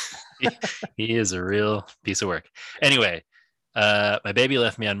tool. he is a real piece of work. Anyway, my baby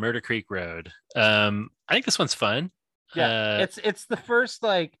left me on Murder Creek Road. I think this one's fun. Yeah, it's the first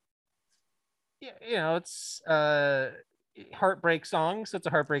like, it's heartbreak song. So it's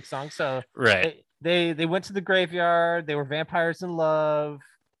a heartbreak song. So right, they went to the graveyard. They were vampires in love.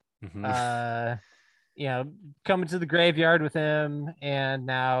 Mm-hmm. Coming to the graveyard with him, and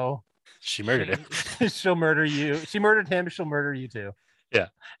now. She murdered him. She'll murder you. She murdered him. She'll murder you too. Yeah,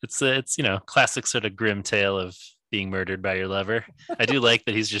 it's classic sort of grim tale of being murdered by your lover. I do like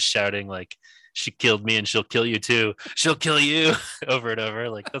that he's just shouting like, "She killed me and she'll kill you too. She'll kill you," over and over.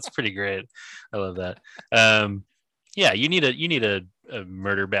 Like that's pretty great. I love that. You need a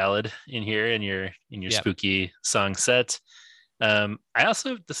murder ballad in here in your spooky song set.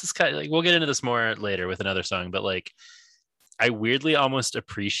 This is kind of like we'll get into this more later with another song, but like. I weirdly almost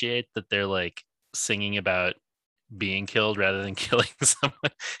appreciate that they're like singing about being killed rather than killing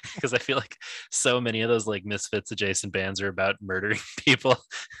someone, because I feel like so many of those like Misfits adjacent bands are about murdering people,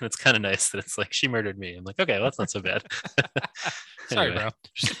 and it's kind of nice that it's like she murdered me. I'm like, okay, well, that's not so bad. Sorry, bro.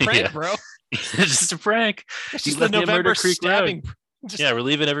 Just a prank, bro. Just a prank. It's just the November stabbing. Yeah, we're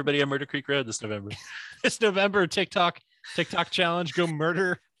leaving everybody on Murder Creek Road this November. This November TikTok challenge. Go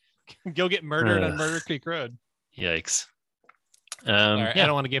get murdered on Murder Creek Road. Yikes. I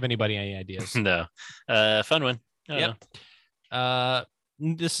don't want to give anybody any ideas. No. Fun one.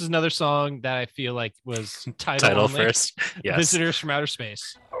 This is another song that I feel like was title only. First. Yes. Visitors from Outer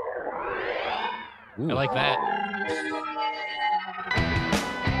Space. Ooh. I like that.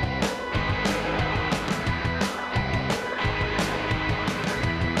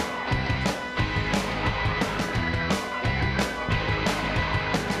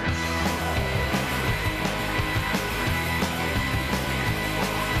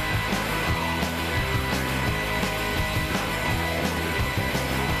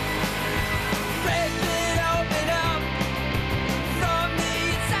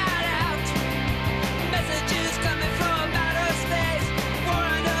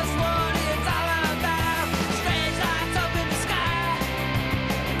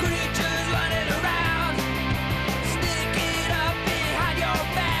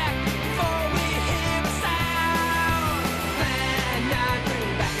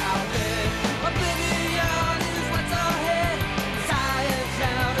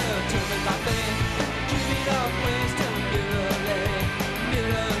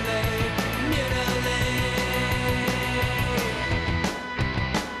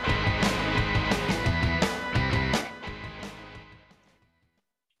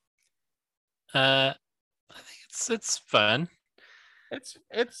 I think it's fun.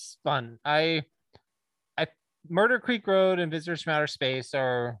 It's fun. I Murder Creek Road and Visitors from Outer Space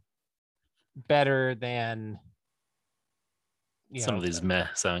are better than some of these meh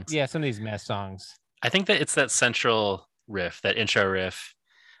songs. Yeah, some of these meh songs. I think that it's that central riff, that intro riff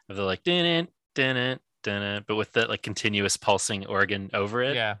of the like din it, but with that like continuous pulsing organ over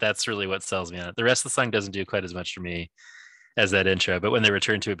it. Yeah, that's really what sells me on it. The rest of the song doesn't do quite as much for me. as that intro. But when they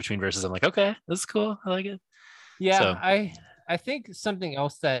return to it between verses, I'm like, okay, that's cool. I like it. Yeah, so. I think something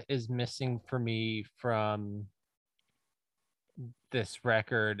else that is missing for me from this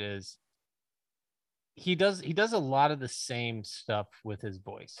record is he does a lot of the same stuff with his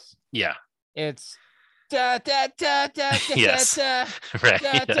voice. Yeah. It's da da da da da yes. da right.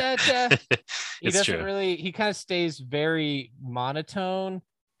 da da da. He doesn't true. really, he kind of stays very monotone.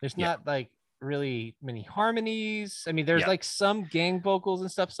 There's not like really many harmonies. I mean, there's like some gang vocals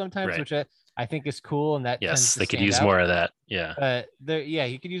and stuff sometimes, which I think is cool, and that yes, they could use more of that. Yeah, but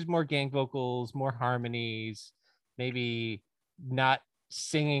you could use more gang vocals, more harmonies, maybe not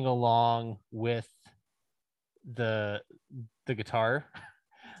singing along with the guitar.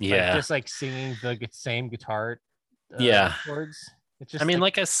 Yeah, like, just like singing the same guitar. Chords. It's just. I mean,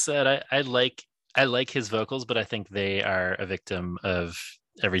 like I said, I like his vocals, but I think they are a victim of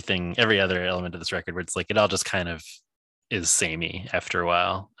every other element of this record, where it's like it all just kind of is samey after a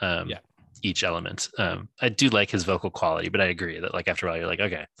while. Each element. I do like his vocal quality, but I agree that like after a while you're like,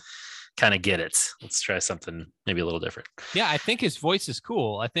 okay, kind of get it. Let's try something maybe a little different. Yeah, I think his voice is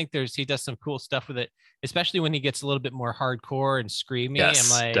cool. I think he does some cool stuff with it, especially when he gets a little bit more hardcore and screamy.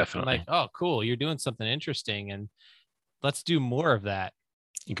 Yes, I'm like, oh, cool, you're doing something interesting, and let's do more of that.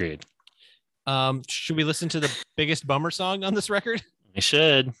 Agreed. Should we listen to the biggest bummer song on this record? We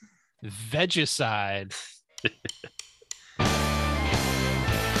should. Vegicide.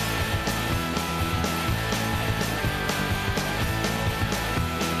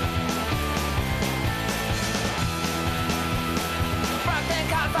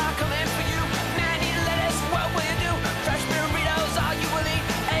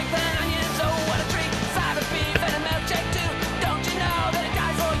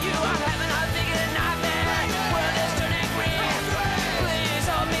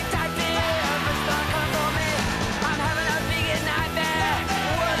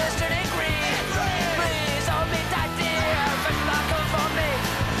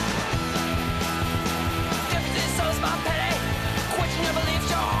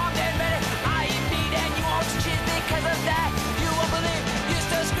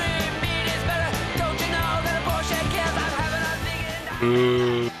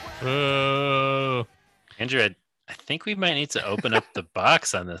 Andrew, I think we might need to open up the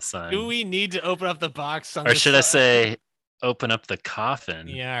box on this song. Do we need to open up the box on or should I say open up the coffin?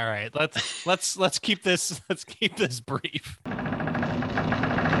 Yeah, all right. Let's keep this brief.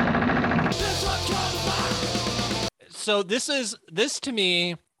 So this to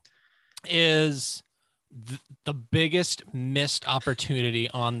me is the biggest missed opportunity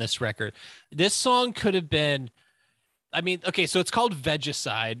on this record. This song could have been, I mean, okay, so it's called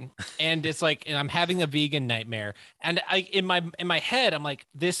Vegicide, and it's like, and I'm having a vegan nightmare, and in my head, I'm like,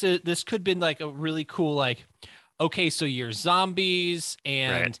 this could have been like a really cool, like, okay, so you're zombies,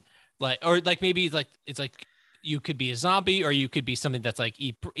 and like, or like maybe like it's like you could be a zombie, or you could be something that's like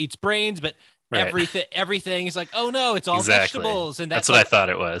eats brains, but everything is like, oh no, it's all vegetables, and that's what like, I thought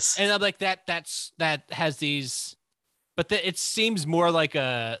it was, and I'm like that has these, but it seems more like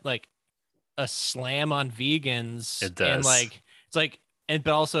a slam on vegans. It does. And like it's like, and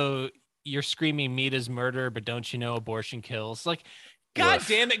but also you're screaming meat is murder, but don't you know abortion kills? Like, god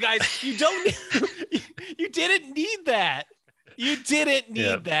damn it, guys, you don't you didn't need that. You didn't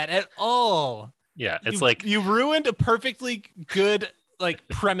need that at all. Yeah, it's like you ruined a perfectly good like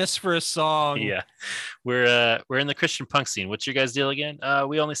premise for a song. Yeah, we're in the Christian punk scene. What's your guys' deal again?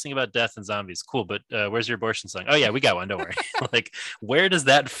 We only sing about death and zombies. Cool, but where's your abortion song? Oh yeah, we got one. Don't worry. Like, where does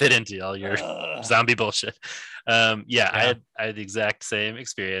that fit into all your zombie bullshit? I had the exact same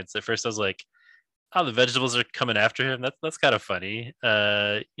experience. At first, I was like, "Oh, the vegetables are coming after him. That's kind of funny."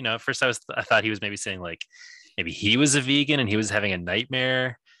 At first I thought he was maybe saying like, maybe he was a vegan and he was having a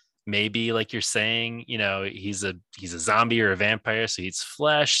nightmare. Maybe like you're saying, he's a zombie or a vampire, so he eats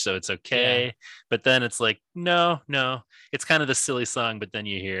flesh, so it's okay. Yeah. But then it's like, no, it's kind of the silly song. But then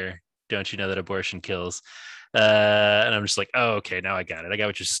you hear, don't you know that abortion kills? And I'm just like, oh, okay, now I got it. I got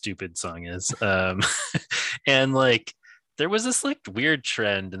what your stupid song is. And like, there was this like weird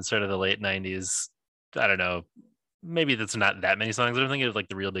trend in sort of the late 90s. I don't know. Maybe that's not that many songs. I'm thinking of like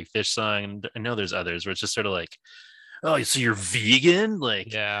the Real Big Fish song. And I know there's others where it's just sort of like, oh, so you're vegan?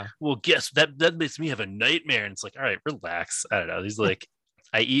 Like, yeah. Well, guess that makes me have a nightmare. And it's like, all right, relax. I don't know. He's like,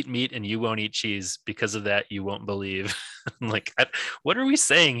 I eat meat and you won't eat cheese. Because of that, you won't believe. I'm like, what are we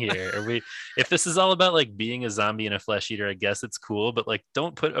saying here? If this is all about like being a zombie and a flesh eater, I guess it's cool. But like,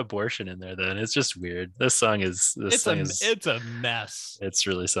 don't put abortion in there. Then it's just weird. This song is it's a mess. It's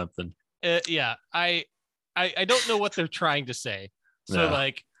really something. Yeah, I don't know what they're trying to say. So no.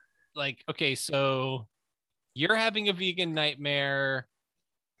 like, okay, so You're having a vegan nightmare.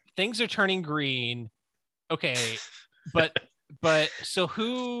 Things are turning green. Okay, but so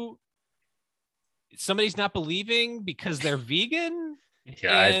who? Somebody's not believing because they're vegan.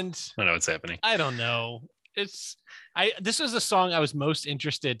 Yeah, and I don't know what's happening. I don't know. This was a song I was most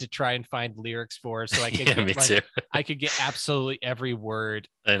interested to try and find lyrics for, so I could I could get absolutely every word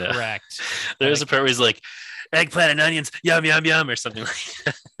correct. There's a part where he's like, eggplant and onions, yum yum yum, or something like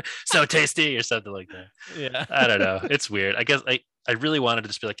that. So tasty, or something like that. Yeah, I don't know. It's weird. I guess I really wanted to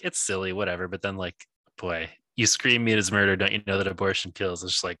just be like, it's silly, whatever. But then like, boy, you scream meat is murder. Don't you know that abortion kills?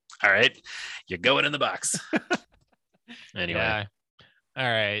 It's just like, all right, you're going in the box. Anyway. Yeah. All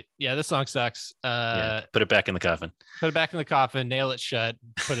right. Yeah, this song sucks. Put it back in the coffin. Put it back in the coffin, nail it shut,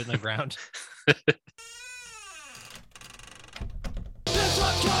 put it in the ground.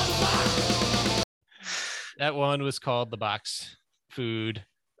 That one was called The Box Food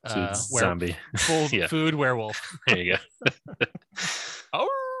Zombie. Food werewolf. There you go.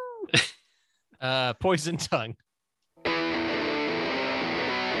 Poison Tongue.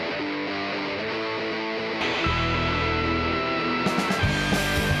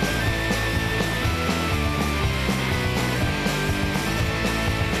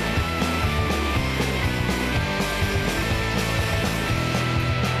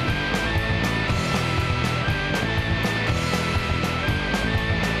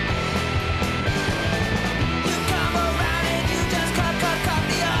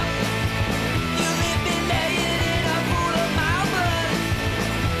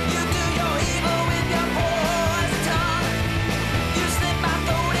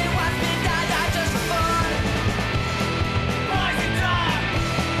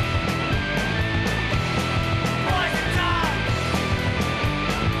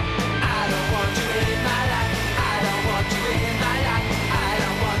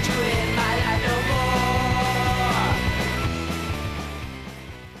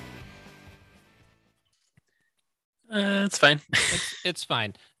 It's fine. It's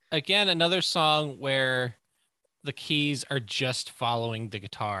fine. Again, another song where the keys are just following the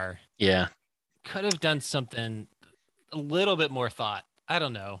guitar. Yeah. Could have done something a little bit more thought. I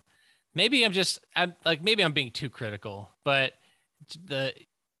don't know. Maybe I'm being too critical, but the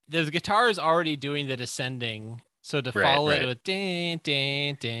guitar is already doing the descending. So to follow it with dan,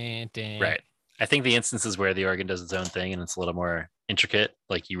 dan, dan, dan. Right. I think the instances where the organ does its own thing and it's a little more intricate,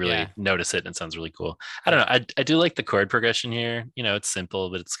 like you really notice it and it sounds really cool. I don't know. I do like the chord progression here. You know, it's simple,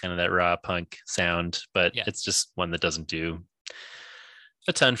 but it's kind of that raw punk sound, but it's just one that doesn't do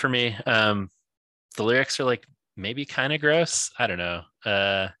a ton for me. The lyrics are like maybe kind of gross. I don't know.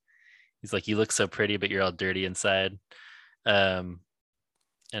 He's like, you look so pretty, but you're all dirty inside. And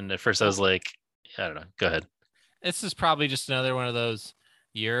at first I was like, I don't know. Go ahead. This is probably just another one of those,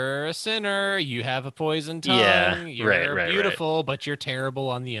 you're a sinner, you have a poison tongue, you're beautiful, but you're terrible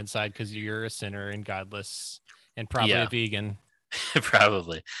on the inside because you're a sinner and godless and probably a vegan.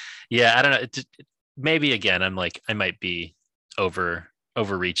 Probably. Yeah, I don't know. Maybe again, I'm like, I might be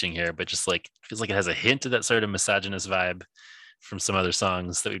overreaching here, but just like feels like it has a hint of that sort of misogynist vibe from some other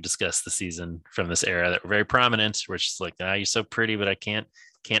songs that we've discussed this season from this era that were very prominent, where it's just like, you're so pretty, but I can't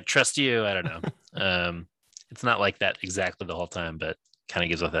trust you. I don't know. It's not like that exactly the whole time, but kind of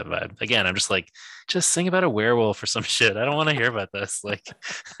gives off that vibe. Again, I'm just like, just sing about a werewolf or some shit. I don't want to hear about this. Like,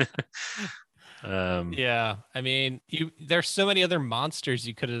 yeah, I mean, there's so many other monsters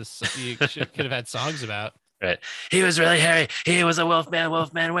you could have had songs about. Right. He was really hairy. He was a wolfman.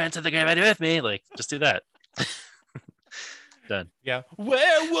 Wolfman went to the grave with me. Like, just do that. Done. Yeah.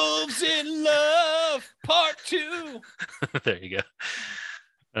 Werewolves in Love Part 2. There you go.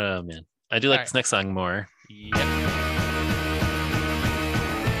 Oh man, I do like this next song more. Yep.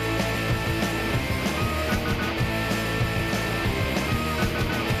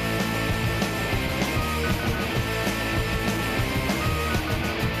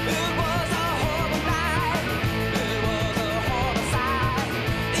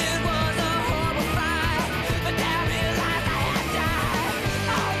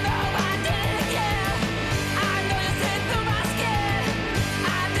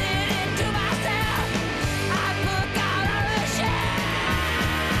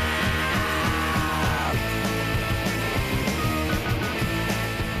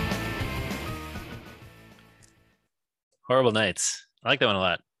 Horrible Nights. I like that one a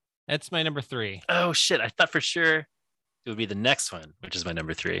lot. That's my number 3. Oh shit! I thought for sure it would be the next one, which is my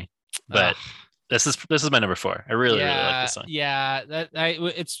number 3. But This is my number 4. I really like this song. Yeah,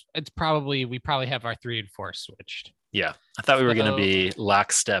 it's probably we probably have our 3 and 4 switched. Yeah, I thought we were gonna be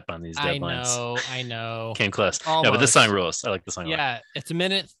lockstep on these deadlines. I know. Came close. Almost. No, but this song rules. I like the song. Yeah, it's a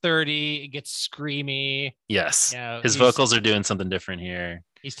minute 30. It gets screamy. Yes, his vocals are doing something different here.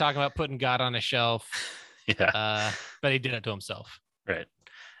 He's talking about putting God on a shelf. Yeah, but he did it to himself. Right.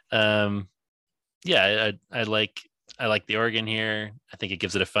 Yeah, I like the organ here. I think it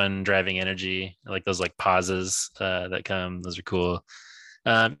gives it a fun driving energy. I like those like pauses that come. Those are cool.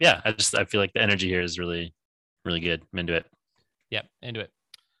 Yeah, I feel like the energy here is really, really good. I'm into it. Yep, into it.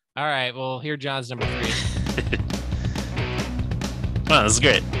 All right, well, here John's number 3. Wow, this is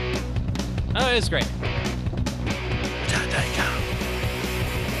great. Oh, it is great.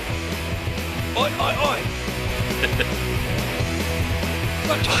 Oi, oi, oi!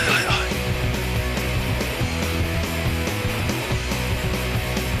 Oi, oi, oi!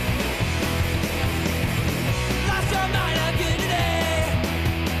 Lost your mind again today.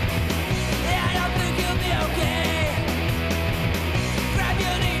 I don't think you'll be okay. Grab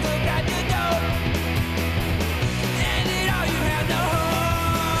your needle, grab your dope. And it all you have no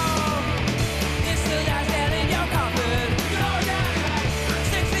hope. It's the last nail in your coffin.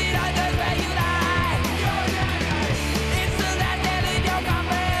 6 feet under where you lie. It's the last nail in your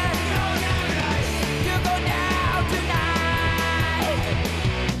coffin. You go down tonight.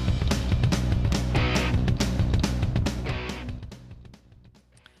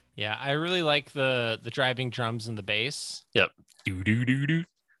 Yeah, I really like the driving drums and the bass. Yep. Do do do do.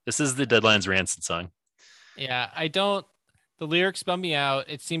 This is the Deadline's Rancid song. Yeah, the lyrics bum me out.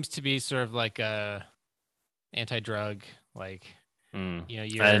 It seems to be sort of like a anti-drug, like I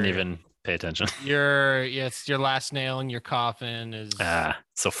didn't even pay attention. It's your last nail in your coffin is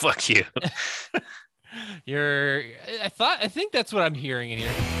so fuck you. I think that's what I'm hearing in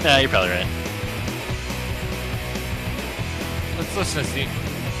here. Yeah, you're probably right. Let's listen to see.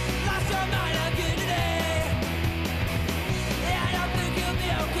 Lost your mind again today. I don't think you'll be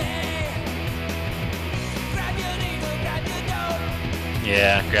okay. Grab your needle, grab your dope.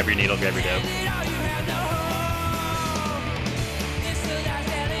 Yeah, grab your needle, grab your dope. And it all you have no hope. It's the last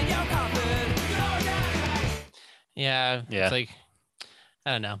nail in your coffin. Yeah. Yeah. It's like,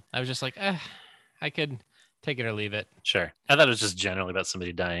 I don't know. I was just like, I could take it or leave it. Sure. I thought it was just generally about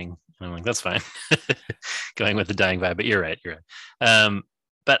somebody dying. And I'm like, that's fine. Going with the dying vibe, but you're right.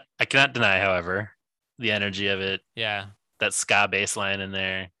 But I cannot deny, however, the energy of it. Yeah. That ska bass line in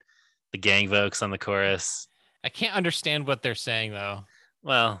there, the gang vocals on the chorus. I can't understand what they're saying though.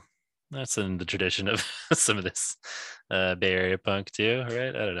 Well, that's in the tradition of some of this Bay Area punk too,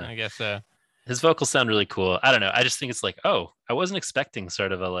 right? I don't know. I guess so. His vocals sound really cool. I don't know. I just think it's like, oh, I wasn't expecting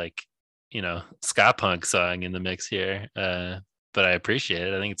sort of a like, ska punk song in the mix here. But I appreciate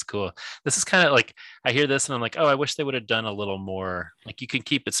it. I think it's cool. This is kind of like, I hear this and I'm like, oh, I wish they would have done a little more. Like you can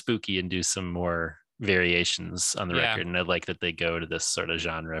keep it spooky and do some more variations on the record. And I like that they go to this sort of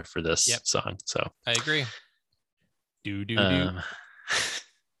genre for this song. So I agree.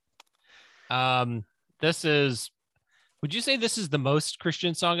 This is, would you say this is the most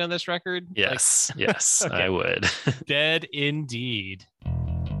Christian song on this record? Yes. Yes, okay. I would. Dead Indeed.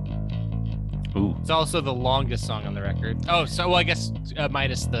 Ooh. It's also the longest song on the record. Oh, so well, I guess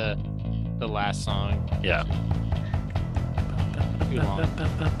minus the last song. Yeah. Too long.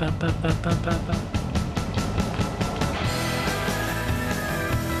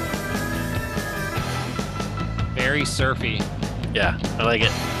 Very surfy. Yeah, I like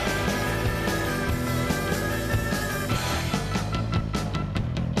it.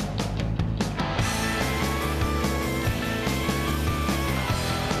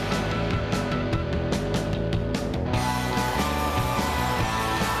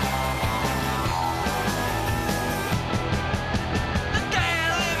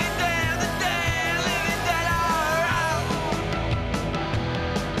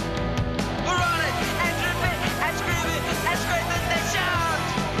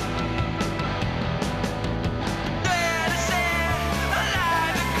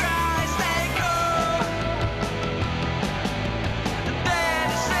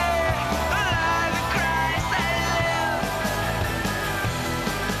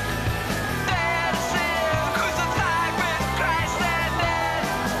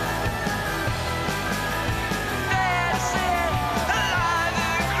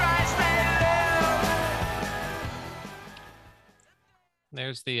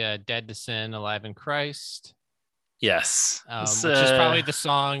 There's the Dead to Sin, Alive in Christ. Yes. Which is probably the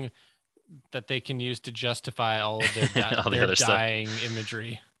song that they can use to justify all of their, all the their other dying stuff.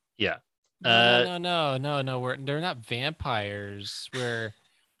 imagery. Yeah. No, they're not vampires.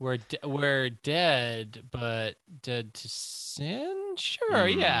 We're dead, but dead to sin. Sure,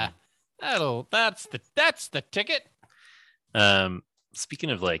 yeah. That's the ticket. Speaking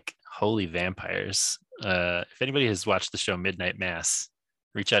of like holy vampires, if anybody has watched the show Midnight Mass,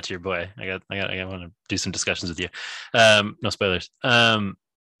 reach out to your boy. I want to do some discussions with you. No spoilers.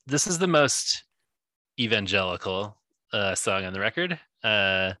 This is the most evangelical song on the record.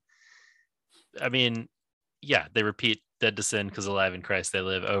 I mean, yeah, they repeat dead to sin because alive in Christ they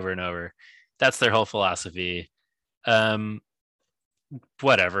live over and over. That's their whole philosophy.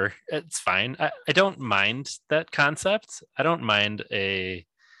 Whatever, it's fine. I don't mind that concept. I don't mind a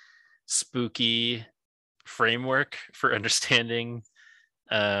spooky framework for understanding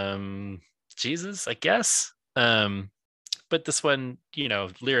Jesus, I guess. But this one,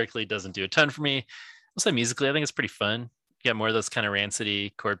 lyrically doesn't do a ton for me. Also musically, I think it's pretty fun. You got more of those kind of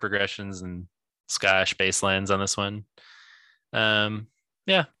rancid chord progressions and ska-ish bass lines on this one. Yeah,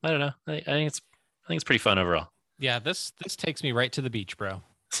 I don't know. I think it's pretty fun overall. Yeah, this takes me right to the beach, bro.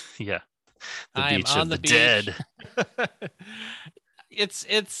 Yeah, I am on the beach. Dead. It's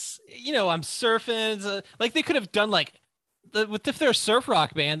I'm surfing. Like they could have done like if they're a surf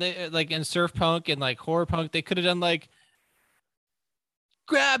rock band, they like in surf punk and like horror punk, they could have done like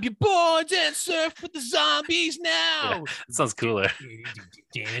grab your boards and surf with the zombies now. Yeah, that sounds cooler.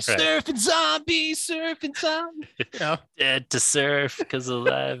 Surfing zombies. Dead to surf because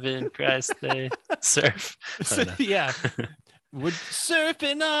alive in Christ they surf. Yeah. We're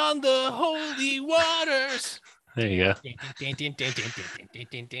surfing on the holy waters. There you go.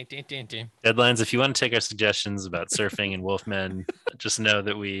 Deadlines, if you want to take our suggestions about surfing and Wolfmen, just know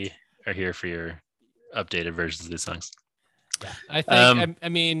that we are here for your updated versions of these songs. Yeah, I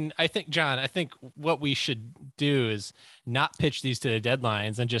think, John, what we should do is not pitch these to the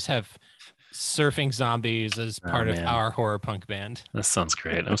Deadlines and just have surfing zombies as part of our horror punk band. That sounds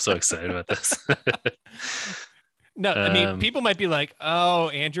great. I'm so excited about this. No, I mean, people might be like, oh,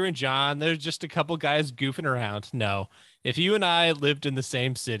 Andrew and John, they're just a couple guys goofing around. No, if you and I lived in the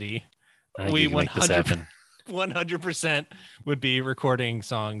same city, we 100% would be recording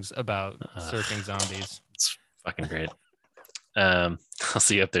songs about surfing zombies. It's fucking great. I'll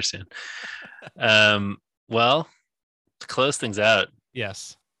see you up there soon. Well, to close things out,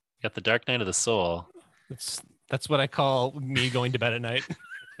 yes, you got the Dark Night of the Soul. That's what I call me going to bed at night.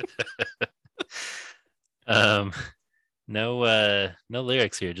 No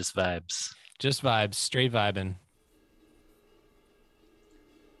lyrics here, just vibes. Just vibes, straight vibing.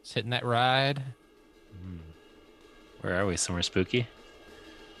 Just hitting that ride. Where are we? Somewhere spooky?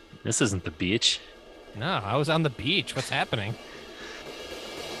 This isn't the beach. No, I was on the beach. What's happening?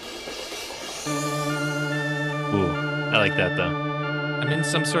 Ooh, I like that though. I'm in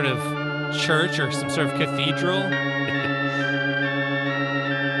some sort of church or some sort of cathedral.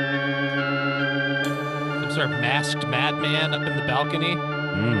 Some sort of masked madman up in the balcony.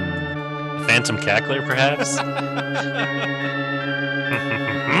 Phantom cackler, perhaps?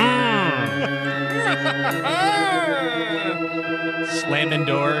 Slamming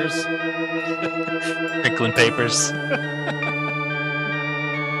doors. Crinkling papers.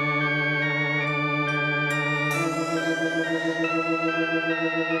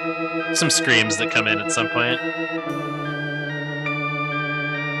 Some screams that come in at some point.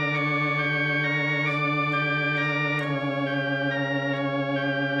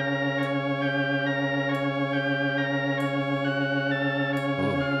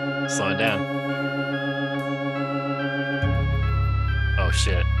 Ooh, slowing down. Oh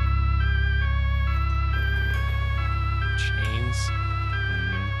shit. Chains.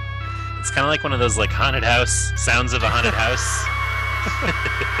 It's kind of like one of those like haunted house sounds of a haunted house.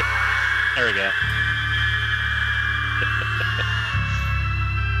 There we go.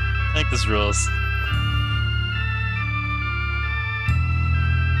 I think this rules.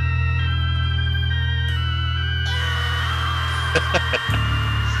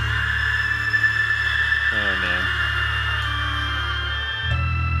 Oh man.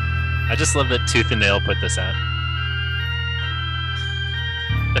 I just love that Tooth and Nail put this out.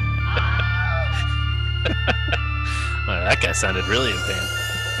 Well, that guy sounded really in pain.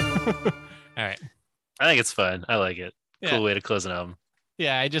 All right. I think it's fun. I like it. Yeah. Cool way to close an album.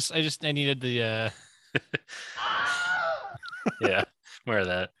 Yeah, I needed the Yeah, more of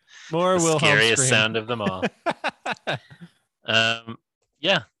that. More the Wilhelm scariest scream. sound of them all.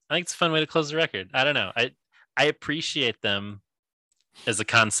 Yeah, I think it's a fun way to close the record. I don't know. I appreciate them as a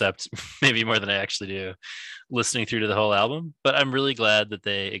concept, maybe more than I actually do, listening through to the whole album. But I'm really glad that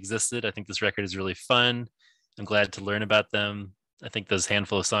they existed. I think this record is really fun. I'm glad to learn about them. I think those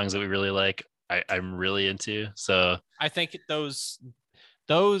handful of songs that we really like, I'm really into. So I think those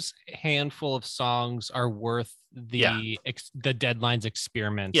those handful of songs are worth the Deadlines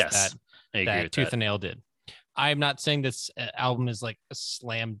experiments that Tooth and Nail did. I'm not saying this album is like a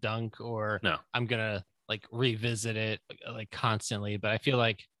slam dunk or I'm gonna like revisit it like constantly, but I feel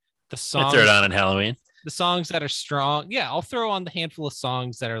like the songs, throw it on Halloween, the songs that are strong, I'll throw on the handful of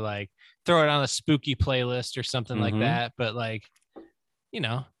songs that are like, throw it on a spooky playlist or something like that, but like, you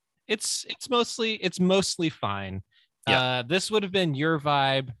know, it's mostly fine. This would have been your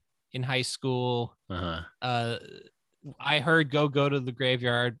vibe in high school. I heard go to the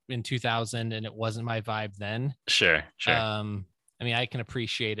Graveyard in 2000 and it wasn't my vibe then. Sure. I mean, I can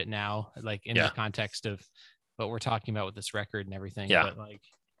appreciate it now, like in the context of what we're talking about with this record and everything. But like,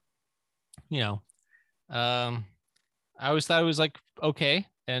 you know, I always thought it was like okay.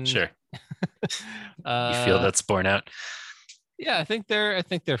 And sure. You feel that's borne out? Yeah, I think they're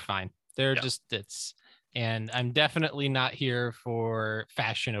fine. They're just and I'm definitely not here for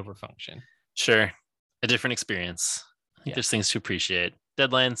fashion over function. Sure. A different experience. I think there's things to appreciate.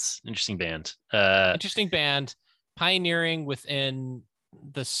 Deadlines, interesting band. Interesting band, pioneering within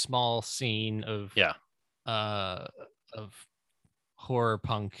the small scene of horror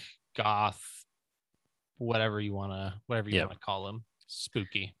punk, goth, whatever you want to call them.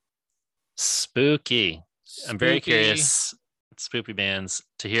 Spooky. I'm very curious, spooky bands,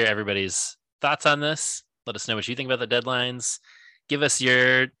 to hear everybody's thoughts on this. Let us know what you think about the Deadlines. Give us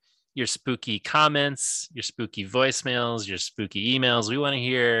your spooky comments, your spooky voicemails, your spooky emails. We want to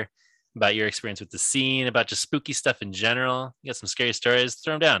hear about your experience with the scene, about just spooky stuff in general. You got some scary stories,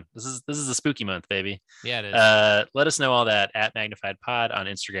 throw them down. This is a spooky month, baby. Yeah, it is. Let us know all that at Magnified Pod on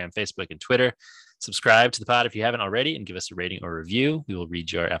Instagram, Facebook, and Twitter. Subscribe to the pod if you haven't already and give us a rating or review. We will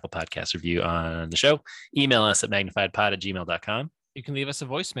read your Apple Podcast review on the show. Email us at magnifiedpod@gmail.com. You can leave us a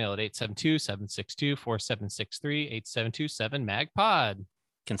voicemail at 872-762-4763, 8727-MAGPOD.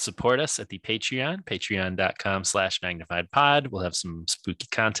 Can support us at the patreon.com/magnifiedpod. We'll have some spooky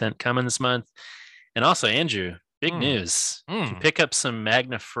content coming this month. And also, Andrew, big news. You can pick up some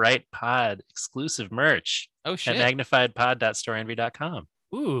Magnifright Pod exclusive merch at magnifiedpod.storeenvy.com.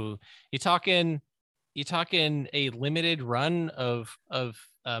 Ooh, you talking a limited run of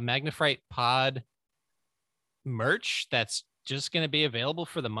Magnifright Pod merch that's just going to be available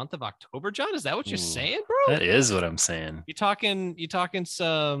for the month of October, John? Is that what you're saying, bro? That is what I'm saying. You talking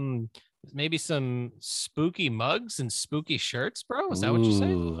maybe some spooky mugs and spooky shirts, bro? Is that what you're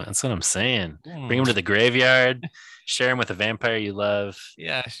saying? That's what I'm saying. Bring them to the graveyard, share them with a vampire you love.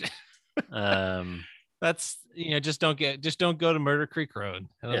 Yeah. That's, just don't go to Murder Creek Road.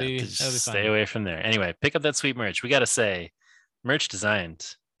 That'll be stay away from there. Anyway, pick up that sweet merch. We got to say, merch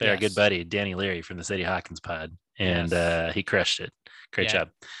designed by our good buddy Danny Leary from the Sadie Hawkins Pod. And he crushed it. Great job.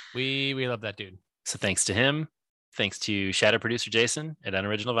 We love that dude. So thanks to him. Thanks to shadow producer Jason at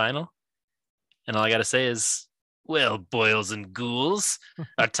Unoriginal Vinyl. And all I got to say is, well, boils and ghouls,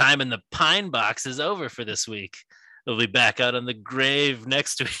 our time in the pine box is over for this week. We'll be back out on the grave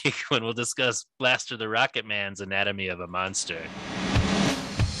next week when we'll discuss Blaster the Rocket Man's Anatomy of a Monster.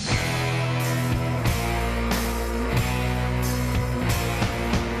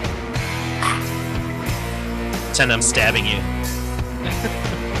 Pretend I'm stabbing you.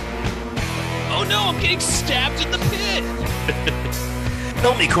 Oh no, I'm getting stabbed in the pit.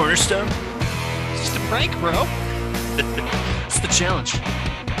 Help me, Cornerstone. It's just a prank, bro. It's the challenge.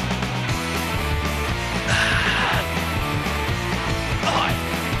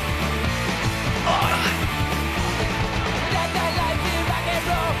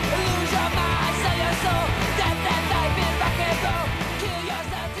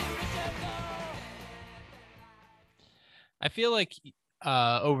 I feel like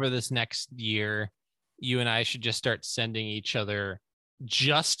over this next year, you and I should just start sending each other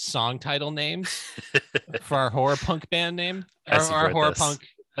just song title names for our horror punk band name, our horror punk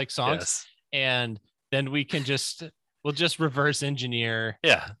like songs, and then we'll just reverse engineer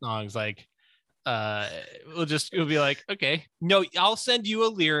songs. Like it'll be like, okay, no, I'll send you a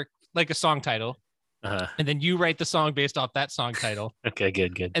lyric, like a song title. And then you write the song based off that song title. Okay,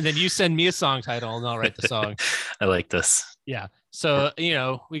 good. And then you send me a song title and I'll write the song. I like this. Yeah. So,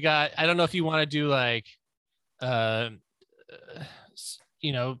 we got, I don't know if you want to do like,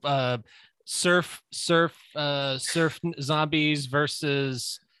 surf zombies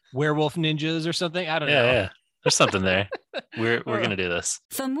versus werewolf ninjas or something. I don't know. Yeah. There's something there. We're going to do this.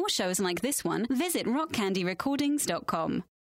 For more shows like this one, visit rockcandyrecordings.com.